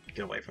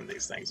away from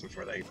these things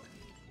before they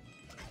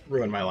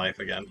ruin my life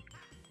again.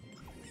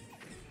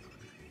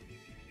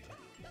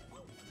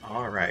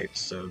 Alright,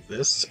 so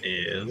this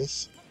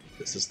is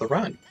the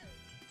run.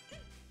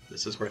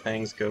 This is where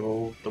things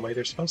go the way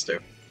they're supposed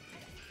to.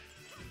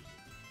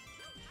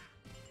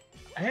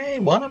 Hey,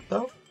 one up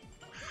though.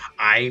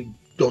 I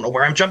don't know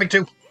where I'm jumping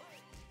to.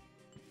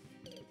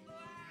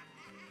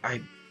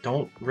 I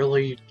don't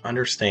really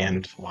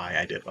understand why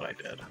I did what I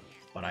did,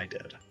 but I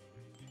did.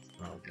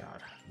 Oh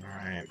god.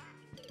 Alright.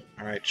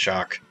 Alright,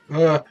 Chuck.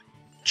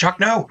 Chuck,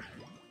 no!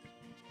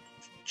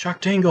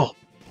 Chuck Tingle!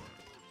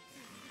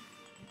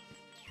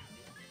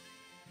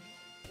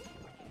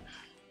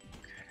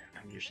 Okay,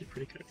 I'm usually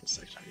pretty good at this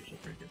section. I'm usually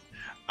pretty good.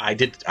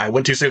 I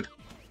went too soon!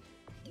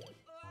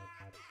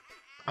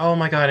 Oh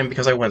my god, and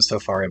because I went so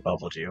far, I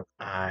bubbled you.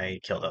 I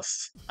killed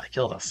us. I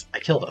killed us. I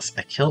killed us.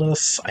 I killed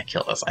us. I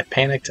killed us. I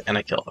panicked and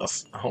I killed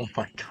us. Oh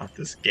my god,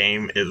 this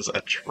game is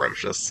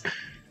atrocious.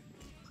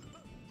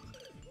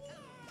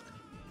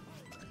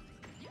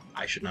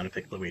 I should not have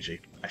picked Luigi.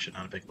 I should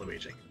not have picked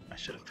Luigi. I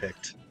should have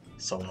picked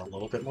someone a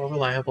little bit more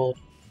reliable.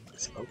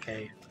 It's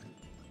okay.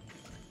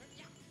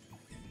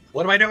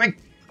 What am I doing?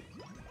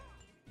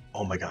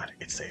 Oh my god,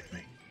 it saved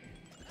me.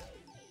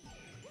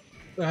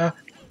 There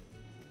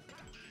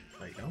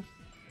you go.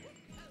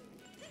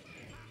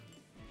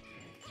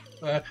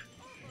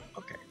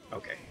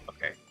 Okay.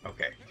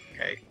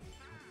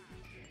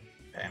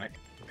 Panic,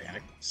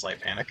 panic, slight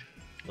panic,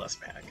 less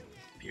panic.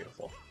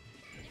 Beautiful.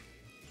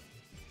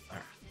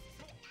 Alright.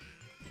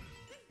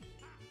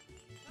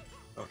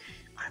 Okay,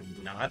 I'm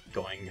not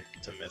going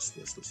to miss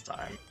this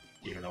time,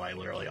 even though I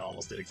literally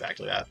almost did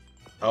exactly that.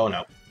 Oh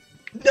no.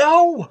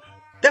 No!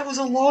 That was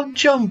a long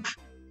jump!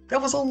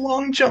 That was a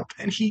long jump,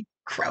 and he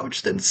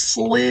crouched and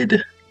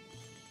slid!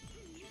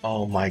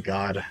 Oh my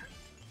god.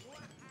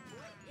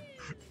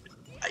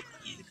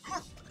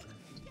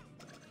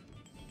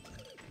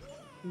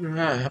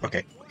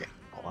 Okay,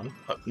 hold on.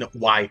 No,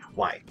 why?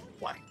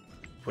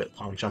 Quit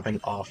long jumping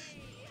off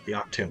the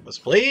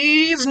Octoombas,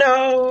 please,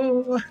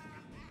 no!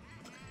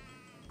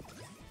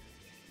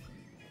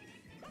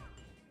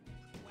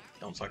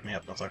 Don't suck me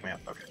up, okay.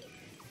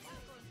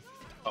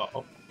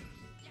 Uh-oh.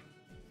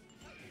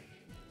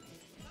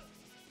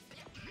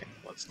 Okay,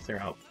 let's clear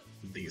out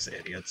these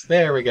idiots.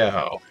 There we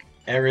go!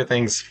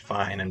 Everything's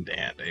fine and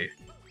dandy.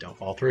 Don't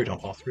fall through.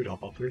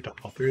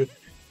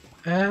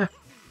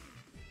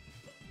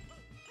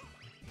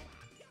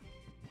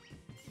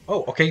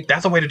 Oh, okay,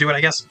 that's a way to do it, I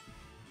guess.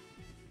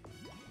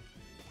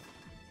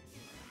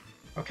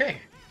 Okay,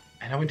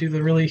 and now we do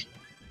the really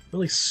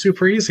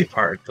super easy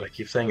part that I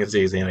keep saying is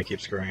easy and I keep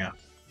screwing up.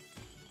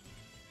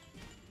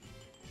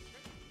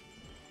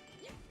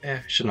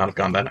 Should not have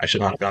gone then. I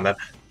should not have gone then.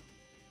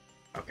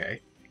 Okay,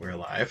 we're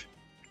alive.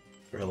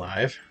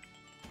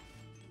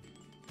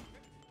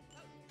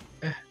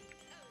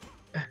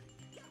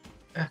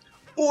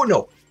 Oh,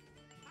 no!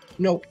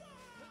 No.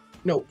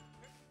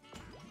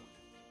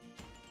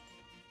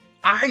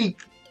 I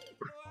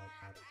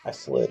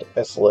slid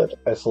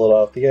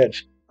off the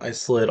edge. I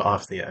slid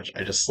off the edge.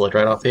 I just slid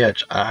right off the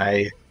edge.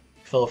 I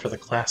fell for the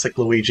classic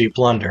Luigi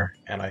blunder,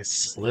 and I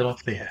slid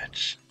off the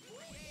edge.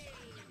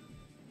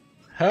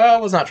 I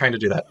was not trying to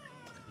do that.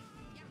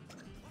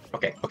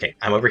 Okay, okay,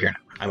 I'm over here now.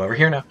 I'm over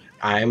here now.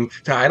 I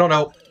don't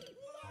know.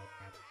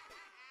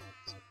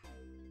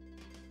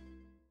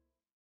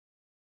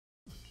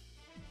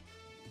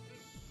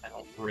 I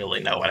don't really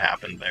know what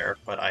happened there,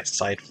 but I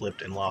side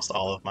flipped and lost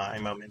all of my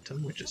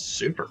momentum, which is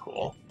super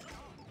cool.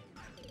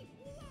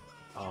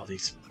 Oh,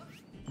 these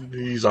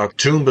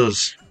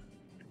Octoombas.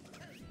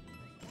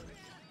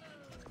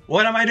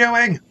 What am I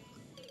doing?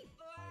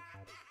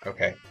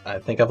 Okay, I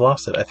think I've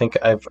lost it. I think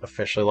I've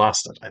officially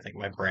lost it. I think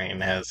my brain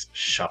has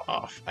shut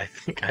off. I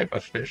think I've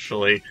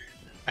officially...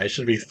 I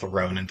should be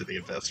thrown into the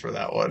abyss for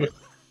that one.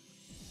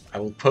 I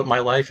will put my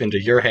life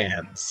into your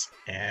hands,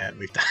 and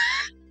we've done...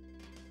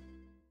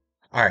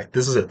 Alright,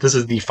 this is it. This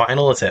is the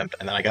final attempt,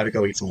 and then I gotta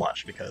go eat some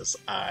lunch, because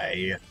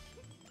I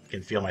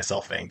can feel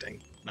myself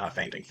fainting. Not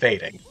fainting,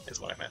 fading is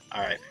what I meant.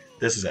 Alright,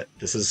 this is it.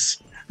 This is...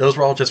 Those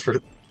were all just for...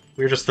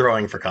 We were just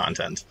throwing for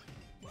content.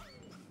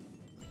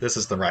 This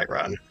is the right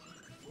run.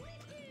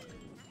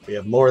 We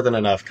have more than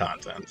enough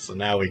content, so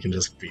now we can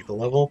just beat the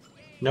level.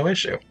 No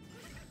issue.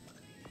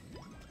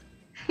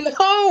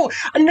 No!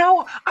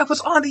 No! I was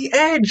on the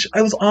edge!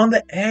 I was on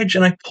the edge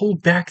and I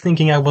pulled back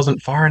thinking I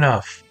wasn't far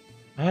enough.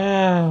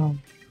 Oh.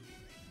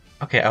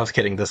 Okay, I was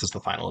kidding. This is the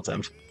final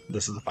attempt.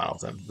 This is the final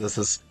attempt. This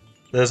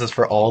is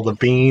for all the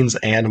beans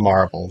and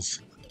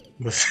marbles.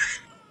 This,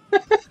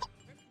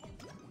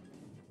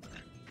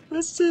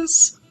 this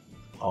is...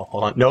 Oh,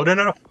 hold on. No, no,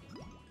 no, no!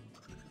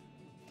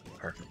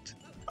 Perfect.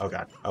 Oh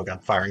god. Oh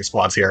god. Firing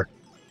squads here.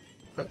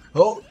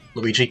 Oh!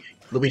 Luigi!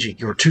 Luigi,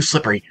 you were too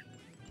slippery!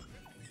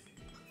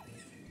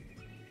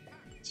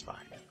 It's fine.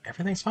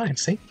 Everything's fine.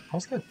 See?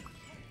 All's good.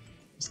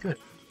 It's good.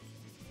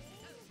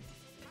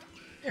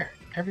 There.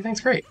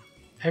 Everything's great.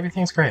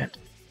 Everything's great.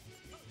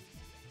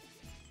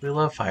 We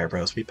love Fire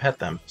Bros. We pet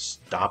them.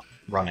 Stop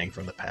running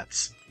from the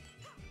pets.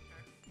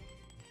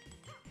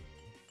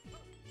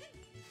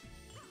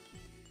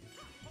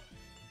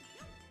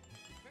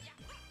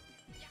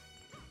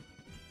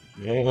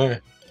 Yeah.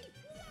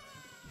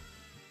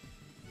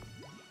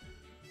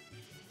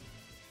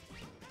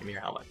 Give me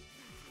your helmet.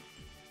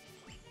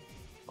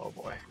 Oh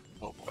boy.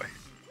 Oh boy.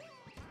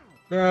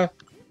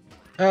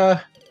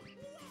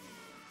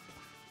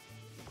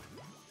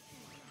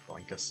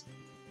 Boinkus.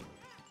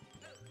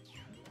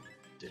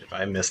 Dude, if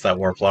I missed that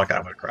warp block, I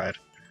would have cried.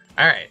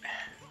 Alright.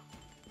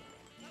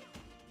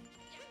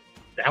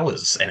 That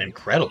was an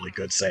incredibly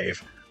good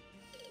save.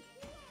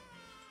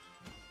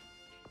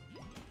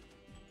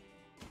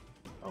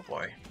 Oh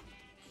boy.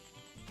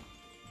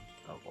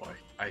 Oh boy.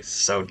 I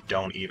so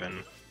don't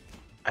even...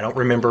 I don't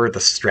remember the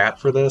strat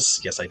for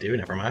this. Yes, I do.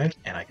 Never mind.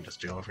 And I can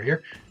just go over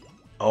here.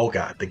 Oh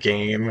god, the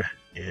game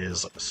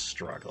is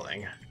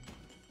struggling.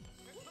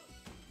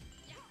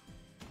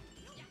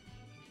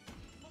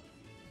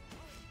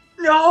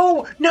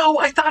 No! No!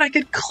 I thought I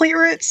could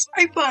clear it!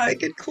 I thought I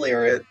could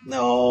clear it!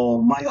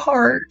 No, my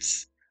heart!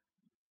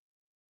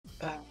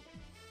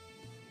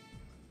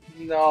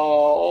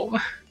 No.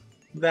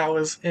 That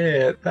was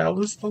it. That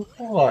was the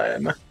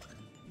one.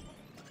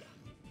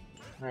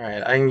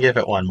 Alright, I can give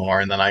it one more,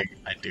 and then I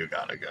do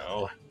gotta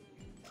go.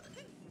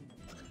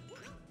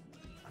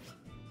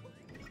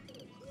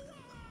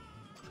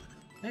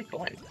 Hey,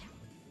 coin.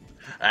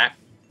 Ah.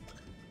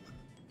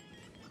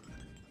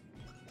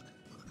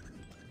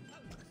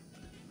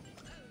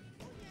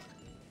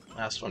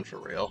 Last one for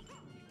real.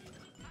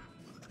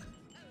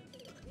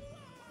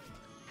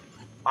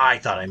 I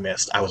thought I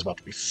missed. I was about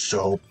to be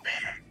so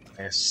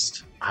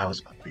pissed. I was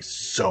about to be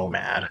so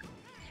mad.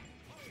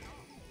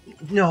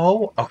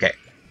 No. Okay.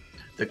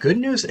 The good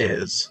news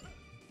is,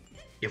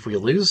 if we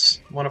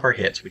lose one of our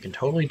hits, we can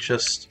totally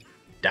just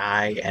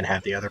die and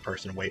have the other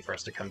person wait for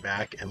us to come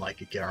back and,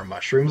 like, get our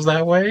mushrooms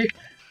that way.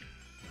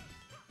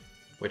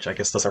 Which I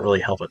guess doesn't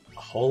really help a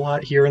whole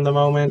lot here in the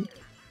moment.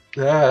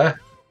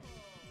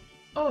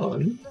 Oh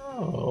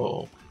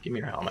no. Give me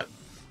your helmet.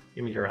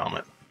 Give me your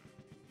helmet.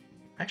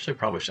 Actually,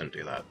 probably shouldn't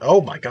do that.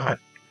 Oh my god.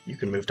 You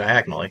can move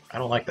diagonally. I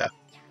don't like that.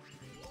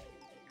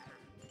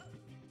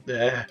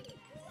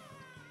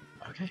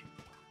 Okay.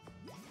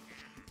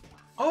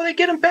 Oh, they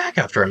get him back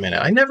after a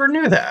minute. I never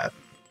knew that.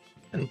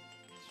 Been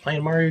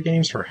playing Mario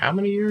games for how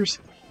many years?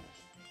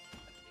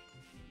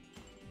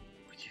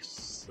 You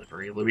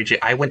slippery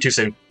Luigi. I went too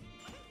soon.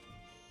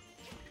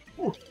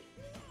 Ooh.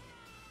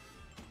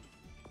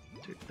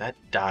 Dude, that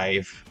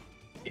dive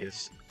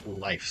is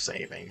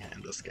life-saving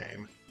in this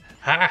game.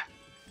 Ha!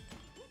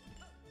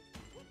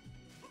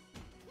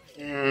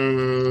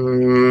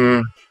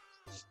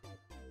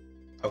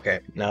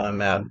 Okay, now I'm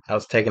mad. I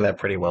was taking that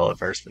pretty well at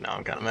first, but now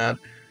I'm kind of mad.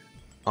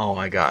 Oh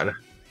my god.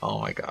 Oh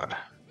my god.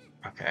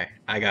 Okay,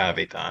 I gotta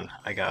be done.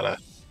 I gotta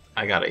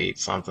eat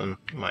something.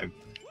 My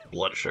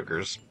blood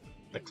sugars.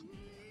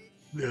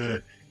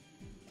 Ugh.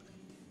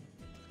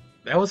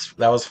 That was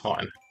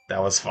fun.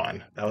 That was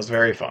fun. That was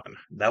very fun.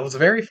 That was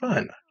very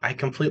fun. I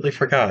completely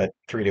forgot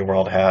 3D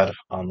World had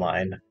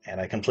online, and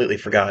I completely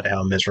forgot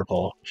how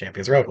miserable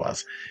Champions Road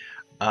was.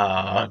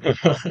 Uh,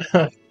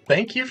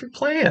 thank you for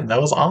playing. That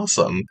was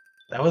awesome.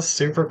 That was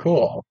super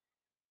cool.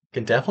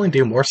 Can definitely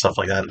do more stuff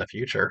like that in the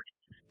future.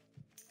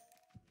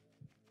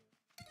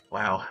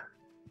 Wow.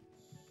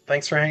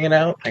 Thanks for hanging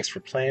out. Thanks for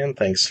playing.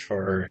 Thanks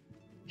for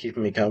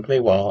keeping me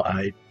company while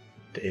I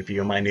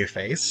debut my new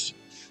face.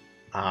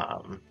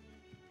 Um,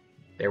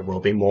 there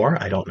will be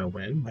more. I don't know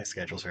when. My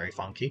schedule's very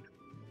funky,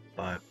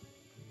 but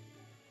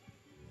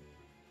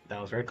that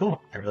was very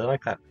cool. I really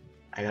like that.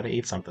 I gotta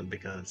eat something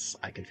because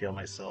I can feel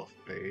myself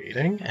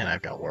fading and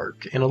I've got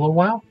work in a little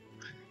while.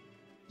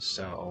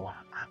 So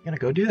I'm gonna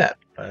go do that.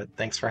 But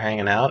thanks for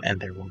hanging out,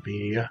 and there will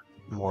be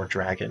more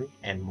Dragon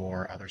and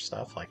more other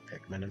stuff like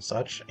Pikmin and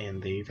such in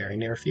the very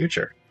near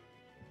future.